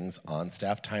specific things on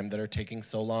staff time that are taking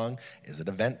so long. Is it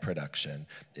event production?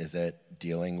 Is it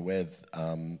dealing with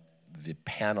the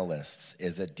panelists?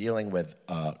 Is it dealing with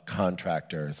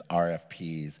contractors,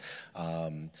 RFPs,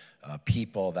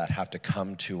 people that have to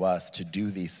come to us to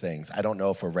do these things? I don't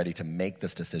know if we're ready to make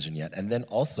this decision yet. And then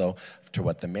also, to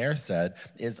what the mayor said,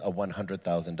 is a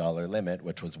 $100,000 limit,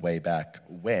 which was way back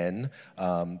when,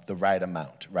 the right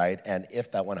amount, right? And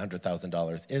if that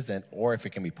 $100,000 isn't, or if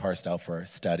it can be parsed out for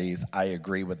studies, I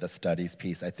agree with the studies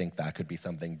piece. I think that could be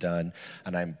something done.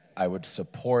 And I would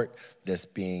support this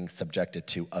being subjected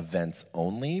to events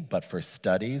only, but for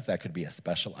studies, that could be a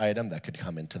special item that could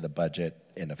come into the budget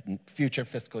in a future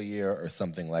fiscal year or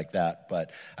something like that.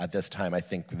 But at this time, I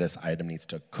think this item needs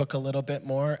to cook a little bit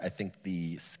more. I think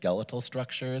the skeletal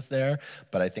structure is there,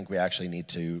 but I think we actually need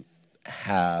to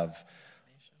have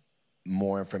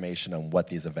more information on what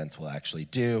these events will actually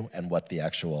do and what the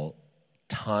actual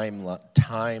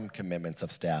time commitments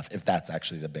of staff, if that's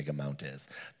actually the big amount is.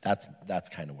 That's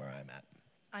kind of where I'm at.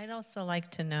 I'd also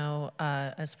like to know,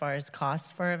 as far as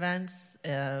costs for events,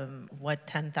 what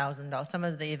 $10,000, some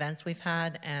of the events we've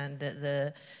had, and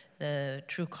the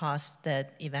true cost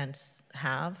that events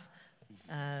have,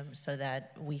 so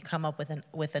that we come up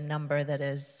with a number that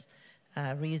is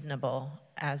reasonable,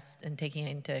 as in taking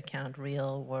into account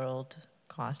real world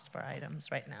costs for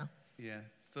items right now. Yeah,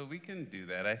 so we can do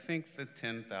that. I think the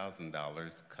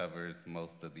 $10,000 covers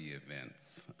most of the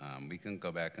events. We can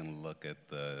go back and look at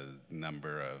the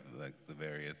number of the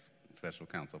various special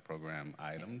council program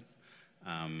items.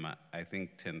 I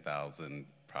think 10,000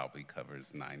 probably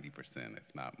covers 90%,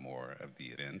 if not more, of the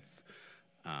events.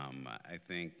 I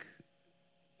think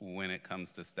when it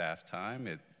comes to staff time,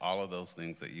 all of those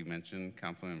things that you mentioned,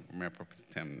 Councilman Mayor Pro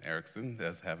Tem Erickson,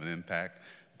 does have an impact.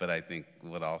 But I think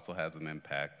what also has an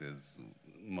impact is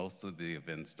most of the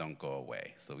events don't go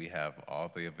away. So we have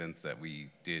all the events that we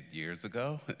did years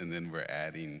ago, and then we're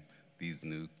adding these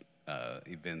new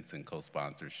events and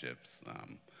co-sponsorships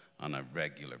on a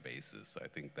regular basis. So I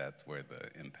think that's where the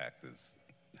impact is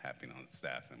happening on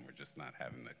staff, and we're just not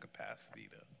having the capacity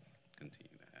to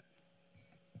continue that.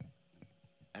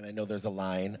 And I know there's a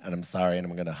line, and I'm sorry, and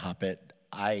I'm going to hop it.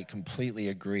 I completely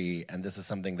agree, and this is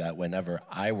something that whenever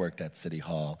I worked at City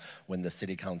Hall, when the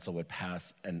City Council would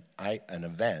pass an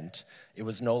event, it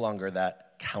was no longer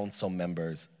that council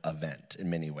members' event in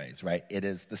many ways, right? It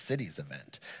is the city's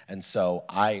event. And so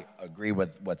I agree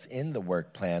with what's in the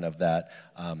work plan of that,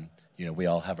 we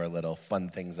all have our little fun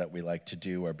things that we like to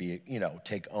do or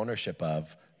take ownership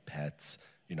of, pets,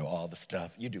 all the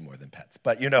stuff. You do more than pets,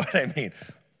 but you know what I mean.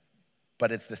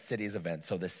 But it's the city's event.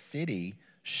 So the city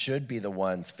should be the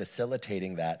ones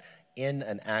facilitating that in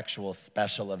an actual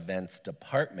special events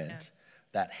department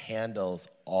that handles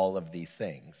all of these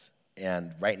things.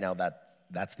 And right now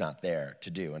that's not there to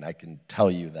do. And I can tell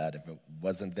you that if it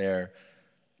wasn't there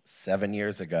 7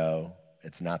 years ago,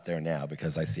 it's not there now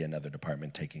because I see another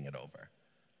department taking it over.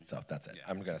 So that's it.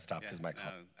 I'm going to stop because my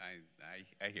call.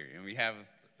 I hear you. And we have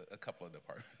a couple of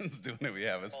departments doing it. We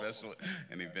have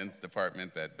an events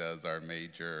department that does our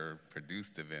major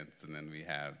produced events, and then we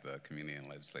have the community and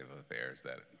legislative affairs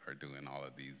that are doing all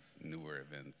of these newer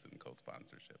events and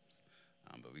co-sponsorships.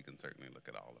 But we can certainly look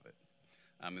at all of it.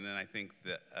 And then I think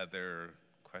the other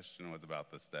question was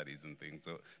about the studies and things.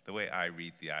 So the way I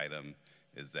read the item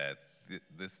is that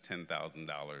this $10,000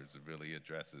 really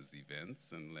addresses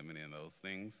events and limiting those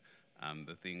things.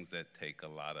 The things that take a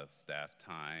lot of staff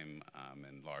time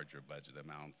and larger budget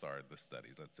amounts are the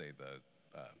studies. Let's say the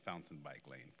fountain bike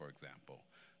lane, for example.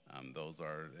 And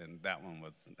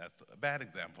that's a bad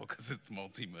example because it's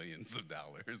multi-millions of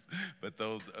dollars. But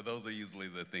those are usually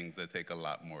the things that take a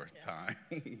lot more time.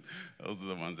 Those are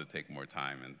the ones that take more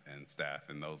time and staff,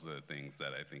 and those are the things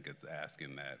that I think it's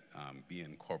asking that be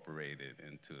incorporated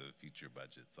into a future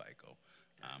budget cycle.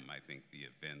 I think the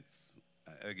events,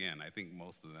 again, I think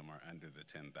most of them are under the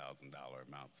 $10,000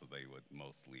 amount, so they would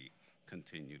mostly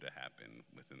continue to happen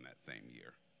within that same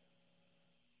year.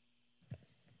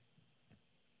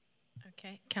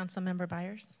 Okay, Councilmember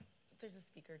Byers. There's a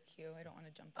speaker queue. I don't want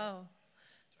to jump. Oh,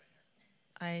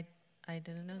 I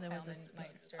didn't know there was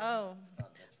a.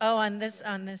 Oh, on this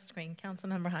screen,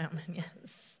 Councilmember Heilman. Yes.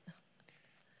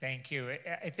 Thank you.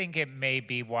 I think it may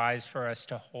be wise for us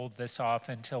to hold this off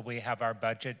until we have our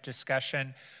budget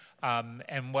discussion.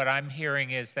 And what I'm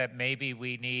hearing is that maybe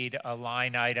we need a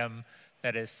line item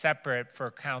that is separate for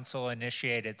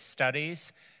council-initiated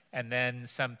studies, and then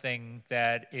something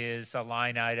that is a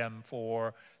line item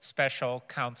for special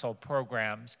council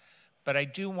programs. But I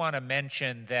do want to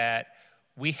mention that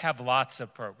we have lots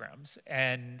of programs,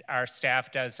 and our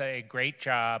staff does a great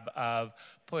job of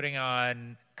putting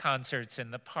on concerts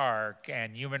in the park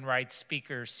and human rights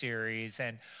speaker series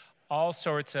and all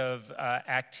sorts of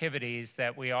activities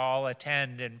that we all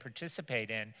attend and participate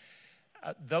in.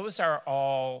 Those are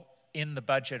all in the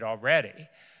budget already.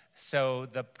 So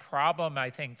the problem, I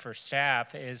think, for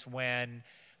staff is when,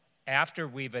 after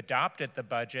we've adopted the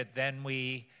budget, then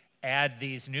we add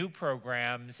these new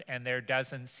programs and there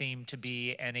doesn't seem to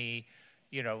be any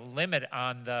limit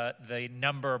on the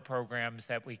number of programs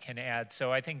that we can add.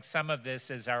 So I think some of this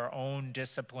is our own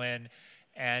discipline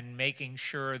and making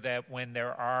sure that when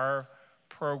there are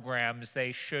programs,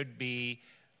 they should be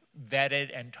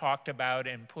vetted and talked about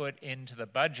and put into the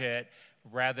budget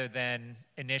rather than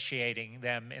initiating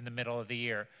them in the middle of the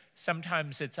year.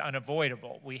 Sometimes it's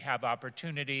unavoidable. We have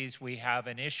opportunities, we have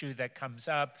an issue that comes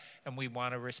up, and we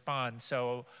want to respond.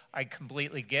 So I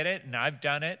completely get it, and I've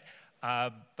done it,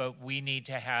 but we need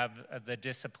to have the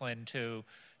discipline to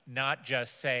not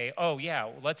just say, oh yeah,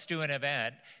 let's do an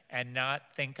event, and not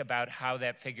think about how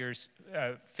that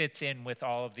fits in with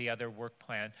all of the other work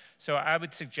plan. So I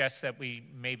would suggest that we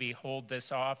maybe hold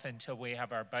this off until we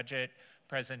have our budget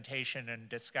presentation and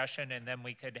discussion, and then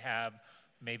we could have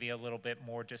maybe a little bit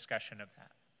more discussion of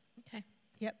that. Okay.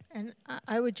 Yep, and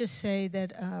I would just say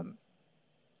that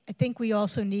I think we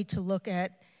also need to look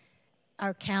at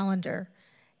our calendar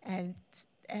and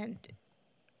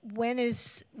when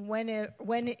is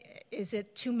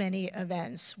it too many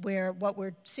events where what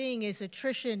we're seeing is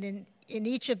attrition in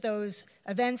each of those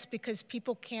events because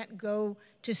people can't go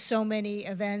to so many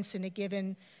events in a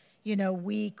given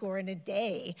week or in a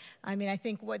day. I mean, I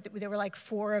think there were like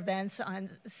 4 events on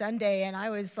Sunday, and I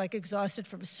was like exhausted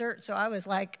from CERT, so I was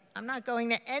like, I'm not going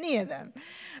to any of them.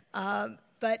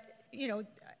 but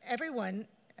everyone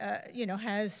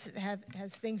has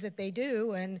things that they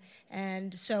do,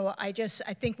 and so I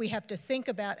think we have to think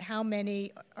about how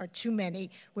many are too many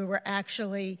where we're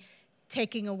actually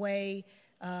taking away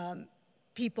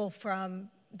people from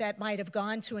that might have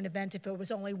gone to an event if it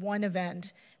was only one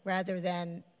event rather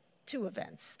than 2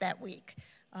 events that week.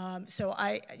 So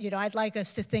I'd like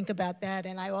us to think about that,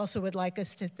 and I also would like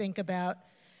us to think about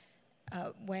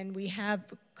when we have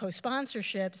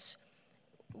co-sponsorships,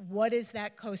 what is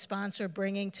that co-sponsor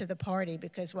bringing to the party?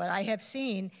 Because what I have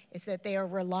seen is that they are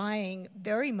relying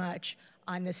very much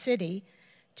on the city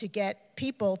to get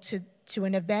people to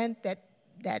an event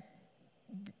that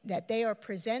they are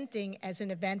presenting as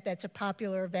an event that's a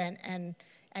popular event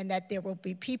and that there will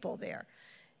be people there.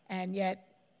 And yet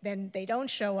then they don't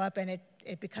show up and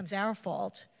it becomes our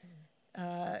fault,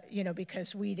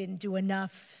 because we didn't do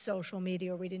enough social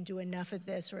media or we didn't do enough of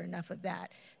this or enough of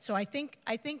that. So I think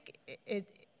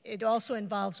it also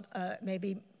involves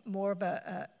maybe more of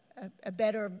a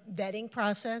better vetting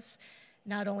process,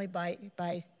 not only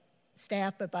by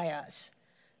staff but by us.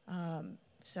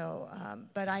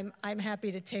 But I'm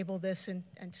happy to table this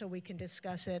until we can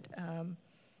discuss it,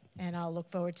 and I'll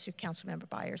look forward to Councilmember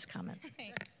Byers' comment.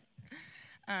 Thanks.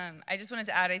 I just wanted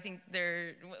to add, I think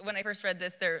when I first read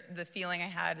this, the feeling I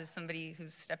had as somebody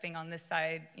who's stepping on this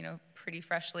side, pretty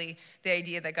freshly, the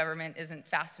idea that government isn't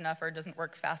fast enough or doesn't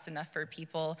work fast enough for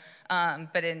people.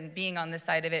 But in being on this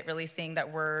side of it, really seeing that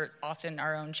we're often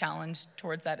our own challenge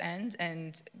towards that end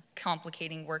and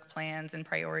complicating work plans and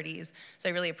priorities. So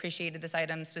I really appreciated this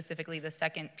item, specifically the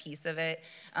second piece of it,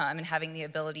 and having the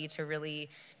ability to really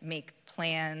make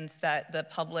plans that the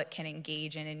public can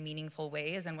engage in meaningful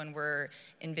ways. And when we're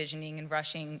envisioning and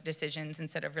rushing decisions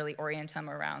instead of really orient them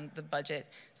around the budget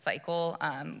cycle,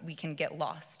 we can get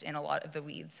lost in a lot of the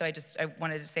weeds. So I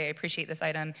wanted to say I appreciate this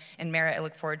item, and Mayor, I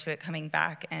look forward to it coming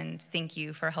back, and thank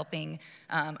you for helping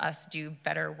us do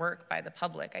better work by the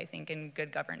public, I think, in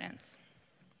good governance.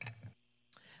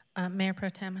 Mayor Pro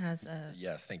Tem has a...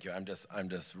 Yes, thank you. I'm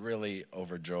just really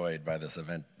overjoyed by this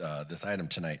event, this item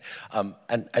tonight.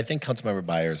 And I think Councilmember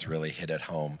Byers really hit it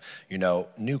home.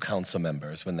 New council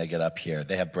members, when they get up here,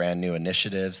 they have brand new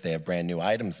initiatives, they have brand new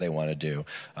items they want to do.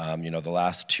 The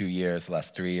last 2 years, the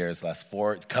last 3 years, last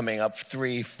 4, coming up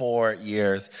 3-4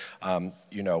 years,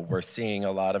 we're seeing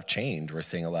a lot of change. We're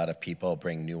seeing a lot of people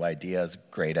bring new ideas,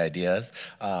 great ideas,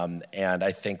 and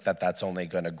I think that that's only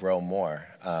going to grow more.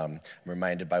 I'm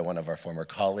reminded by one of our former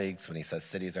colleagues when he says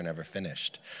cities are never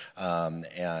finished.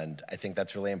 And I think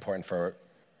that's really important for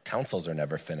councils are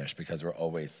never finished because we're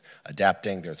always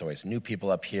adapting. There's always new people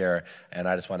up here. And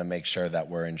I just want to make sure that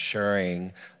we're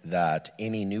ensuring that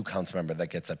any new council member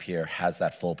that gets up here has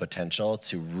that full potential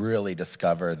to really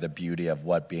discover the beauty of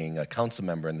what being a council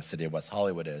member in the city of West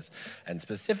Hollywood is. And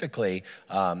specifically,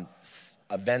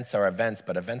 events are events,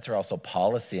 but events are also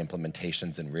policy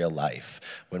implementations in real life.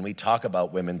 When we talk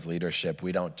about women's leadership,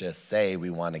 we don't just say we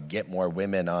want to get more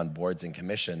women on boards and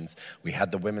commissions. We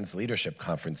had the Women's Leadership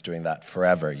Conference doing that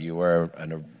forever. You were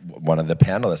one of the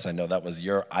panelists. I know that was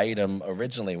your item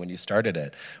originally when you started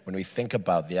it. When we think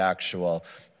about the actual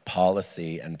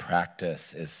policy and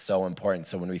practice is so important.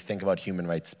 So when we think about Human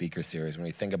Rights Speaker Series, when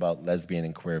we think about Lesbian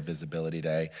and Queer Visibility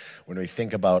Day, when we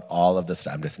think about all of this,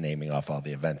 I'm just naming off all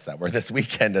the events that were this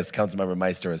weekend, as Councilmember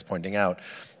Meister is pointing out,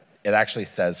 it actually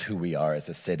says who we are as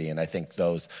a city. And I think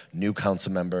those new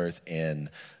council members in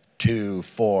 2,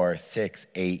 4, 6,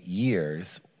 8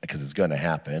 years, because it's going to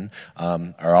happen,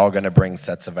 are all going to bring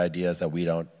sets of ideas that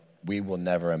we will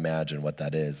never imagine what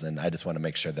that is. And I just want to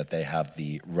make sure that they have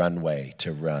the runway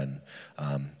to run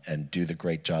and do the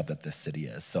great job that this city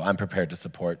is. So I'm prepared to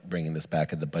support bringing this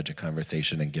back in the budget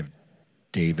conversation and give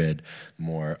David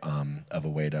more of a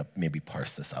way to maybe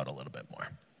parse this out a little bit more.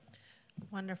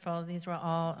 Wonderful. These were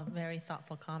all very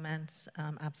thoughtful comments.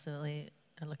 Absolutely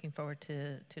looking forward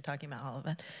to talking about all of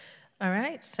it. All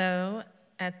right, so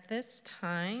at this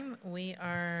time, we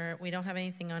don't have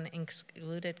anything on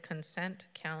excluded consent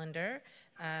calendar.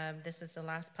 This is the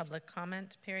last public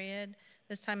comment period.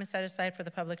 This time is set aside for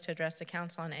the public to address the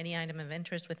council on any item of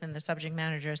interest within the subject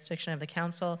matter jurisdiction of the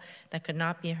council that could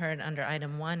not be heard under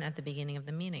item 1 at the beginning of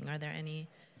the meeting. Are there any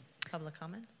public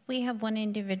comments? We have one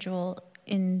individual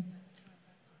in,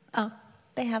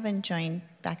 they haven't joined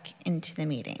back into the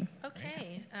meeting.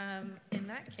 Okay, in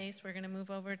that case, we're going to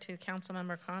move over to council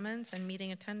member comments and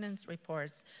meeting attendance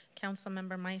reports. Council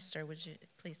member Meister, would you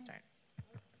please start?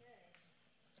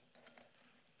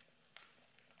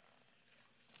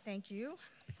 Thank you.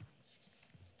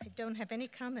 I don't have any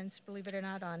comments, believe it or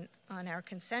not, on our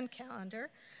consent calendar.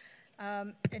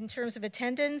 In terms of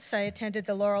attendance, I attended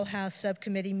the Laurel House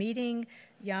Subcommittee meeting,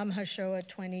 Yom HaShoah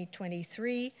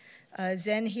 2023,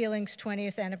 Zen Healing's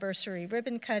 20th anniversary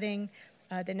ribbon cutting,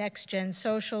 the Next Gen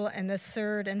Social, and the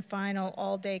third and final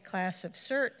all-day class of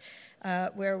CERT,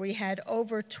 where we had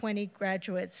over 20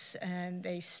 graduates, and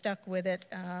they stuck with it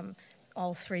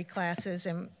all three classes,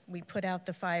 and we put out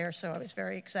the fire, so I was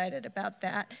very excited about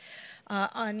that.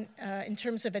 In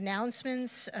terms of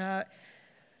announcements,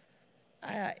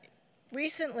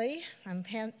 recently,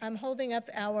 I'm holding up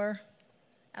our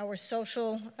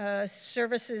social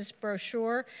services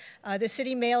brochure. The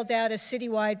city mailed out a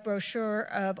citywide brochure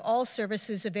of all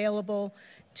services available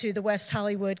to the West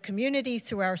Hollywood community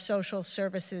through our social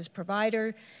services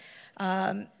provider.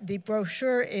 The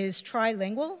brochure is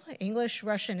trilingual, English,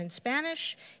 Russian, and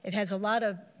Spanish. It has a lot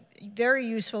of very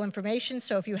useful information,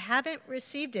 so if you haven't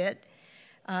received it,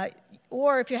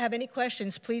 or if you have any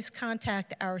questions, please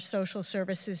contact our Social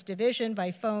Services Division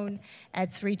by phone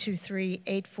at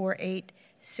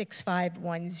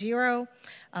 323-848-6510.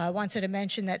 Wanted to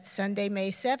mention that Sunday,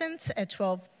 May 7th at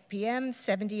 12 p.m.,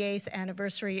 78th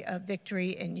anniversary of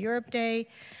Victory in Europe Day.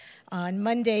 On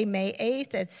Monday, May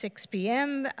 8th at 6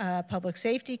 p.m., Public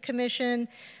Safety Commission.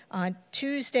 On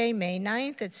Tuesday, May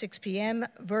 9th at 6 p.m.,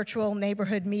 virtual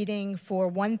neighborhood meeting for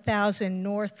 1000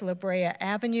 North La Brea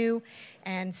Avenue.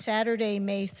 And Saturday,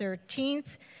 May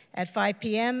 13th at 5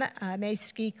 p.m., May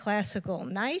Ski Classical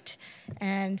Night.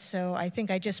 And so I think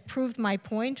I just proved my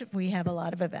point. We have a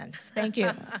lot of events. Thank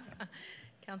you.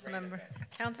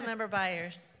 Councilmember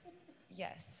Byers.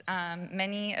 Yes,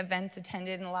 many events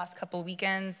attended in the last couple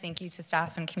weekends. Thank you to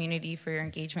staff and community for your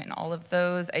engagement in all of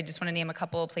those. I just want to name a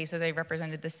couple of places I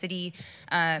represented the city.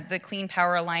 The Clean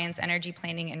Power Alliance Energy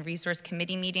Planning and Resource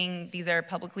Committee meeting. These are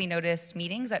publicly noticed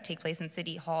meetings that take place in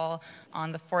City Hall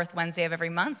on the fourth Wednesday of every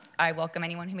month. I welcome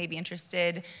anyone who may be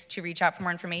interested to reach out for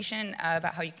more information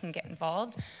about how you can get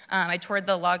involved. I toured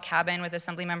the log cabin with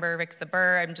Assemblymember Rick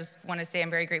Zabur. I just want to say I'm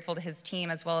very grateful to his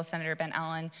team as well as Senator Ben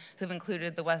Allen, who've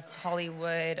included the West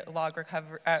Hollywood Log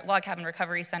Cabin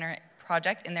Recovery Center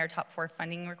project in their top 4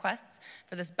 funding requests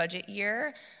for this budget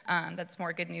year. That's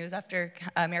more good news after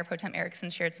Mayor Pro Tem Erickson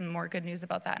shared some more good news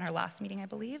about that in our last meeting, I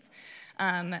believe.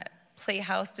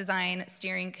 Playhouse Design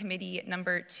Steering Committee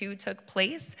number 2 took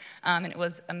place, and it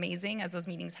was amazing, as those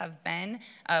meetings have been.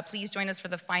 Please join us for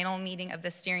the final meeting of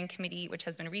the steering committee, which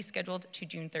has been rescheduled to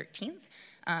June 13th.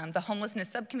 The homelessness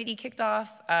subcommittee kicked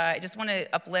off. I just want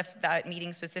to uplift that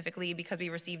meeting specifically because we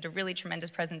received a really tremendous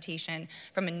presentation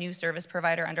from a new service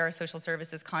provider under our social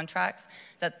services contracts.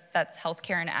 That's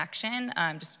Healthcare in Action.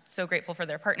 I'm just so grateful for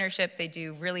their partnership. They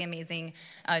do really amazing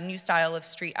new style of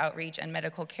street outreach and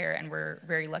medical care, and we're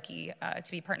very lucky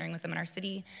to be partnering with them in our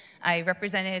city. I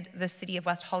represented the city of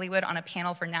West Hollywood on a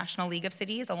panel for National League of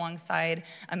Cities alongside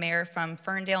a mayor from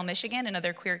Ferndale, Michigan,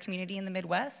 another queer community in the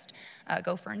Midwest.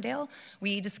 Go Ferndale.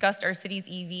 We discussed our city's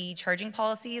EV charging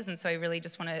policies, and so I really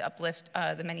just want to uplift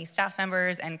the many staff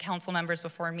members and council members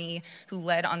before me who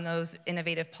led on those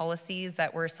innovative policies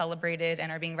that were celebrated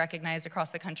and are being recognized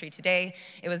across the country today.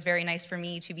 It was very nice for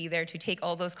me to be there to take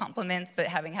all those compliments, but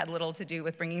having had little to do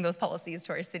with bringing those policies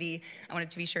to our city, I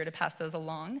wanted to be sure to pass those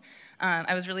along.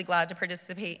 I was really glad to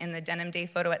participate in the Denim Day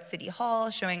photo at City Hall,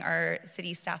 showing our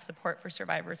city staff support for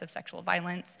survivors of sexual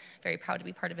violence. Very proud to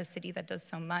be part of a city that does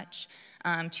so much.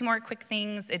 2 more quick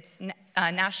things. It's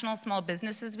National Small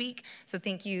Businesses Week, so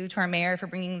thank you to our mayor for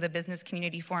bringing the Business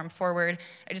Community Forum forward.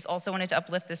 I just also wanted to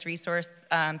uplift this resource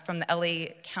from the LA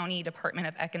County Department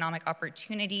of Economic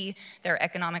Opportunity. There are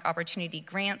economic opportunity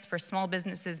grants for small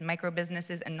businesses, micro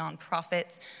businesses, and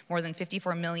nonprofits. More than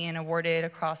 $54 million awarded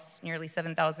across nearly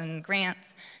 7,000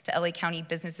 grants to LA County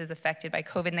businesses affected by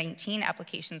COVID-19.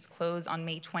 Applications close on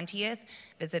May 20th.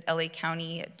 Visit LA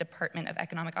County Department of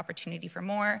Economic Opportunity for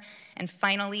more. And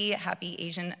finally, happy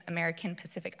Asian American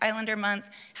Pacific Islander Month,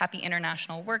 happy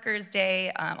International Workers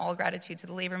Day, all gratitude to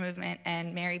the labor movement,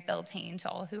 and Mary Beltane to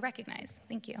all who recognize.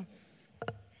 Thank you.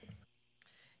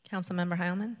 Councilmember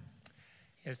Heilman.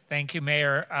 Yes, thank you,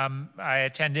 Mayor. I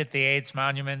attended the AIDS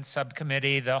Monument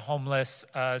Subcommittee, the Homeless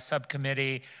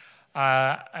Subcommittee,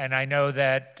 and I know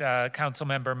that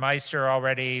Councilmember Meister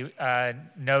already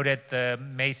noted the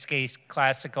May Ski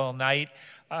Classical Night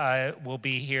will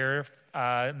be here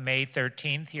May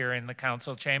 13th here in the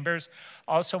council chambers.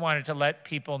 Also wanted to let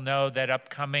people know that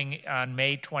upcoming on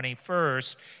May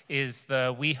 21st is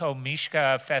the Weho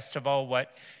Mishka Festival,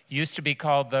 what used to be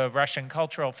called the Russian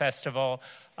Cultural Festival,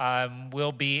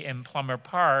 will be in Plummer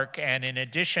Park. And in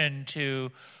addition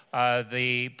to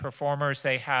the performers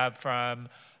they have from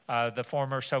the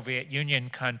former Soviet Union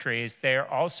countries,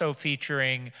 they're also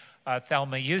featuring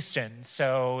Thelma Houston.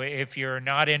 So if you're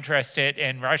not interested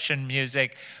in Russian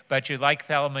music, but you like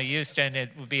Thelma Houston, it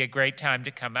would be a great time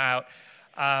to come out.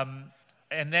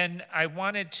 And then I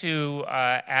wanted to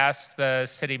ask the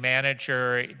city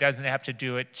manager, he doesn't have to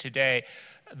do it today,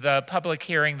 the public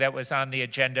hearing that was on the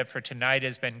agenda for tonight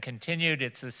has been continued.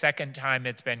 It's the second time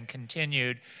it's been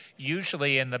continued.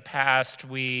 Usually in the past,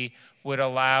 we would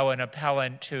allow an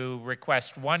appellant to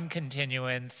request one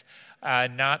continuance,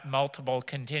 not multiple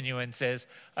continuances.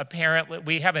 Apparently,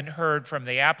 we haven't heard from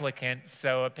the applicant,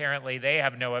 so apparently they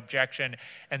have no objection.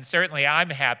 And certainly I'm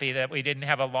happy that we didn't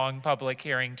have a long public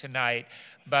hearing tonight,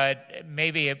 but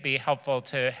maybe it'd be helpful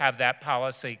to have that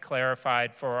policy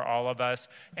clarified for all of us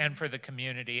and for the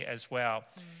community as well.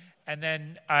 And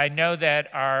then I know that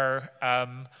our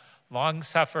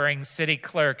long-suffering city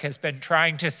clerk has been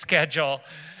trying to schedule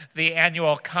the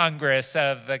annual Congress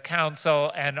of the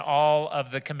council and all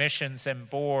of the commissions and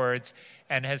boards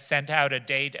and has sent out a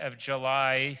date of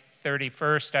July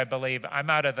 31st, I believe. I'm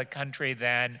out of the country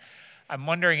then. I'm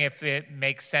wondering if it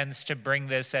makes sense to bring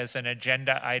this as an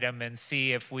agenda item and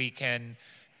see if we can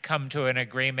come to an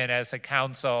agreement as a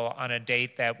council on a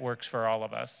date that works for all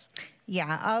of us.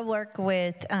 Yeah, I'll work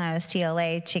with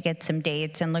CLA to get some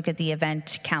dates and look at the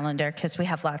event calendar because we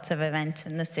have lots of events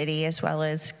in the city as well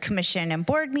as commission and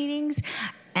board meetings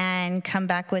and come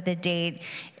back with a date.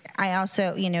 I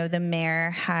also, the mayor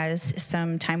has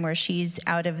some time where she's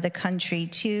out of the country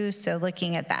too, so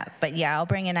looking at that. But yeah, I'll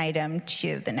bring an item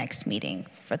to the next meeting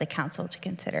for the council to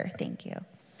consider. Thank you.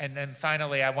 And then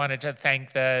finally, I wanted to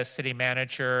thank the city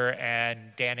manager and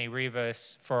Danny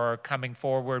Rivas for coming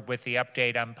forward with the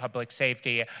update on public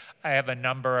safety. I have a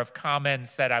number of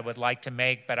comments that I would like to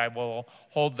make, but I will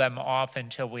hold them off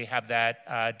until we have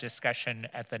that discussion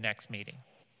at the next meeting.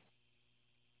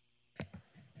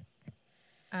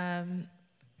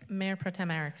 Mayor Pro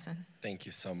Tem Erickson. Thank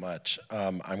you so much.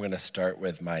 I'm going to start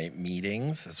with my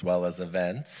meetings as well as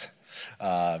events.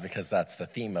 Because that's the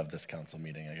theme of this council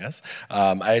meeting, I guess.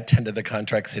 I attended the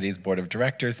Contract Cities Board of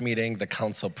Directors meeting, the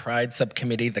Council Pride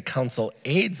Subcommittee, the Council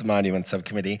AIDS Monument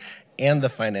Subcommittee, and the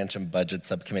Finance and Budget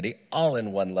Subcommittee, all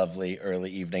in one lovely early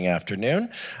evening afternoon.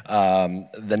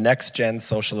 The Next Gen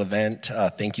social event,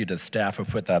 thank you to staff who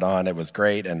put that on. It was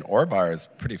great, and Orbar is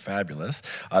pretty fabulous.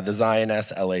 The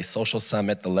Zioness LA Social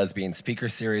Summit, the Lesbian Speaker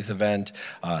Series event,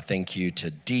 thank you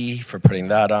to Dee for putting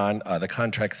that on. The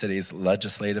Contract Cities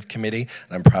Legislative Committee,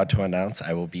 and I'm proud to announce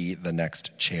I will be the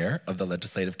next chair of the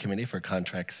Legislative Committee for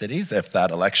Contract Cities if that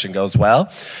election goes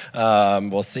well.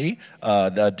 We'll see.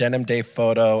 The Denim Day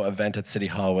photo event at City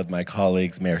Hall with my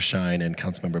colleagues, Mayor Shine and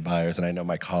Councilmember Byers, and I know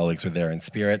my colleagues were there in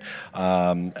spirit.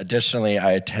 Additionally,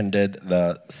 I attended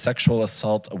the Sexual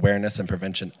Assault Awareness and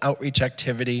Prevention Outreach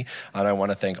activity, and I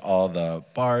want to thank all the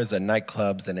bars and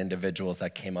nightclubs and individuals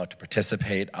that came out to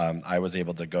participate. I was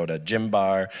able to go to Gym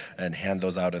Bar and hand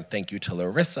those out, and thank you to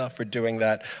Larissa for doing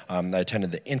that. I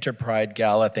attended the Interpride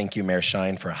Gala. Thank you, Mayor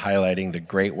Shine, for highlighting the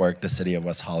great work the City of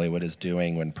West Hollywood is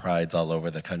doing when prides all over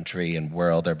the country and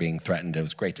world are being threatened. It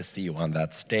was great to see you on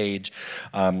that stage.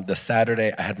 The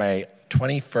Saturday, I had my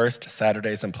 21st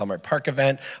Saturdays in Plummer Park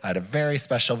event. I had a very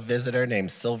special visitor named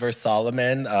Silver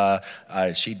Solomon.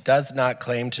 She does not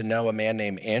claim to know a man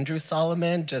named Andrew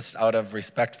Solomon, just out of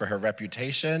respect for her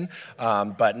reputation.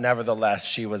 But nevertheless,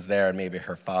 she was there, and maybe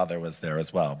her father was there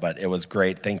as well. But it was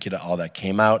great. Thank you to all that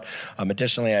came out.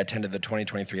 Additionally, I attended the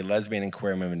 2023 Lesbian and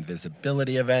Queer Women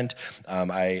Visibility event.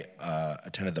 I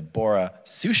attended the Bora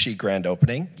Sushi grand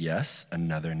opening. Yes,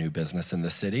 another new business in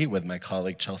the city with my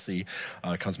colleague Chelsea,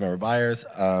 Councilmember Byers.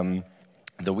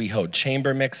 The WeHo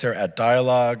Chamber Mixer at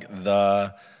Dialogue,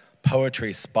 the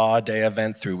Poetry Spa Day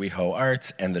event through WeHo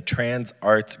Arts, and the Trans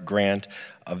Arts Grant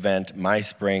event, My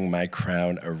Spring, My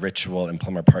Crown, a Ritual in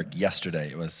Plummer Park yesterday.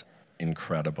 It was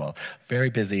incredible. Very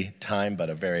busy time, but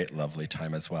a very lovely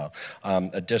time as well.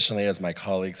 Additionally, as my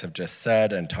colleagues have just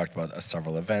said and talked about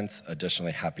several events,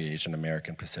 additionally, Happy Asian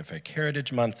American Pacific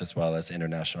Heritage Month, as well as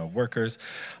International Workers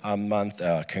Month.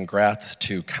 Congrats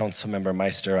to Councilmember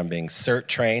Meister on being CERT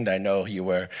trained. I know you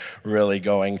were really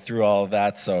going through all of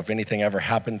that, so if anything ever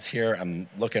happens here, I'm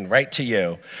looking right to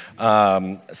you.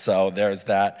 So there's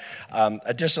that.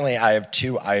 Additionally, I have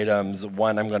two items.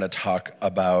 One I'm going to talk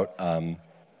about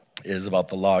is about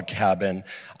the log cabin.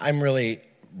 I'm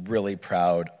really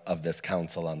proud of this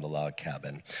council on the log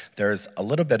cabin. There's a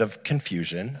little bit of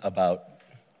confusion about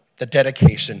the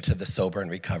dedication to the sober and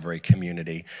recovery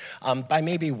community by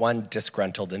maybe one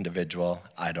disgruntled individual,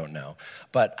 I don't know.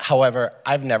 But however,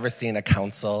 I've never seen a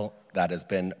council that has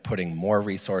been putting more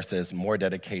resources, more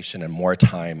dedication, and more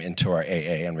time into our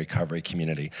AA and recovery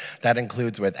community. That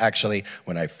includes with, actually,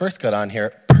 when I first got on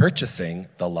here, purchasing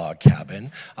the log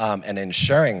cabin and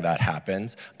ensuring that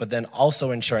happens, but then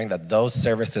also ensuring that those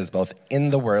services both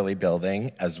in the Worley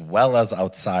building as well as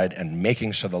outside and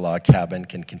making sure the log cabin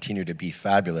can continue to be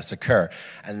fabulous occur.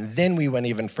 And then we went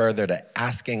even further to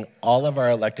asking all of our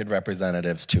elected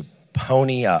representatives to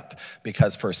pony up,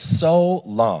 because for so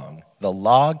long, the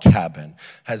log cabin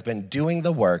has been doing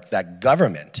the work that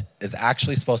government is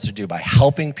actually supposed to do by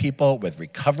helping people with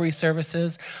recovery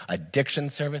services, addiction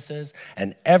services,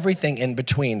 and everything in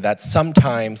between that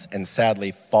sometimes and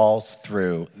sadly falls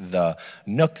through the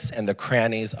nooks and the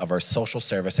crannies of our social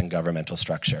service and governmental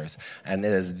structures. And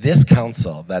it is this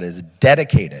council that is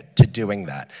dedicated to doing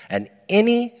that. And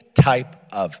any type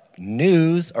of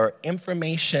news or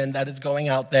information that is going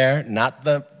out there, not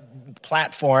the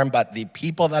platform, but the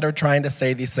people that are trying to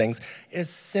say these things, is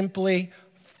simply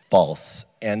false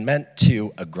and meant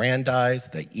to aggrandize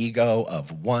the ego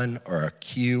of one or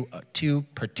two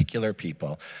particular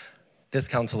people. This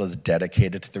council is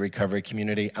dedicated to the recovery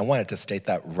community. I wanted to state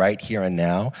that right here and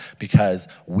now, because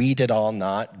we did all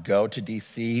not go to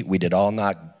DC, we did all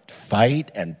not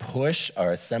fight and push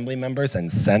our assembly members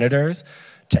and senators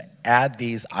to add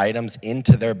these items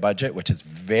into their budget, which is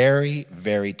very,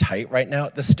 very tight right now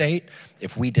at the state,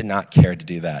 if we did not care to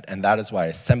do that. And that is why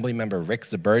Assemblymember Rick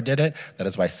Zabur did it. That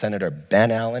is why Senator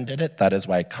Ben Allen did it. That is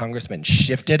why Congressman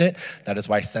Schiff did it. That is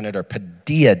why Senator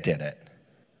Padilla did it.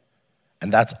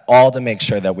 And that's all to make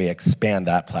sure that we expand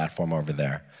that platform over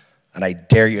there. And I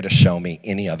dare you to show me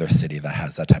any other city that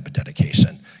has that type of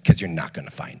dedication, because you're not going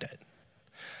to find it.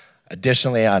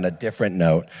 Additionally, on a different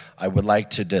note, I would like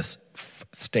to just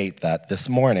state that this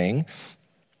morning,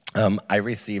 I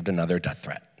received another death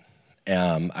threat.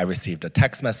 I received a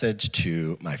text message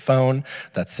to my phone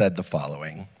that said the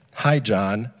following: "Hi,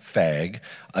 John, fag,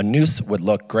 a noose would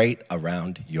look great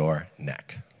around your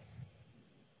neck."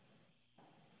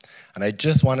 And I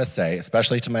just want to say,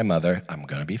 especially to my mother, I'm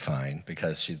going to be fine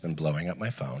because she's been blowing up my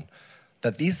phone,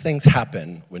 that these things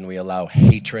happen when we allow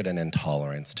hatred and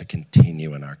intolerance to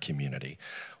continue in our community.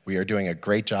 We are doing a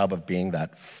great job of being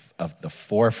of the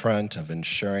forefront of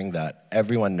ensuring that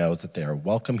everyone knows that they are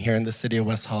welcome here in the city of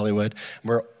West Hollywood.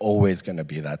 We're always going to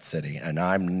be that city, and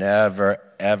I'm never,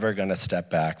 ever going to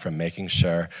step back from making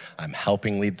sure I'm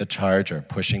helping lead the charge or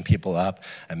pushing people up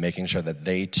and making sure that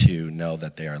they too know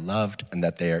that they are loved and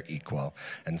that they are equal.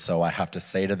 And so I have to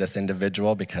say to this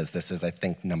individual, because this is, I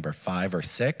think, number 5 or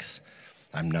 6,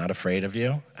 I'm not afraid of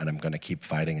you, and I'm going to keep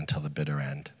fighting until the bitter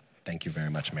end. Thank you very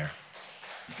much, Mayor.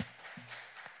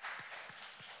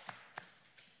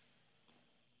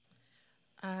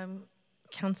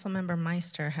 Councilmember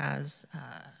Meister has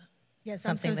Yes,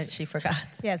 something that she forgot.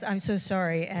 Yes, I'm so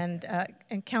sorry. And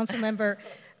Councilmember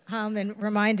Heilman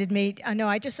reminded me. I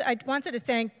wanted to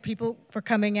thank people for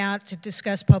coming out to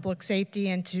discuss public safety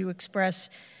and to express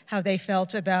how they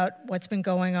felt about what's been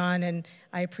going on. And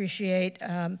I appreciate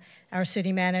our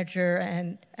city manager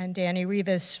and Danny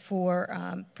Rivas for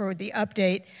the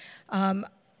update.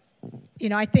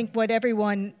 I think what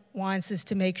everyone wants is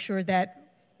to make sure that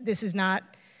this is not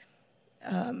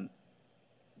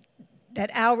that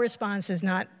our response is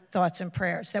not thoughts and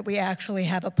prayers, that we actually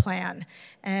have a plan.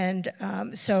 And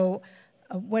so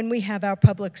when we have our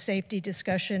public safety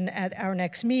discussion at our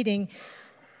next meeting,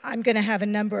 I'm going to have a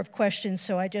number of questions,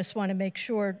 so I just want to make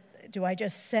sure, do I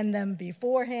just send them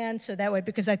beforehand? So that way,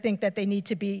 because I think that they need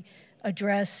to be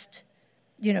addressed,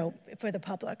 for the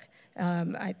public.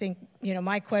 I think,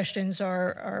 my questions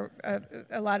are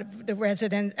a lot of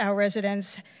our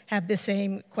residents have the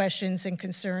same questions and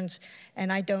concerns,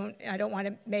 and I don't want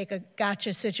to make a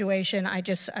gotcha situation. I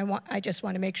just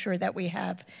want to make sure that we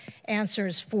have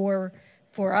answers for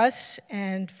us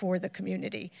and for the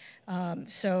community. That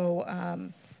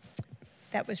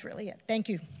was really it. Thank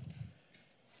you.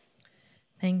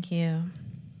 Thank you.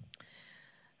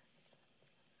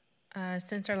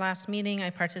 Since our last meeting, I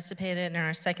participated in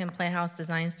our second Playhouse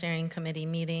Design Steering Committee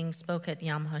meeting, spoke at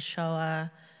Yom HaShoah,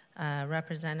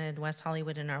 represented West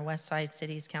Hollywood in our West Side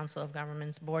Cities Council of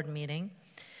Governments board meeting,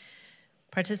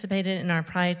 participated in our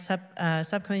Pride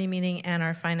subcommittee meeting and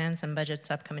our Finance and Budget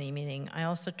subcommittee meeting. I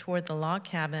also toured the log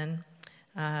cabin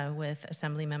with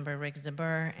Assemblymember Rick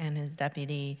Zabur and his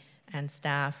deputy and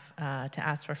staff to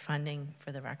ask for funding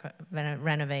for the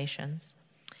renovations.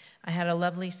 I had a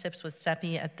lovely sips with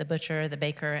Seppi at the butcher, the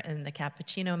baker, and the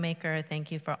cappuccino maker.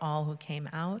 Thank you for all who came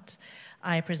out.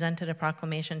 I presented a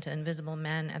proclamation to Invisible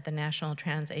Men at the National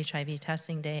Trans HIV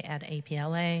Testing Day at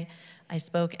APLA. I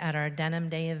spoke at our Denim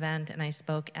Day event, and I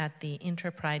spoke at the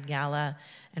Interpride Gala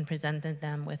and presented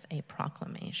them with a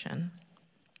proclamation.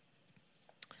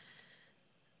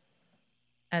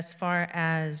 As far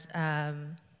as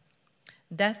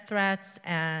death threats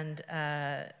and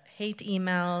hate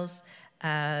emails.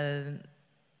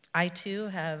 I too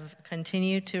have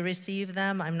continued to receive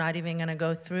them. I'm not even going to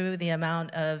go through the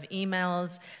amount of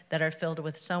emails that are filled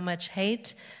with so much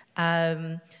hate.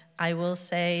 I will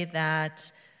say that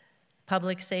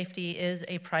public safety is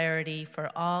a priority for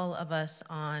all of us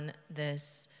on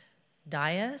this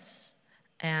dais,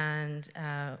 and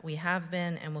we have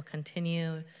been and will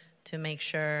continue to make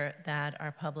sure that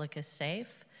our public is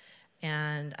safe.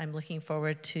 And I'm looking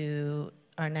forward to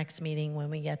our next meeting when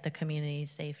we get the community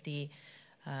safety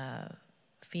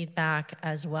feedback,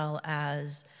 as well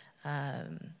as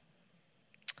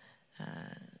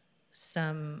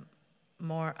some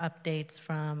more updates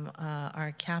from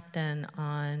our captain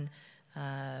on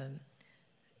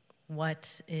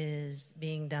what is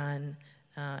being done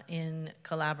in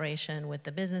collaboration with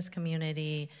the business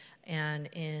community and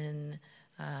in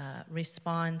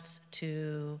response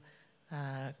to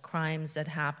crimes that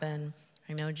happen.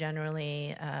 I know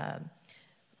generally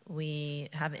we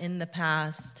have in the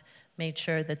past made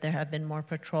sure that there have been more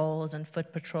patrols and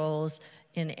foot patrols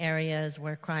in areas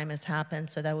where crime has happened,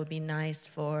 so that would be nice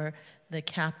for the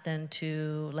captain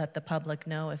to let the public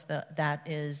know if that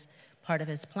is part of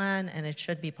his plan, and it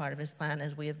should be part of his plan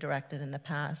as we have directed in the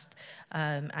past.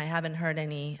 I haven't heard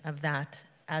any of that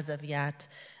as of yet.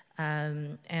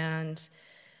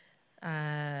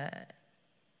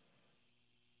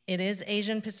 It is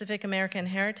Asian Pacific American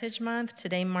Heritage Month.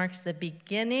 Today marks the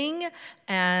beginning,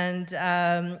 and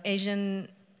Asian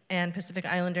and Pacific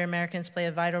Islander Americans play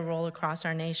a vital role across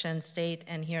our nation, state,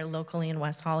 and here locally in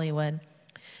West Hollywood.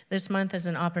 This month is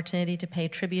an opportunity to pay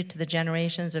tribute to the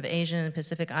generations of Asian and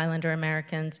Pacific Islander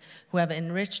Americans who have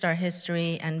enriched our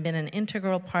history and been an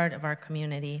integral part of our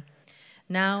community.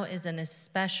 Now is an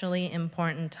especially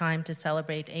important time to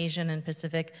celebrate Asian and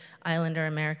Pacific Islander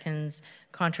Americans'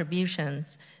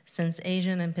 contributions, since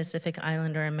Asian and Pacific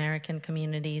Islander American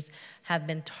communities have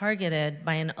been targeted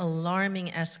by an alarming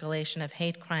escalation of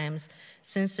hate crimes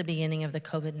since the beginning of the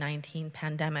COVID-19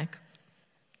 pandemic.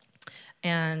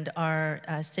 And our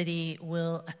city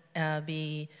will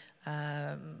be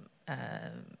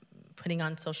putting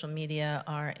on social media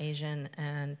our Asian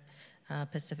and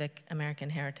Pacific American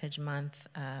Heritage Month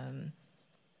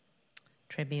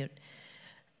tribute.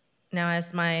 Now,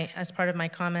 as part of my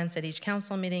comments at each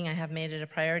council meeting, I have made it a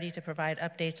priority to provide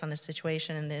updates on the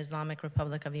situation in the Islamic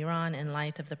Republic of Iran in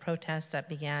light of the protests that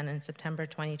began in September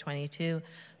 2022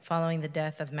 following the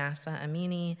death of Mahsa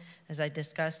Amini. As I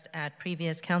discussed at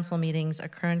previous council meetings, a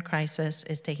current crisis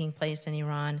is taking place in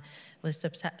Iran with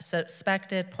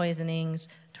suspected poisonings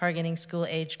targeting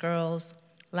school-age girls.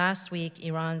 Last week,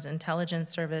 Iran's intelligence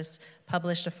service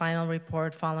published a final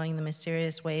report following the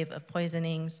mysterious wave of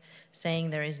poisonings, saying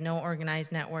there is no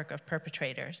organized network of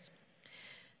perpetrators.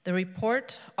 The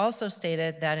report also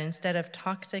stated that instead of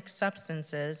toxic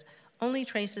substances, only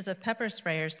traces of pepper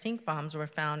spray or stink bombs were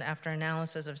found after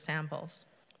analysis of samples.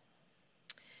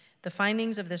 The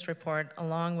findings of this report,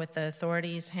 along with the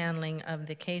authorities' handling of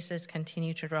the cases,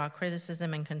 continue to draw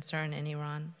criticism and concern in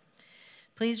Iran.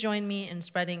 Please join me in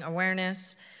spreading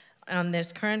awareness on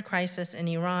this current crisis in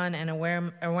Iran and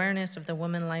awareness of the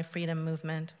Women Life Freedom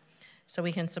Movement, so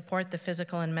we can support the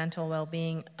physical and mental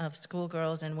well-being of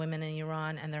schoolgirls and women in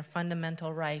Iran and their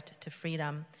fundamental right to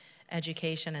freedom,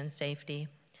 education, and safety.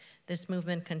 This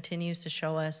movement continues to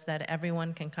show us that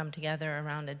everyone can come together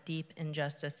around a deep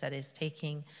injustice that is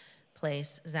taking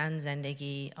place. Zan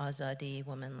Zendegi, Azadi,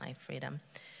 Women Life Freedom.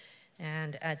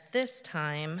 And at this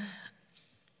time,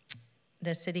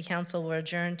 the City Council will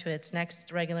adjourn to its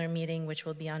next regular meeting, which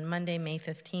will be on Monday, May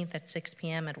 15th at 6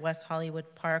 p.m. at West Hollywood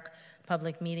Park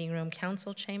Public Meeting Room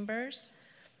Council Chambers.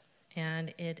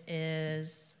 And it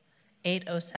is 8:07.